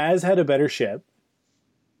Kaz had a better ship,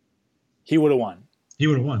 he would have won. He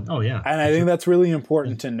would have won. Oh yeah. And I think that's really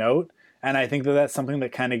important to note. And I think that's something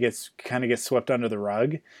that kind of gets swept under the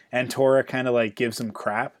rug. And Torra kind of like gives him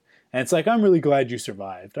crap. And it's like, I'm really glad you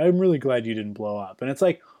survived. I'm really glad you didn't blow up. And it's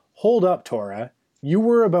like, hold up, Torra. You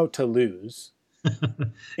were about to lose.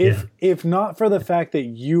 If not for the fact that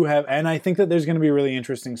you have, and I think that there's going to be a really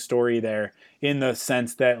interesting story there, in the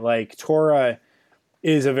sense that like Torra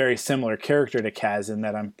is a very similar character to Kaz, in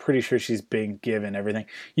that I'm pretty sure she's being given everything.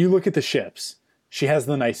 You look at the ships, she has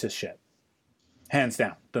the nicest ship, hands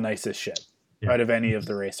down, the nicest ship out of any of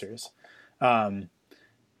the racers,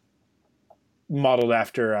 modeled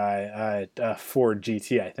after a Ford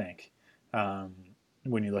GT, I think,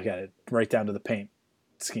 when you look at it, right down to the paint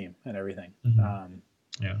scheme and everything.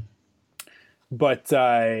 But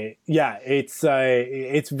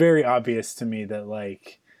it's very obvious to me that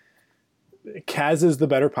like Kaz is the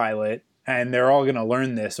better pilot, and they're all going to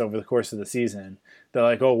learn this over the course of the season. They're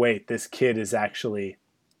like, oh wait, this kid is actually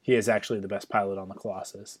the best pilot on the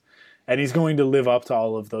Colossus, and he's going to live up to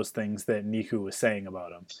all of those things that Niku was saying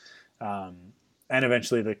about him. And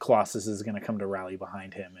eventually the Colossus is going to come to rally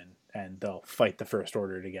behind him, and they'll fight the First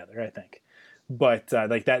Order together, I think. But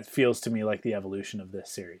like that feels to me like the evolution of this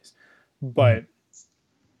series. But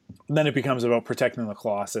then it becomes about protecting the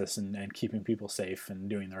Colossus and keeping people safe and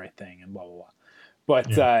doing the right thing and blah blah blah.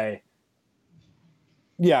 But I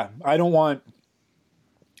don't want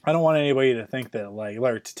anybody to think that like,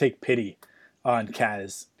 or to take pity on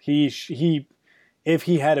Kaz. He if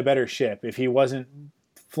he had a better ship, if he wasn't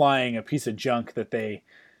flying a piece of junk that they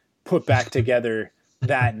put back together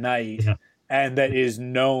that night. And that is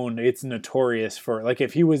known, it's notorious for, like,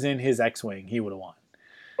 if he was in his X-Wing, he would have won,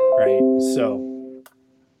 right?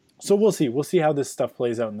 So we'll see. We'll see how this stuff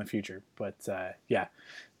plays out in the future. But,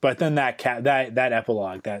 But then that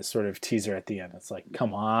epilogue, that sort of teaser at the end, it's like,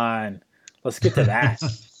 come on, let's get to that.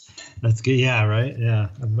 That's good. Yeah, right? Yeah,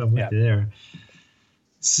 I'm with you there.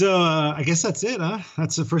 So I guess that's it, huh?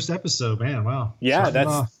 That's the first episode, man. Wow. Yeah,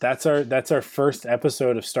 that's our first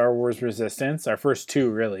episode of Star Wars Resistance. Our first two,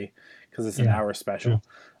 really, because it's an hour special,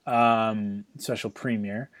 special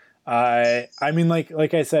premiere. I mean,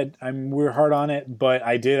 like I said, we're hard on it, but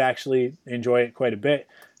I did actually enjoy it quite a bit.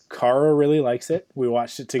 Cara really likes it. We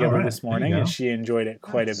watched it together this morning, and she enjoyed it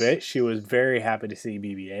quite a bit. She was very happy to see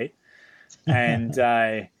BB-8, and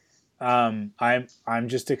I'm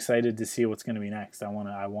just excited to see what's going to be next. I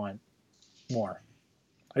want more.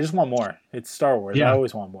 I just want more. It's Star Wars. I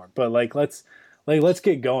always want more. But let's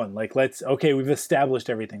get going. Okay, we've established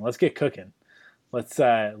everything. Let's get cooking. Let's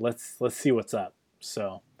see what's up.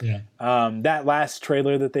 So that last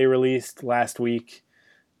trailer that they released last week,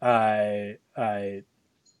 I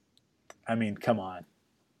mean, come on.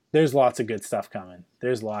 There's lots of good stuff coming.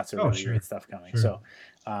 There's lots of really great stuff coming. Sure. So,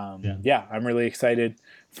 I'm really excited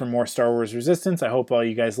for more Star Wars Resistance. I hope all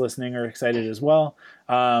you guys listening are excited as well.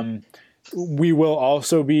 We will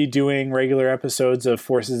also be doing regular episodes of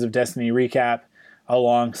Forces of Destiny recap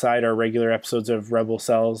alongside our regular episodes of Rebel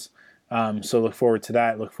Cells. So look forward to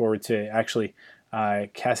that. Look forward to actually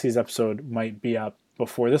Cassie's episode might be up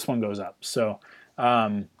before this one goes up. So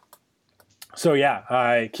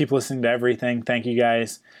keep listening to everything. Thank you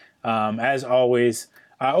guys. As always.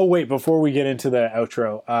 Before we get into the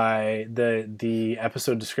outro, the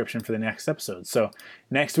episode description for the next episode. So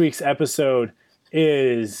next week's episode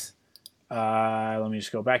is, let me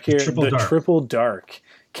just go back here. Triple Dark.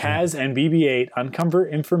 Kaz and BB-8 uncover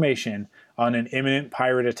information on an imminent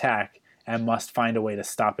pirate attack and must find a way to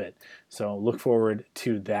stop it. So look forward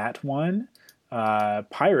to that one.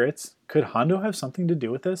 Pirates. Could Hondo have something to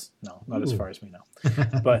do with this? No, not as far as we know.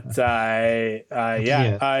 But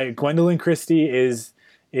Gwendolyn Christie is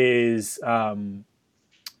on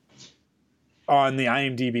the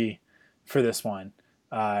IMDb for this one.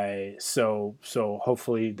 So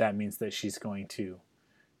hopefully that means that she's going to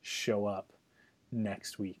show up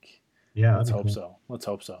next week. Yeah, let's hope so.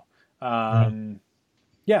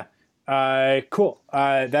 Yeah. Cool.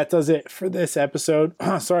 That does it for this episode.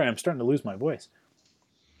 Sorry, I'm starting to lose my voice.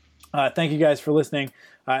 Thank you guys for listening.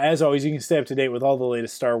 As always, you can stay up to date with all the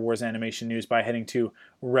latest Star Wars animation news by heading to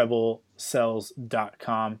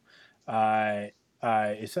rebelcells.com.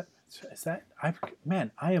 Is that?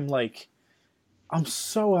 I'm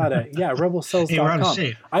so out of, rebelcells.com. Hey, we're out of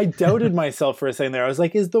shape. I doubted myself for a second there. I was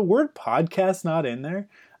like, is the word podcast not in there?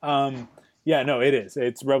 No, it is.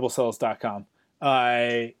 It's rebelcells.com.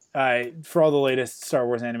 For all the latest Star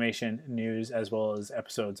Wars animation news, as well as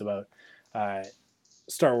episodes about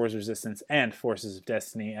Star Wars Resistance and Forces of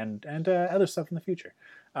Destiny and other stuff in the future.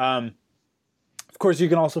 Of course, you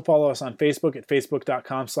can also follow us on Facebook at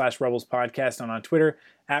facebook.com/rebelspodcast and on Twitter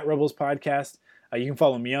at rebelspodcast. You can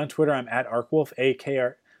follow me on Twitter. I'm at Arkwolf,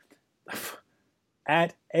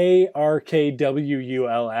 at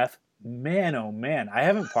ARKWULF. Man, oh man, I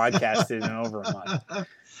haven't podcasted in over a month.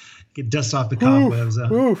 Get dust off the cobwebs.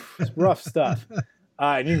 It's rough stuff.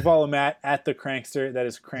 And you can follow Matt at the Crankster. That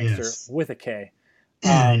is Crankster with a K.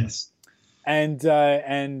 Yes. And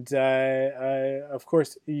of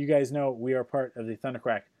course, you guys know we are part of the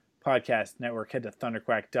Thunderquack Podcast Network. Head to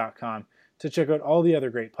thunderquack.com to check out all the other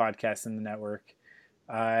great podcasts in the network.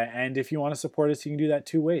 And if you want to support us, you can do that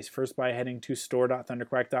two ways. First, by heading to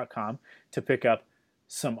store.thunderquack.com to pick up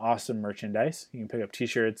some awesome merchandise. You can pick up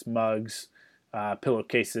t-shirts, mugs,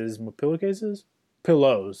 pillowcases,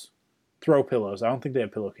 pillows, throw pillows. I don't think they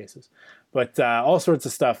have pillowcases, but all sorts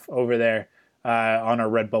of stuff over there on our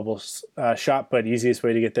Redbubble shop. But easiest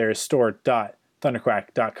way to get there is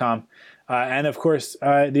store.thunderquack.com. And of course,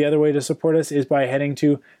 the other way to support us is by heading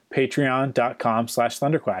to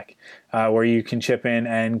patreon.com/thunderquack, where you can chip in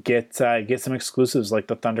and get some exclusives like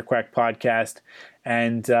the Thunderquack podcast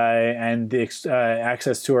and the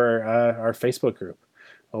access to our Facebook group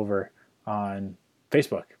over on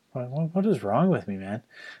Facebook. What is wrong with me, man?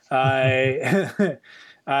 Thank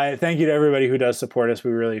you to everybody who does support us.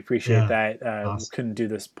 We really appreciate that. Awesome. We couldn't do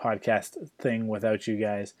this podcast thing without you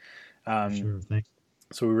guys. Sure, thanks.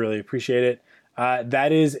 So we really appreciate it.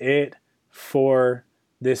 That is it for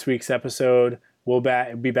this week's episode. We'll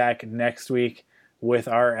be back next week with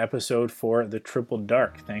our episode for The Triple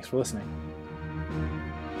Dark. Thanks for listening.